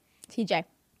 TJ.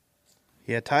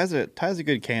 Yeah, Ty's a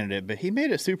good candidate, but he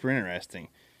made it super interesting.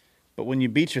 But when you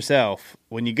beat yourself,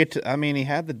 when you get to, I mean, he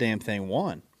had the damn thing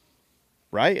won,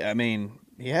 right? I mean,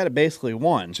 he had it basically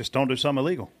won. Just don't do something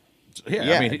illegal.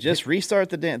 Yeah, I mean, just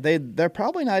restart the damn. They're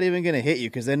probably not even going to hit you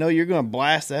because they know you're going to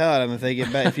blast the hell out of them if they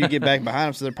get back. If you get back behind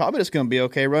them, so they're probably just going to be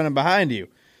okay running behind you.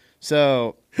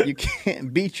 So you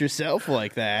can't beat yourself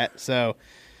like that. So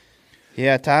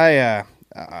yeah, Ty.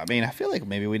 I mean, I feel like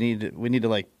maybe we need to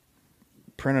like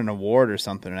print an award or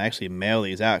something and actually mail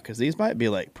these out because these might be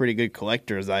like pretty good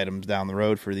collector's items down the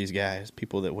road for these guys,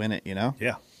 people that win it. You know?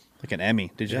 Yeah. Like an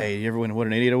Emmy. Did you? Yeah. Hey, you ever win What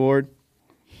an Idiot award?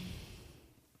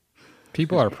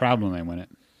 People are proud when they win it.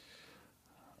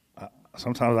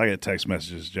 Sometimes I get text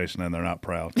messages, Jason, and they're not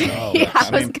proud. I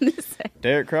was going to say.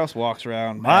 Derek Krause walks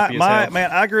around. Man,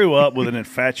 I grew up with an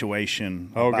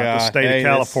infatuation about the state of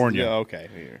California.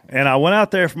 Okay. And I went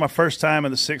out there for my first time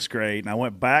in the 6th grade, and I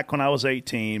went back when I was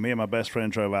 18. Me and my best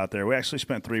friend drove out there. We actually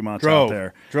spent 3 months out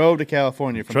there. Drove to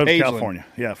California from Pageland. California.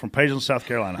 Yeah, from Pageland, South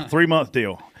Carolina. 3-month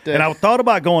deal. And I thought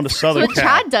about going to Southern That's what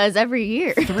Cal. Chad does every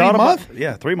year. 3 months?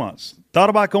 Yeah, 3 months. Thought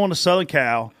about going to Southern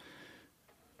Cal.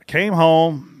 Came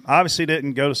home. Obviously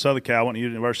didn't go to Southern Cal. Went to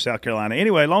University of South Carolina.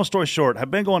 Anyway, long story short, I've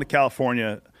been going to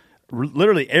California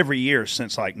literally every year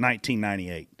since like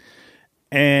 1998.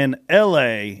 And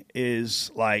L.A.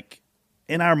 is like,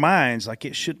 in our minds, like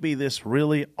it should be this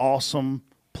really awesome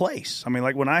place. I mean,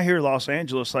 like when I hear Los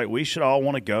Angeles, like we should all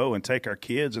want to go and take our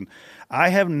kids. And I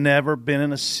have never been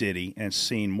in a city and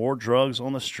seen more drugs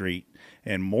on the street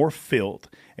and more filth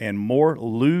and more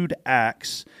lewd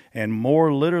acts and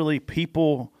more literally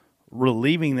people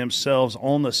relieving themselves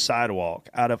on the sidewalk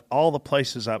out of all the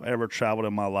places I've ever traveled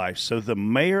in my life. So the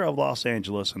mayor of Los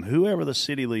Angeles and whoever the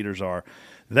city leaders are,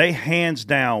 they hands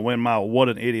down win my What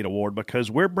an Idiot award because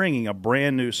we're bringing a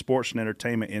brand new sports and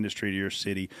entertainment industry to your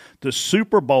city. The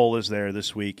Super Bowl is there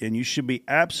this week, and you should be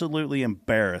absolutely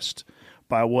embarrassed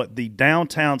by what the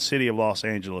downtown city of Los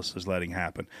Angeles is letting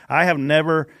happen. I have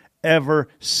never, ever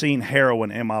seen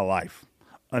heroin in my life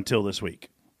until this week.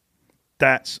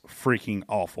 That's freaking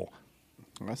awful.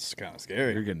 That's kind of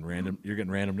scary. You're getting random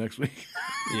next week.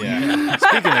 Yeah.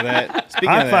 Speaking of that,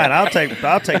 I'm fine.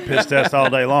 I'll take piss tests all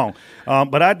day long.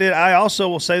 But I also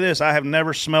will say this: I have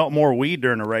never smelt more weed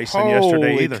during a race than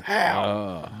yesterday either.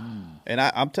 Cow. And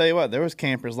I'm tell you what, there was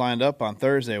campers lined up on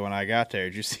Thursday when I got there.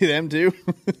 Did you see them too?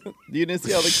 You didn't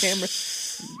see all the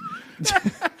cameras.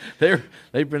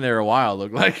 They've been there a while.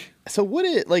 Look like. So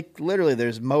literally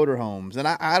there's motorhomes, and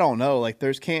I don't know, like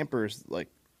there's campers like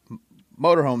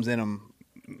motorhomes in them.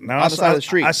 Now, on the side of the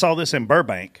street. I saw this in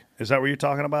Burbank. Is that what you're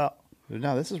talking about?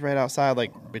 No, this is right outside,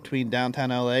 like between downtown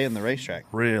LA and the racetrack.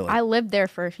 Really? I lived there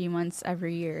for a few months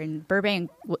every year, and Burbank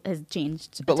has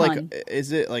changed. But a ton.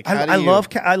 is it like?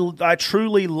 I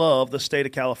truly love the state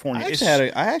of California. I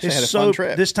actually had a fun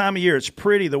trip. This time of year, it's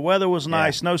pretty. The weather was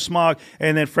nice, no smog,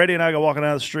 and then Freddie and I go walking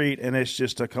down the street, and it's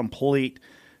just a complete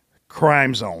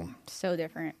crime zone. So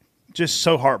different. Just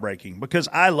so heartbreaking because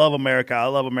I love America. I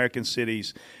love American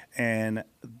cities. And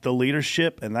the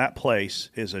leadership in that place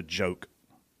is a joke.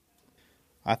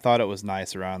 I thought it was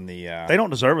nice around the. They don't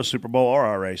deserve a Super Bowl or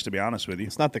our race, to be honest with you.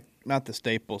 It's not the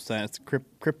Staples Center. It's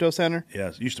Crypto Center. Yeah,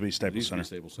 it used to be Staples Center.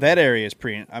 That area is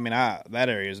pretty. I mean, that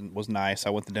area was nice. I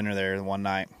went to dinner there one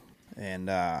night, and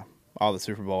all the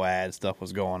Super Bowl ad stuff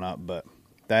was going up, but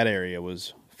that area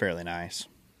was fairly nice.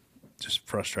 Just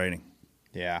frustrating.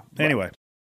 Yeah. Anyway.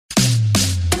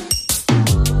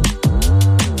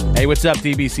 Hey, what's up,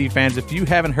 DBC fans? If you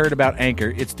haven't heard about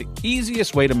Anchor, it's the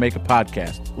easiest way to make a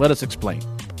podcast. Let us explain.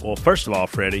 Well, first of all,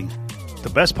 Freddie,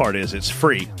 the best part is it's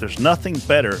free. There's nothing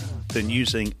better than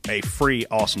using a free,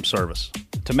 awesome service.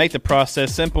 To make the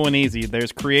process simple and easy,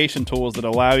 there's creation tools that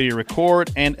allow you to record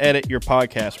and edit your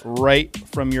podcast right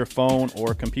from your phone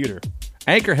or computer.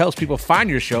 Anchor helps people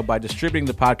find your show by distributing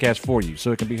the podcast for you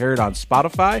so it can be heard on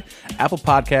Spotify, Apple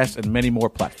Podcasts, and many more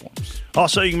platforms.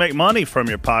 Also, you can make money from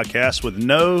your podcast with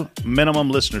no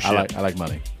minimum listenership. I like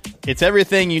money. It's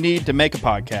everything you need to make a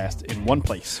podcast in one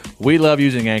place. We love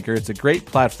using Anchor. It's a great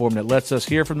platform that lets us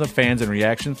hear from the fans in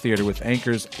Reaction Theater with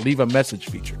Anchor's Leave a Message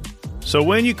feature. So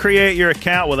when you create your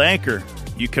account with Anchor,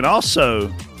 you can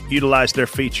also utilize their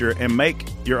feature and make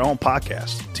your own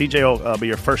podcast. TJ will be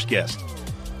your first guest.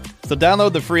 So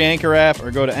download the free Anchor app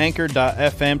or go to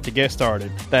anchor.fm to get started.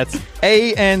 That's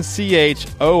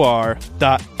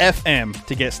ANCHOR.FM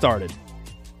to get started.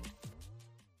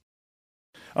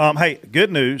 Hey, good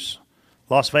news.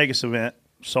 Las Vegas event,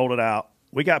 sold it out.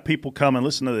 We got people coming.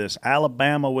 Listen to this.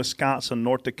 Alabama, Wisconsin,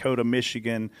 North Dakota,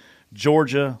 Michigan,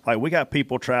 Georgia. Like, we got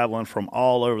people traveling from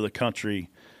all over the country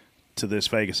to this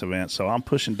Vegas event. So I'm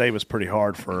pushing Davis pretty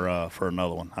hard for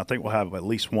another one. I think we'll have at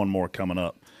least one more coming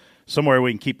up. Somewhere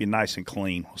we can keep you nice and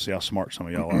clean. We'll see how smart some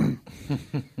of y'all are.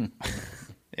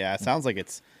 Yeah, it sounds like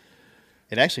it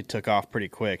actually took off pretty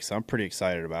quick, so I'm pretty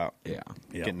excited about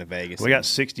getting to Vegas. We got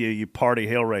 60 of you party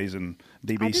hell-raising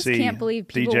DBC, I just can't believe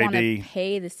people want to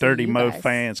pay to see 30 you Mo guys.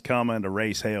 fans coming to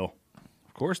raise hell.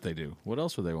 Of course they do. What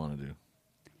else would they want to do?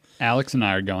 Alex and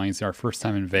I are going. It's our first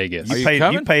time in Vegas. You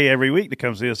pay every week to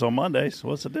come see us on Mondays.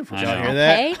 What's the difference? Did y'all hear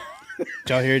that? Did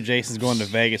y'all hear Jason's going to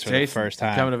Vegas for the first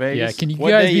time? Coming to Vegas? Yeah, can you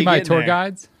guys be my tour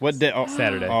guides? What day? Oh,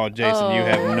 Saturday. Oh, Jason, you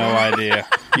have no idea.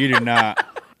 You do not.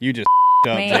 You just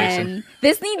up, Jason. Man,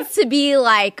 this needs to be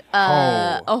like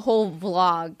a whole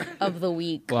vlog of the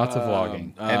week. Lots of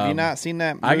vlogging. Have you not seen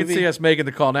that movie? I can see us making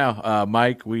the call now.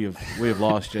 Mike, we have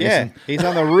lost Jason. Yeah, he's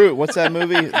on the route. What's that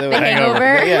movie? The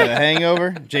Hangover. Yeah, The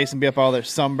Hangover. Jason be up all there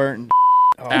sunburnt.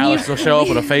 Alex will show up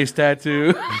with a face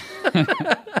tattoo.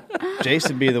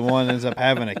 Jason be the one that ends up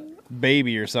having a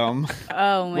baby or something.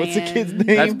 Oh man, What's the kid's name?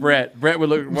 That's Brett. Brett would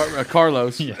look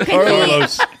Carlos. Yeah.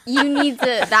 Carlos. You need to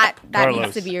that Carlos.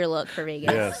 needs to be your look for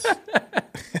Vegas. Yes.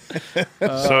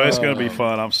 So it's going to be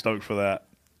fun. I'm stoked for that.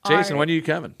 Jason, when are you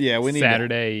coming? Yeah, we need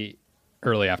Saturday,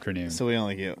 early afternoon. So we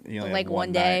only get Like have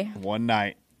one day? night. One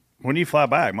night. When do you fly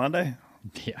back? Monday?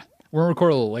 Yeah. We're going to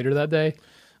record a little later that day.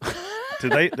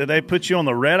 Did they put you on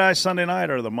the red eye Sunday night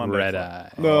or the Monday? Red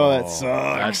eye. Oh, that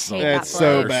sucks. I hate That's that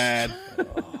so place. bad.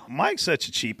 Mike's such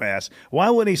a cheap ass. Why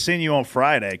wouldn't he send you on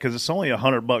Friday? Because it's only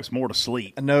 $100 more to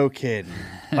sleep. No kidding.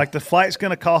 Like the flight's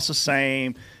going to cost the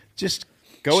same. Just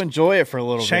Go enjoy it for a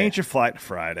little change bit. your flight to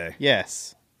Friday.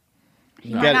 Yes.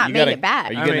 He might not make it back.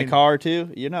 Are you getting a car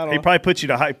too? You're not. He probably put you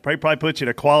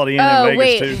to Quality Inn Oh in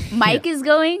wait, Vegas too. Mike is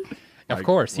going. Of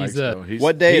course. Mike's He's the. going.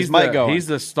 What day is Mike going? He's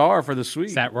the star for the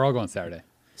suite. We're all going Saturday.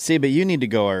 See, but you need to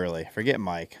go early. Forget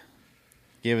Mike.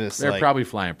 Give us. They're like, probably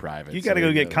flying private. You got to so go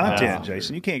they get content, Oh.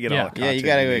 Jason. You can't get Yeah. all the Yeah, content. you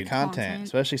got to go need. get content,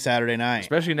 especially Saturday night.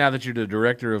 Especially now that you're the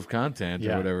director of content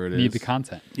or whatever it is. Need the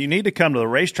content. You need to come to the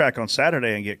racetrack on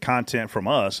Saturday and get content from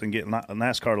us and get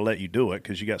NASCAR to let you do it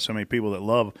because you got so many people that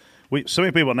love. So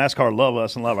many people in NASCAR love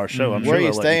us and love our show. I'm Where sure are you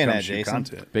they'll let staying come at, shoot Jason?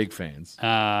 Content. Big fans.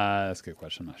 That's a good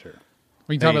question. I'm not sure.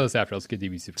 We can talk about this after. Let's get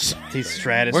DBC. He's We're talking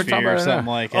Stratosphere or about it something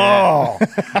now. like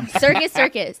that. Oh,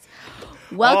 Circus.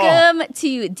 Welcome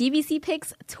to DBC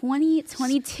Picks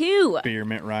 2022.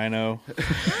 Spearmint Rhino.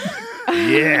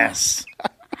 yes.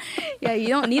 Yeah, you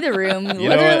don't need a room. You You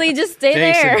know literally what? just stay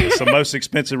Jason, there. It's the most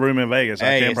expensive room in Vegas. I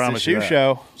Hey, can't it's promise the you shoe that.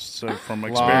 show. So from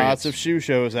experience, Lots of shoe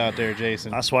shows out there,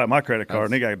 Jason. I swiped my credit card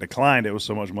and it got declined. It was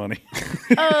so much money.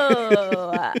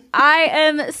 Oh, I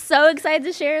am so excited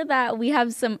to share that we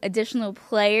have some additional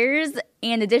players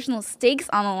and additional stakes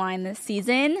on the line this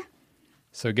season.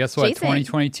 So guess what? Jason.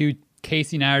 2022,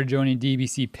 Casey and I are joining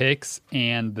DBC Picks,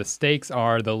 and the stakes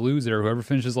are the loser, whoever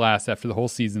finishes last after the whole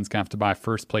season, is going to have to buy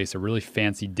first place a really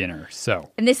fancy dinner.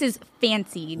 So And this is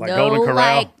fancy. Like Golden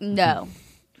Corral? No.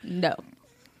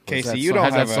 Casey, that you song- don't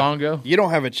how's have that a song go? You don't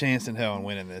have a chance in hell in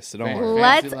winning this. So don't Fancy worry.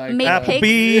 Let's like make that. picks.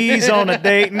 Applebee's on a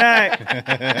date night.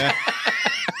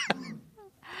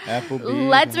 Applebee's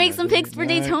Let's on make a some date picks for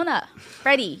night. Daytona.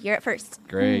 Freddie, you're at first.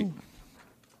 Great.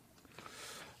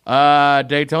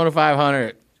 Daytona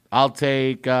 500. I'll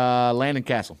take Landon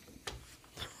Castle.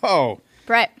 Oh,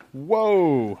 Brett,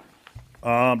 whoa.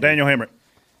 Daniel Hemrick.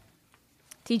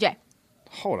 TJ.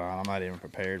 Hold on, I'm not even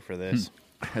prepared for this.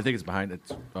 I think it's behind it.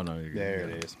 Oh, no. You're There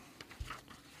it is.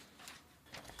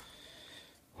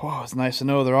 Oh, it's nice to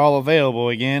know they're all available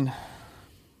again.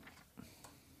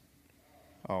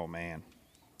 Oh, man.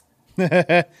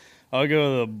 I'll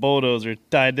go with the bulldozer,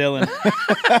 Ty Dillon.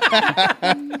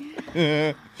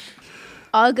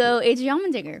 I'll go AJ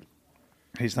Allmendinger.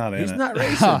 He's not in He's it. not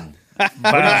racing.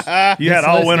 Bye. You had This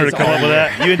all list winter to is come all up with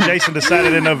that. You and Jason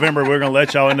decided in November we're going to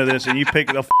let y'all into this, and you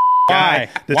picked the guy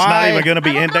that's Why? not even going to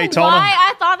be I in don't know Daytona. why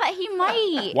I thought that he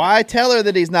might. Why tell her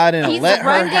that he's not in it? He's Let her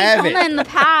run have Daytona it. in the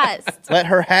past. Let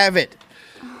her have it.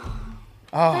 You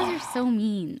guys are so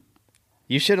mean.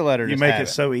 You should have let her You just make have it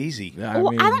so easy. Yeah, I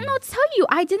don't know what to tell you.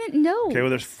 I didn't know. Okay, well,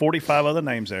 there's 45 other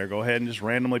names there. Go ahead and just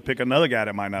randomly pick another guy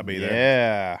that might not be there.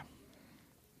 Yeah.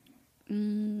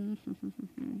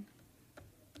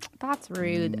 That's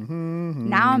rude.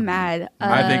 Now I'm mad.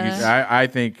 I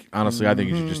think honestly, I think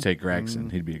you should just take Gregson.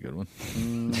 He'd be a good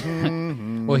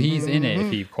one. well, he's in it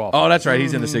if he qualifies. Oh, that's right.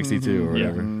 He's in the 62 or Yeah.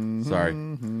 whatever. Sorry.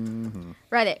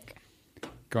 Reddick.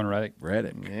 Going to Reddick.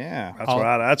 Reddick. Yeah.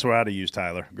 That's where I'd have used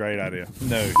Tyler. Great idea.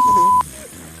 No.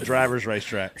 Driver's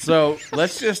racetrack. So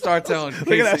let's just start telling Casey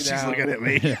Look at how she's now. looking at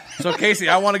me. So Casey,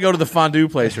 I want to go to the fondue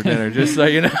place for dinner, just so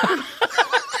you know.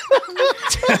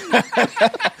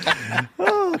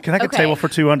 Oh, can I get a Okay. table for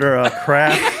two under a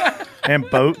craft and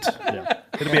boat?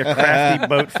 It'll be a crafty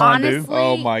boat fondue. Honestly,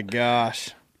 Oh, my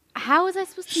gosh. how was I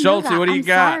supposed to Schulte, know that? what do you I'm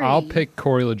got? sorry. I'll pick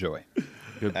Corey LaJoy.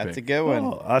 Good That's a pick. good one.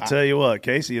 Oh, I'll tell you what,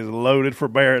 Casey is loaded for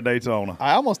bear at Daytona.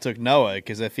 I almost took Noah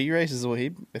because if he races,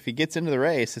 if he gets into the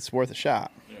race, it's worth a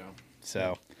shot. Yeah.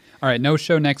 So All right, no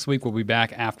show next week. We'll be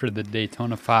back after the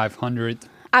Daytona 500.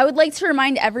 I would like to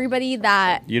remind everybody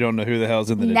that you don't know who the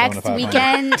hell's in the Daytona next 500.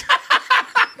 weekend.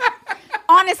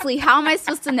 Honestly, how am I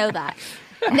supposed to know that?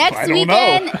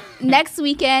 Next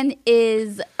week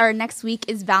is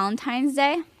Valentine's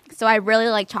Day. So I really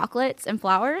like chocolates and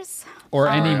flowers. Or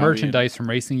any merchandise from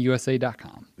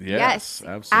RacingUSA.com. Yes,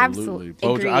 absolutely.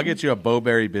 I'll get you a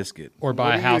Bowberry biscuit. Or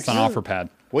buy a house on OfferPad.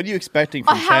 What are you expecting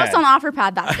from A Chad? house on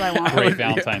OfferPad, that's what I want. Great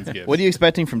Valentine's gift. What are you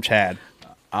expecting from Chad?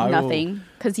 Nothing,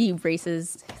 because he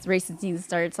races. His racing season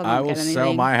started, so I I don't will get anything.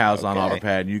 sell my house on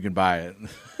OfferPad, and you can buy it.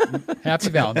 Happy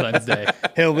Valentine's Day.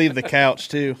 He'll leave the couch,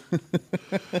 too.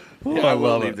 I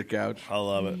will leave the couch. I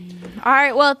love it. All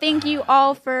right, well, thank you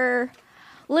all for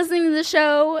listening to the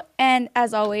show, and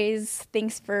as always,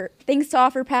 thanks to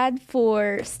OfferPad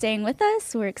for staying with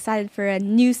us. We're excited for a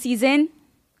new season.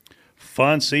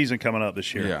 Fun season coming up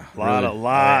this year. Yeah, a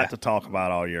lot to talk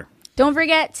about all year. Don't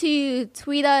forget to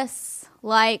tweet us,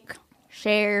 like,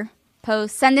 share,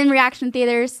 post, send in reaction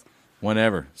theaters.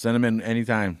 Whenever. Send them in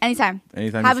anytime. Anytime.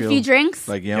 Anytime. Have you a feel few drinks.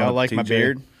 Like y'all like my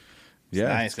beard? Yeah,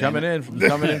 nice, it's coming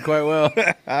in quite well.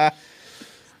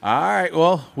 All right,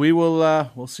 well,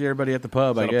 we'll see everybody at the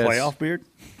pub. Is that I guess a playoff beard?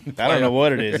 I don't know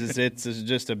what it is. It's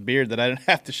just a beard that I didn't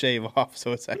have to shave off,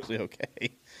 so it's actually okay.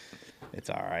 It's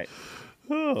all right.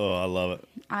 Oh, I love it.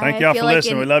 Thank y'all for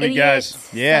listening. We love you guys.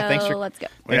 Yeah, so let's go.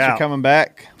 Thanks for coming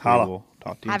back. Holla. We'll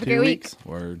talk to you Have in a 2 great weeks.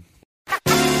 Word.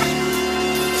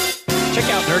 Check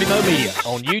out Dirty Mo Media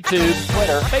on YouTube,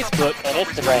 Twitter, Facebook, and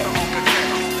Instagram.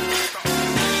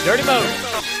 Dirty Mo.